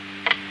incredible.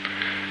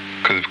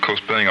 Because, of course,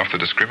 being off the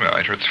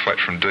discriminator, it's flat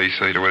from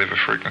DC to whatever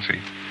frequency.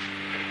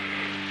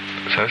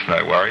 So that's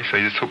no worry. So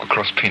you just hook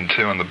across pin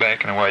 2 on the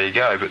back and away you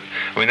go. But,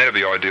 that'd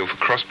be ideal for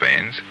cross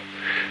bands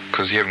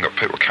because you haven't got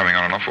people coming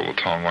on and off all the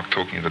time like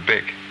talking to the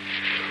Beck.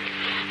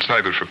 It's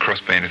no good for a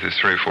cross band if there's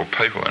 3 or 4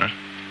 people in it,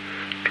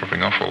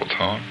 dropping off all the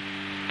time.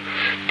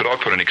 But I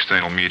put an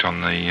external mute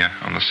on the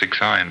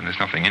 6A and there's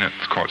nothing in it.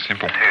 It's quite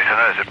simple. Yes, I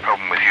know there's a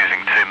problem with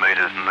using 2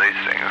 meters in these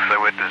things. They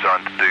were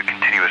designed to do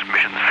continuous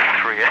missions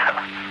for 3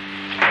 hours.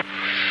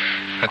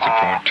 That's a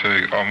point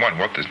too. On 1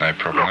 watt there's no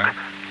problem there.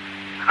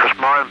 Because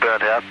mine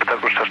burnt out, but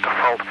that was just a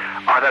fault.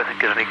 I don't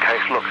think there's any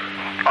case. Look,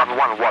 on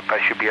 1 watt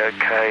they should be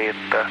okay.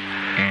 But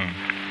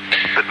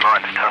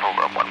mine's tuttled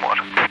on 1 watt.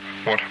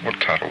 What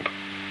tuttled?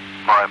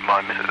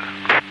 My missus.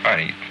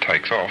 Only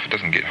takes off. It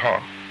doesn't get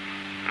hot.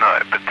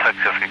 No, but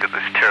takes off and you get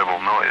this terrible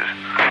noise.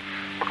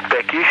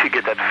 Beck, you should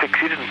get that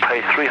fixed. You didn't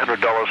pay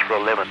 $300 for a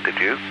lemon, did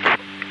you?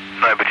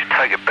 No, but you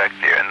take it back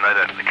there and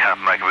they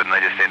can't make it and they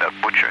just end up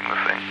butchering the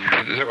thing.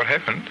 Is that what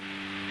happened?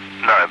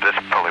 No, but that's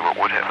probably what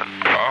would happen.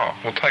 Oh,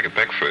 well, take it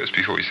back first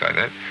before you say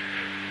that.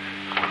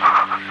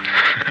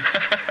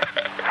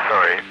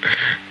 Sorry.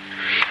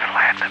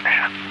 Land the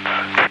mission.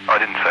 I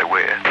didn't say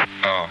where.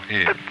 Oh,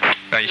 yeah.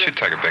 No, you should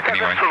take it back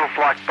anyway. That's sort of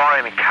like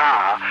buying a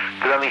car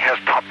that only has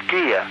top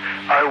gear.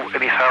 Oh,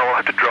 and you say, I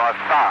have to drive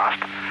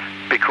fast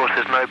because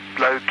there's no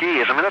low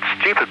gears. That's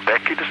stupid,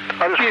 Beck. I just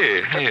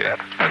Yeah.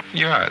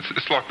 You are.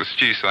 It's like the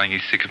Stu saying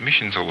he's sick of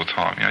missions all the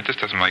time. It just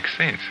doesn't make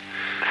sense.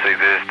 See,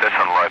 that's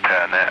on low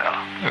power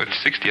now. Oh, it's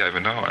 60 over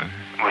 9. Well,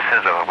 it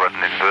says I've got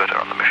an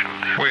inverter on the mission.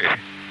 Where?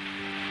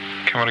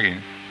 Come on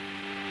again.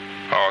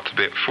 Oh, it's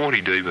about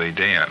 40 dB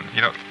down.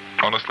 You're not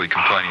honestly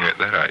complaining about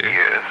that, are you?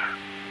 Yes.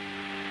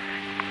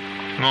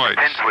 Nice.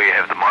 Depends where you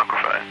have the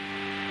microphone.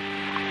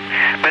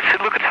 But see,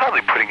 look, it's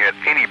hardly putting out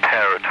any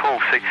power at all.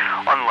 See,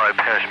 on low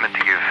power it's meant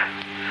to give...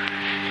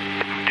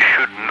 You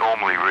should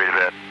normally read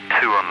about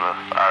 2 on the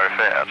RF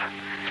out.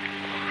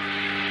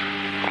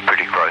 I'm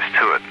pretty close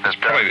to it. It's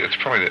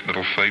probably that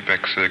little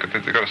feedback circuit.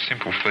 They've got a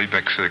simple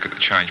feedback circuit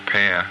to change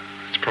power.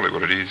 It's probably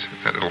what it is,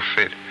 that little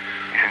FET.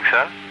 You think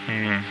so?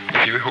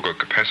 If you hook a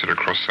capacitor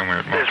across somewhere,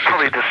 it might There's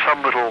probably just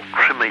some little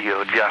trimmer you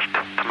adjust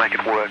to make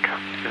it work.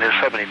 And there's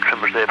so many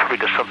trimmers there, probably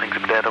just something's a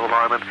bit out of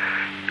alignment.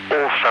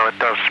 Also, it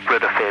does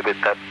spread a fair bit,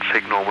 that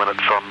signal, when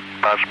it's on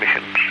buzz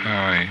missions.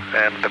 Aye.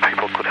 And the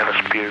people could have a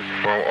spew.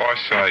 Well, I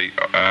say,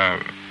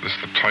 this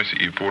is the place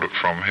that you bought it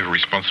from, have a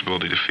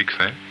responsibility to fix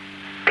that.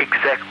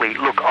 Exactly.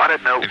 Look, I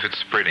don't know... If it's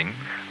spreading...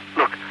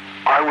 Look,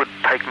 I would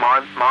take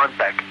mine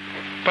back.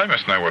 They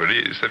must know what it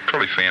is. They've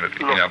probably found it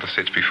in other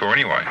sets before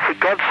anyway. For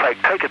God's sake,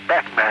 take it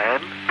back,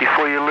 man,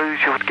 before you lose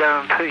your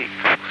guarantee.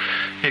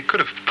 Yeah, it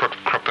could have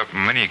cropped up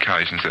on many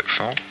occasions, that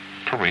fault.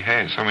 Probably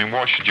has.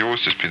 Why should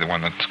yours just be the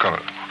one that's got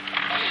it?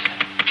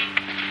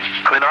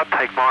 I'd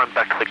take mine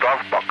back to the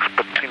glove box,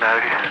 but, he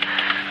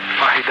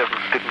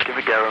didn't give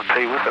a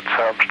guarantee with it,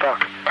 so I'm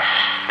stuck.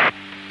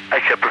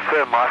 Actually, I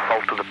prefer my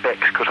fault to the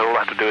Beck's because all I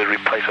have to do is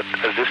replace a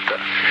resistor.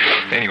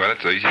 Anyway,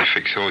 that's easy to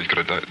fix. All you've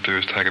got to do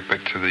is take it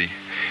back to the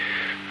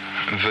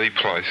V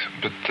place.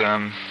 But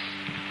that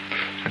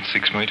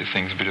 6 metre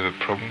thing's a bit of a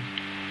problem.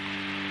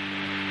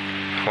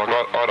 Like,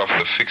 I'd offer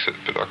to fix it,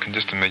 but I can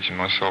just imagine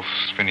myself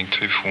spending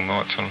 2 full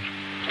nights on it.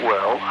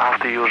 Well,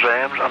 after your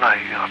exams, I know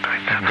you're not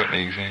doing that. I haven't got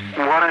any exams.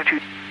 Why don't you...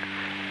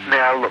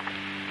 Now, look,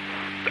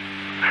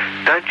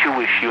 don't you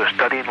wish you were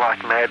studying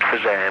like mad for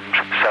exams,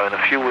 so in a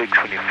few weeks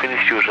when you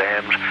finish your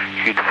exams,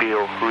 you'd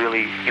feel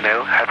really,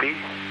 happy?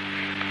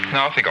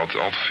 No, I think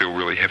I'll feel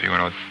really happy when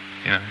I,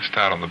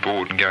 start on the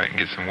board and go out and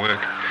get some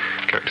work,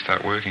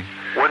 start working.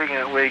 Where are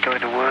you going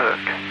to work?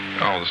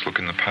 I'll just look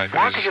in the paper.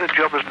 Why don't you get a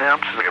job as an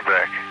announcer? Look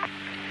back.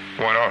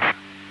 Why not?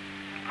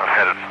 I've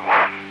had it for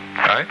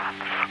Hey?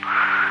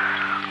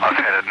 I've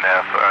had it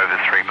now for over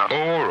 3 months.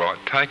 All right,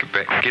 take it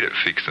back and get it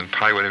fixed and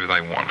pay whatever they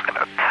want. And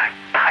I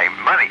pay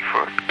money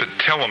for it. But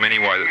tell them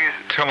anyway,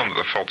 tell them that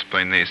the fault's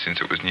been there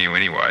since it was new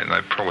anyway, and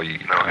they probably...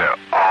 They'll go,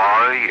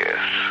 oh, yes.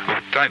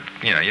 Well,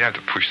 you don't have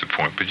to push the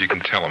point, but you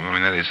can tell them.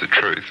 That is the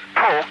truth.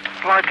 Paul,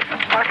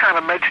 I can't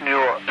imagine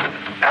your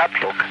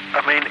outlook.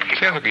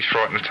 Sounds like he's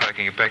frightened of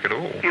taking it back at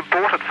all. You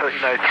bought it for,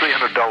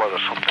 $300 or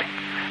something.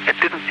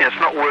 It's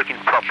not working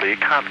properly. You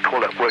can't call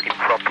that working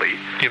properly.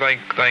 Yeah,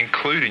 they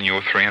include in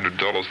your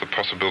 $300 the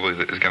possibility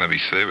that there's going to be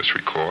service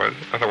required.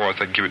 Otherwise,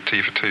 they'd give it to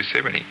you for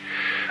 $270.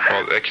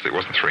 Well, actually, it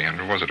wasn't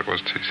 $300, was it? It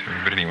was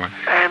 $270. But anyway,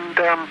 And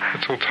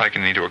it's all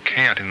taken into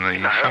account in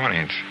the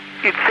finance.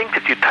 you'd think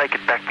that you'd take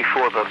it back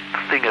before the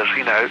thing has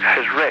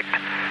wrecked.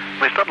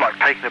 I mean, it's not like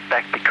taking it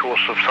back because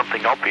of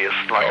something obvious.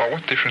 Like,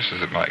 What difference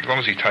does it make? As long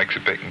as he takes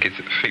it back and gets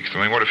it fixed.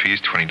 I mean, what if he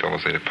used $20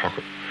 out of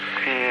pocket?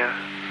 yeah.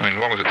 I mean,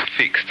 as long as it's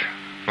fixed,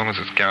 as long as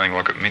it's going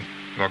like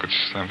it's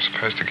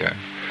supposed to go.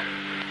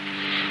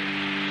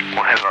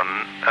 Well, hang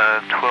on.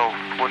 12.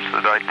 What's the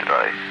date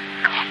today?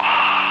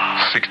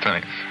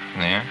 16th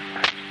now.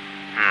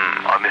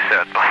 I missed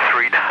out by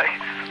 3 days.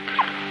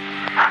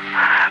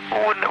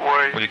 Wouldn't it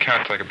worry? Well, you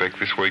can't take it back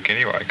this week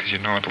anyway because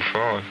you're 9 till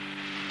 5.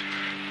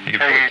 You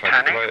could Are you probably take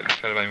it turning? late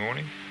Saturday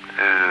morning.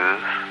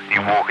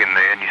 You walk in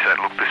there and you say,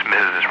 look, this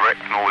mirror is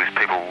wrecked, and all these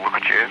people look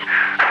at you.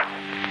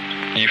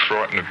 Are you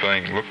frightened of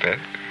being looked at?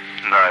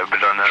 No, but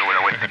I know when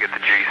I went to get the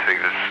GC,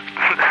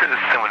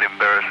 it's somewhat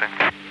embarrassing.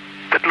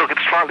 But look,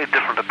 it's slightly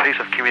different. A piece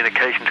of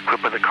communications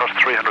equipment that costs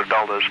 $300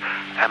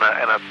 and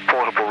a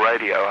portable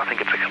radio, I think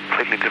it's a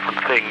completely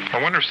different thing.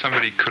 I wonder if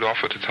somebody could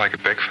offer to take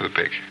it back for the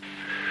Beck.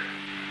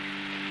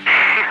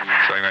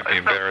 So you won't be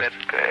It's not embarrassed.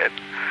 that bad.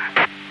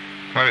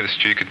 Maybe the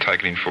stew could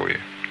take it in for you.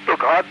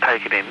 Look, I'd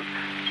take it in.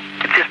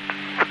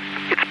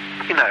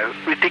 It's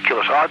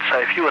ridiculous. I'd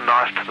say if you were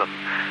nice to them,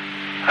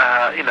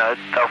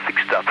 they'll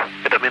fix it up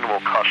at a minimal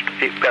cost,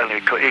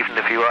 even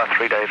if you are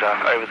 3 days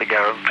over the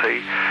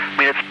guarantee. I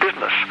mean, it's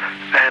business,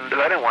 and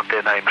they don't want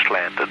their name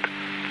slandered.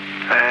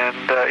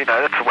 And,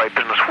 that's the way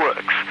business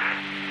works.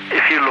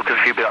 If you look as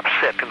if you've been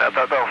upset,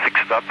 they'll fix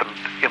it up and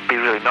be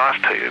really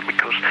nice to you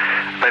because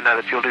they know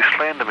that you'll do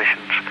slander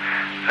missions.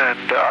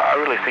 And I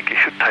really think you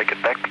should take it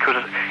back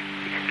because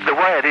the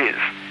way it is,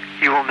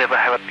 you will never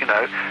have it,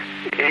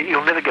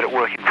 you'll never get it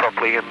working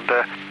properly, and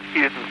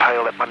you didn't pay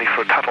all that money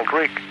for a tuttled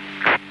rig.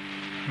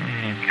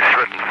 It's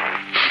written.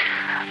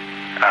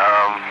 I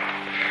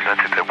don't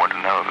think they want to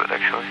know of it,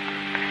 actually.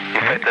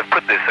 In fact, they've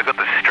got this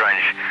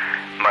strange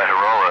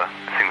Motorola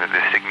thing that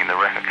they're sticking in the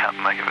rack. I can't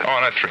make of it. Oh,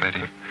 no, threat that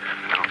in.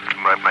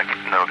 Won't make it,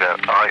 and they'll go,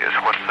 oh yes,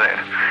 what's that?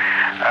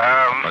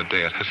 I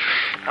doubt it.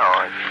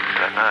 I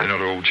don't know. They're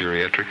not all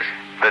geriatrics.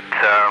 But,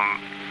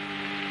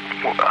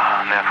 now I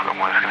forgot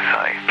what I was going to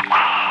say.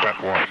 But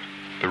what?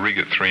 The rig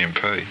at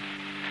 3MP.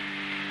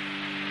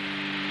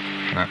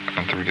 No,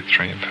 not the rig at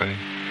 3MP.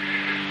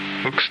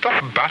 Look,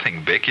 stop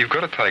butting, Beck. You've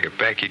got to take it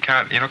back. You're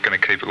not going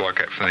to keep it like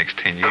that for the next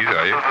 10 years,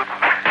 are you?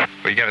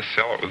 Or you're going to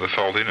sell it with a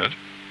fault in it?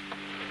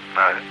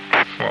 No.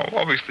 Well,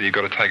 obviously you've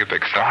got to take it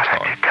back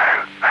sometime.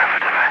 Go over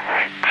to the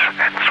heads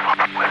and swap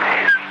it with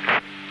his.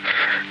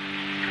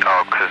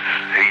 Oh, because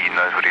he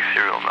knows what his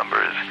serial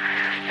number is,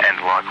 and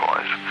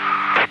likewise.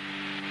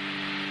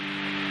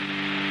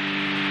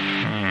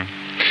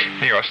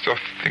 Anyway, I still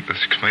think the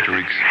 6 metre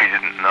rig's... If you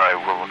didn't know,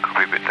 well, it could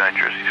be a bit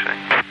dangerous, you see.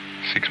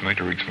 6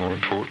 metre rig's more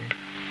important.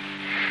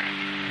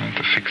 I have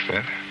to fix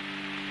that.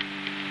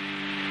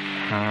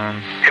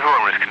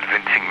 Everyone was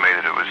convincing me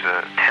that it was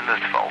a tender's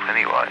fault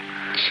anyway.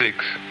 6?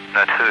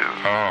 No, 2.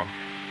 Oh.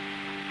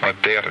 I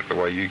doubt it the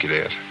way you get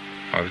out.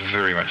 I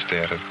very much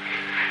doubt it.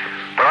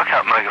 But I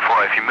can't make it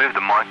why. If you move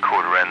the mic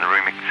cord around the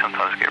room, you can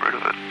sometimes get rid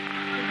of it.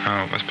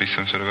 Oh, it must be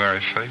some sort of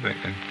RF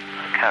feedback then.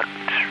 I can't.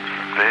 It's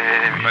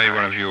very... Maybe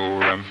one of your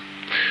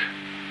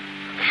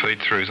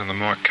feed-throughs on the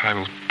mic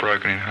cable's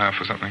broken in half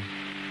or something.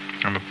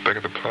 On the back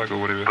of the plug or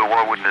whatever. But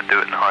why wouldn't it do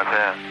it in high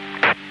power?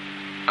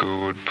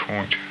 Good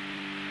point.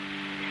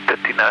 But,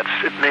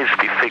 it needs to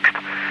be fixed.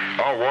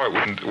 Oh, why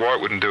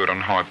it wouldn't do it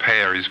on high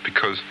power is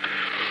because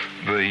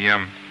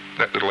the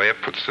that little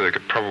output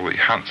circuit probably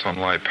hunts on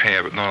low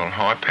power but not on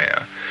high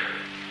power.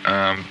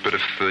 But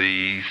if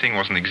the thing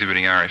wasn't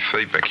exhibiting RF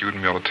feedback, you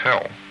wouldn't be able to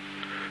tell.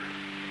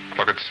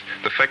 Like, it's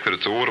the fact that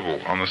it's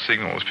audible on the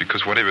signal is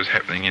because whatever's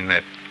happening in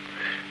that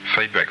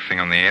feedback thing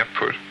on the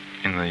output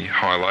in the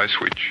high-low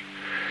switch,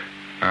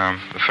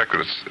 the fact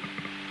that it's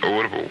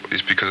audible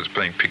is because it's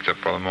being picked up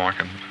by the mic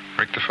and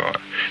rectified.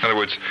 In other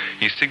words,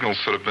 your signal's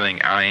sort of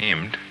being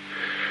AM'd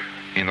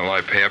in the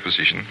low power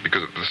position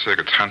because the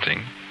circuit's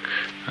hunting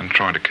and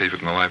trying to keep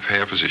it in the low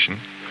power position.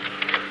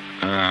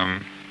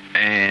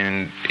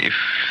 And if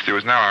there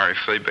was no RF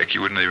feedback,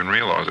 you wouldn't even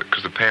realise it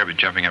because the power would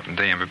be jumping up and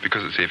down, but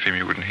because it's FM,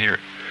 you wouldn't hear it.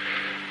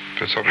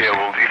 But it's obviously... Yeah,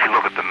 well, if you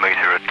look at the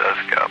meter, it does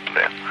go up and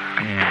down.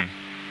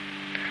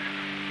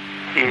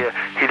 Yeah,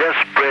 he does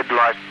spread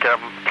like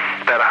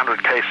about 100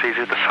 kcs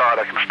either side.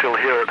 I can still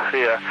hear it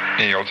here.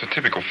 Yeah, well, it's a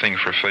typical thing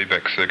for a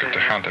feedback circuit to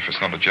hunt if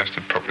it's not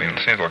adjusted properly, and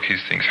it sounds like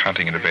his thing's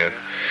hunting at about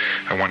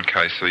a 1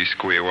 kc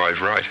square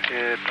wave rate.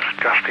 Yeah, it's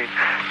disgusting.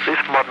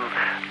 This modern...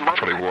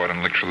 Probably wired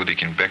an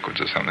electrolytic in backwards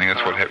or something.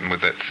 That's what happened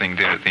with that thing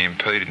down at the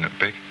MP, didn't it,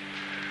 Beck?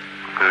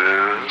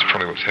 That's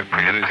probably what's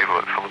happening with this. People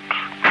at Phillips.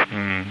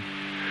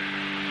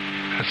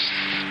 That's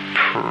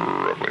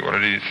probably what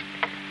it is.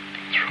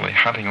 It's really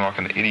hunting like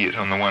an idiot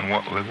on the 1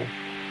 watt level.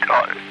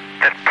 Oh,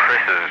 that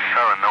presser is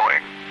so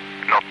annoying.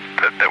 Not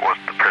that was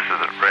the presser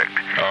that wrecked.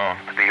 Oh.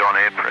 The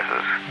on-air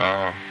pressers.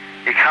 Oh.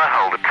 You can't can't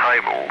hold the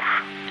tables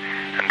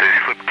and do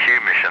slip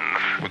cue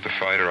missions. With the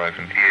fader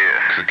open. Yeah.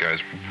 Because it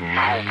goes...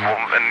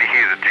 And you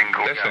hear the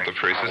jingle. That's not the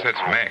Priestess, that's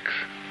Max.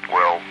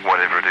 Well,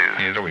 whatever it is.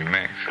 Yeah, it'll be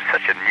Max. It's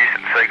such a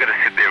nuisance. So you've got to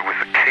sit there with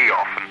the key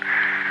off and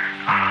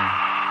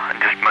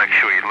just make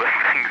sure you let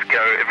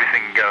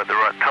everything go at the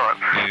right time.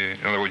 Yeah,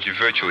 in other words, you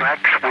virtually...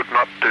 Max would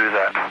not do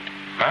that.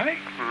 Hey?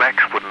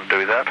 Max wouldn't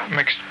do that.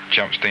 Max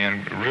jumps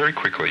down very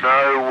quickly.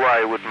 No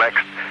way would Max,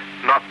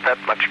 not that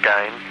much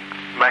gain.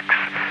 Max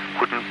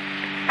wouldn't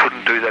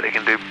do that. He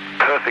can do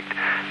perfect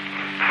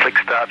flick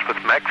starts with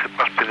Max. It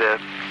must be their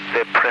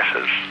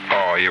presses.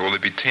 Oh, yeah, well,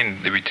 there'd be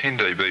 10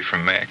 dB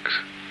from Max,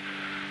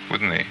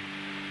 wouldn't there?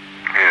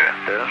 Yeah.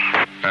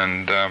 Yes.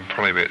 And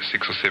probably about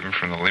 6 or 7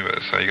 from the limiter,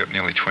 so you got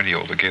nearly 20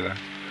 altogether.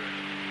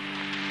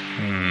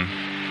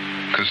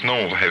 Because it's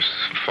normal to have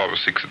 5 or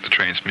 6 at the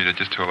transmitter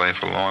just to allow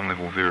for line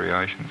level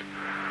variations.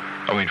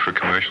 I mean, for a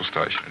commercial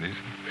station it is.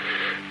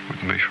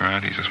 Wouldn't be for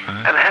arties, I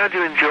suppose. And how do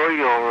you enjoy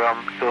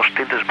your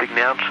stint as big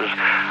announcers?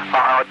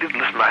 I did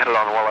listen. I had it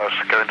on while I was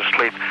going to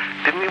sleep.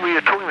 Were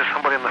you talking to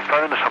somebody on the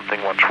phone or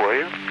something once, were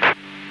you?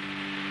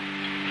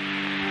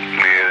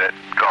 Yeah, that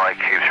guy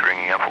keeps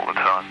ringing up all the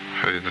time.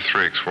 Who, the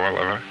 3XY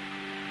lover?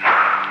 No.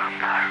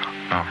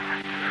 Oh.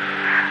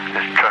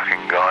 This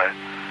trucking guy.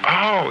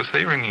 Oh, was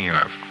he ringing you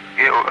up?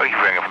 Yeah, well, he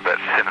rang up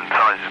about 7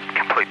 times. It's a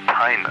complete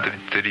pain, though.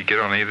 Did he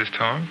get on here this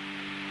time?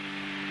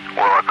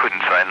 Well, I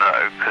couldn't say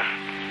no, because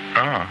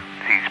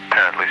he's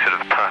apparently sort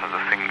of part of the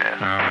thing now.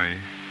 Oh,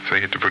 so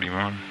you had to put him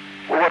on.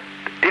 What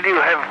did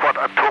you have?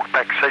 A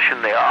talkback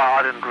session there?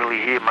 I didn't really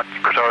hear much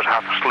because I was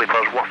half asleep.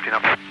 I was wafting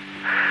up.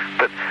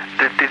 But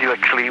did you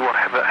actually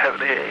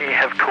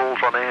have calls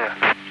on air?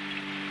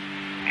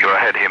 Yeah, I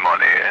had him on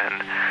air,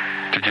 and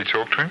did you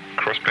talk to him?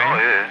 Crossband?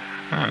 Oh yeah.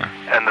 Oh.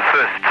 And the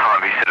first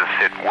time he sort of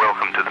said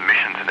 "Welcome to the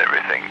missions" and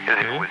everything,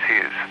 as if it was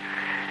his.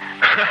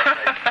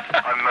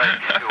 I made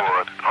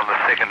sure on the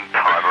second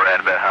time,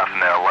 around about half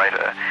an hour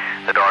later,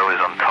 that I was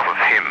on top of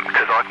him,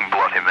 because I can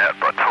blot him out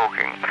by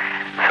talking.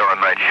 So I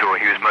made sure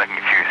he was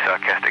making a few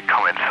sarcastic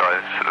comments, so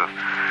I sort of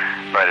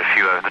made a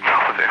few over the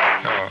top of him.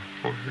 Oh,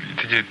 well,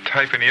 did you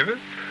tape any of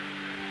it?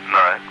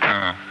 No.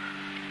 Oh.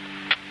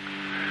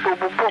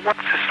 Well,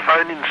 what's this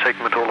phone-in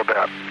segment all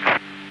about?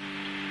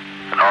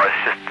 Oh,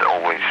 it's just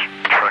always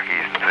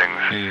truckies and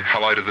things. Yeah,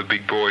 hello to the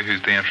big boy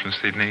who's down from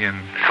Sydney, and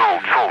It's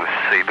all this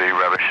CB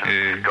rubbish,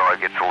 and the guy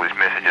gets all his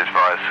messages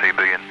via CB,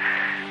 and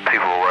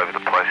people all over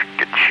the place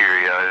get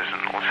Cheerios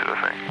and all sort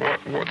of thing.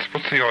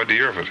 What's the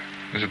idea of it?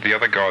 Is it the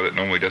other guy that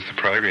normally does the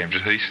program?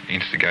 Did he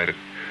instigate it?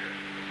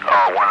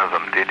 Oh, one of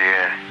them did,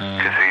 yeah.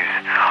 Because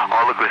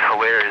look, it was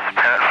hilarious.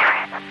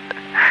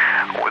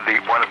 Apparently,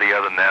 one of the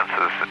other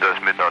announcers that does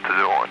Midnight to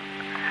Dawn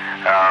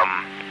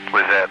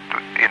was out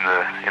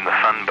in the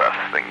Fun Bus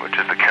thing, which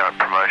is the current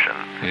promotion.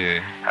 Yeah.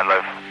 And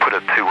they've put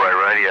a two-way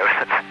radio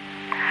in it.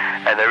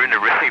 And they're in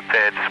a really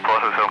bad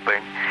spot or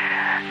something.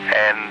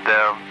 And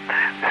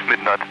this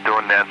Midnight to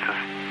Dawn announcer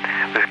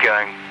was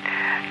going,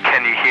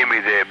 "Can you hear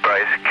me there,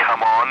 Brace? Come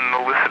on," and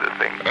all this sort of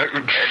thing.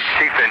 And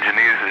chief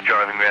engineers are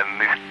driving around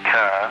in this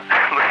car,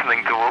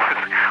 listening to all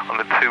this on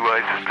the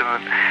two-way system,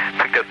 and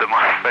picked up the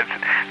microphone and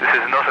said,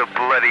 "This is not a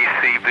bloody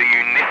CB,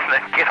 you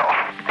nissner, get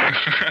off."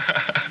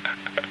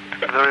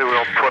 Very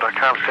well put. I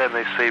can't stand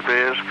these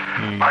CBs.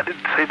 I did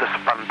see this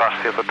Fun Bus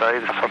the other day,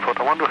 so I thought,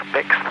 I wonder if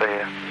Beck's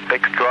there.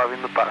 Beck's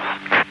driving the bus.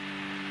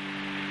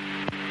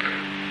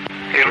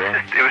 It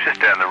was just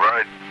down the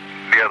road.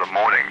 The other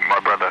morning, my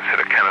brother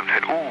sort of came and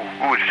said,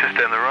 ooh, it's just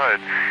down the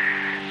road.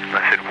 And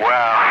I said,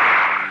 wow.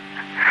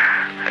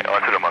 I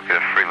thought I might get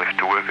a free lift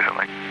to work or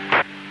something.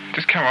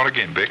 Just come on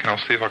again, Beck, and I'll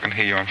see if I can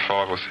hear you on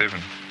 5 or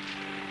 7.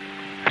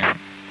 Hang on.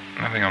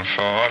 Nothing on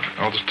 5.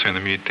 I'll just turn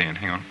the mute down.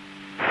 Hang on.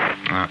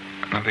 No.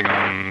 Nothing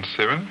on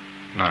 7?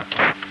 No.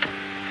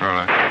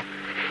 Righto.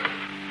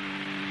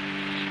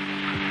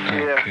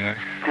 Okay.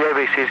 The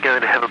ABC is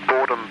going to have a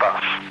boredom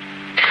bus.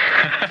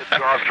 It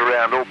drives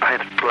around all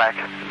painted black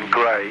and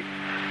grey,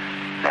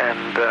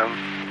 and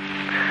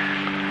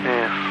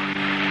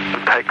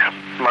and takes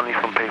money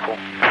from people.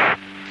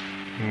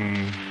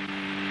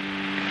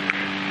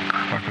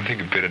 I can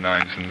think of better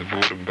names than the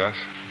boredom bus,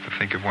 to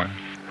think of one.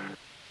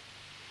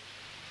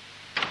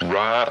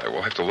 Right,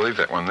 we'll have to leave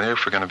that one there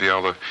if we're going to be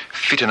able to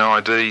fit an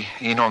ID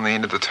in on the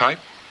end of the tape.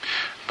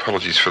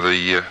 Apologies for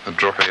the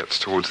dropouts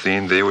towards the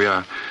end there. We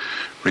are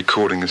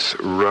recording this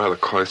rather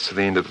close to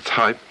the end of the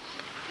tape.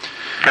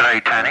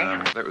 G'day,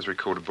 Tony. That was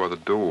recorded by the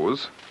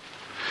Doors,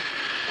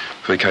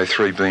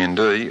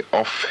 VK3B&D,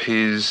 off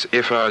his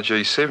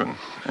FRG7.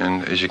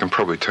 And as you can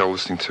probably tell,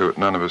 listening to it,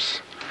 none of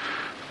us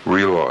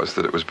realised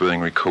that it was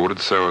being recorded,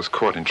 so I was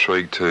quite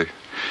intrigued to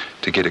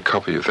get a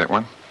copy of that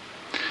one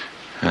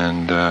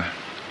and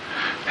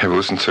have a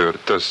listen to it.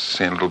 It does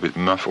sound a little bit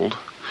muffled,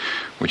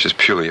 which is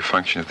purely a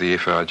function of the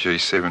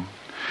FRG7.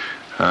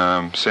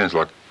 Sounds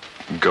like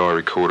a guy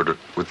recorded it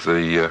with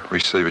the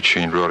receiver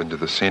tuned right into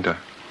the centre.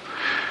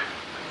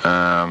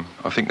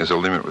 I think there's a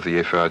limit with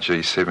the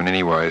FRG7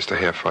 anyway as to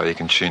how far you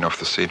can tune off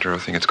the centre. I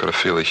think it's got a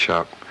fairly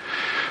sharp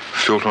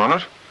filter on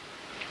it.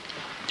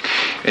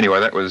 Anyway,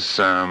 that was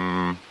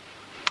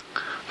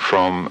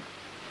from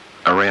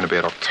around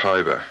about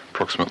October,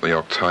 approximately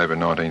October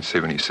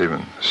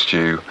 1977.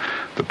 Stu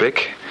the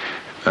Beck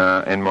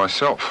and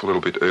myself a little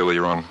bit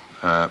earlier on.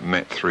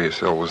 Matt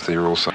 3SL was there also.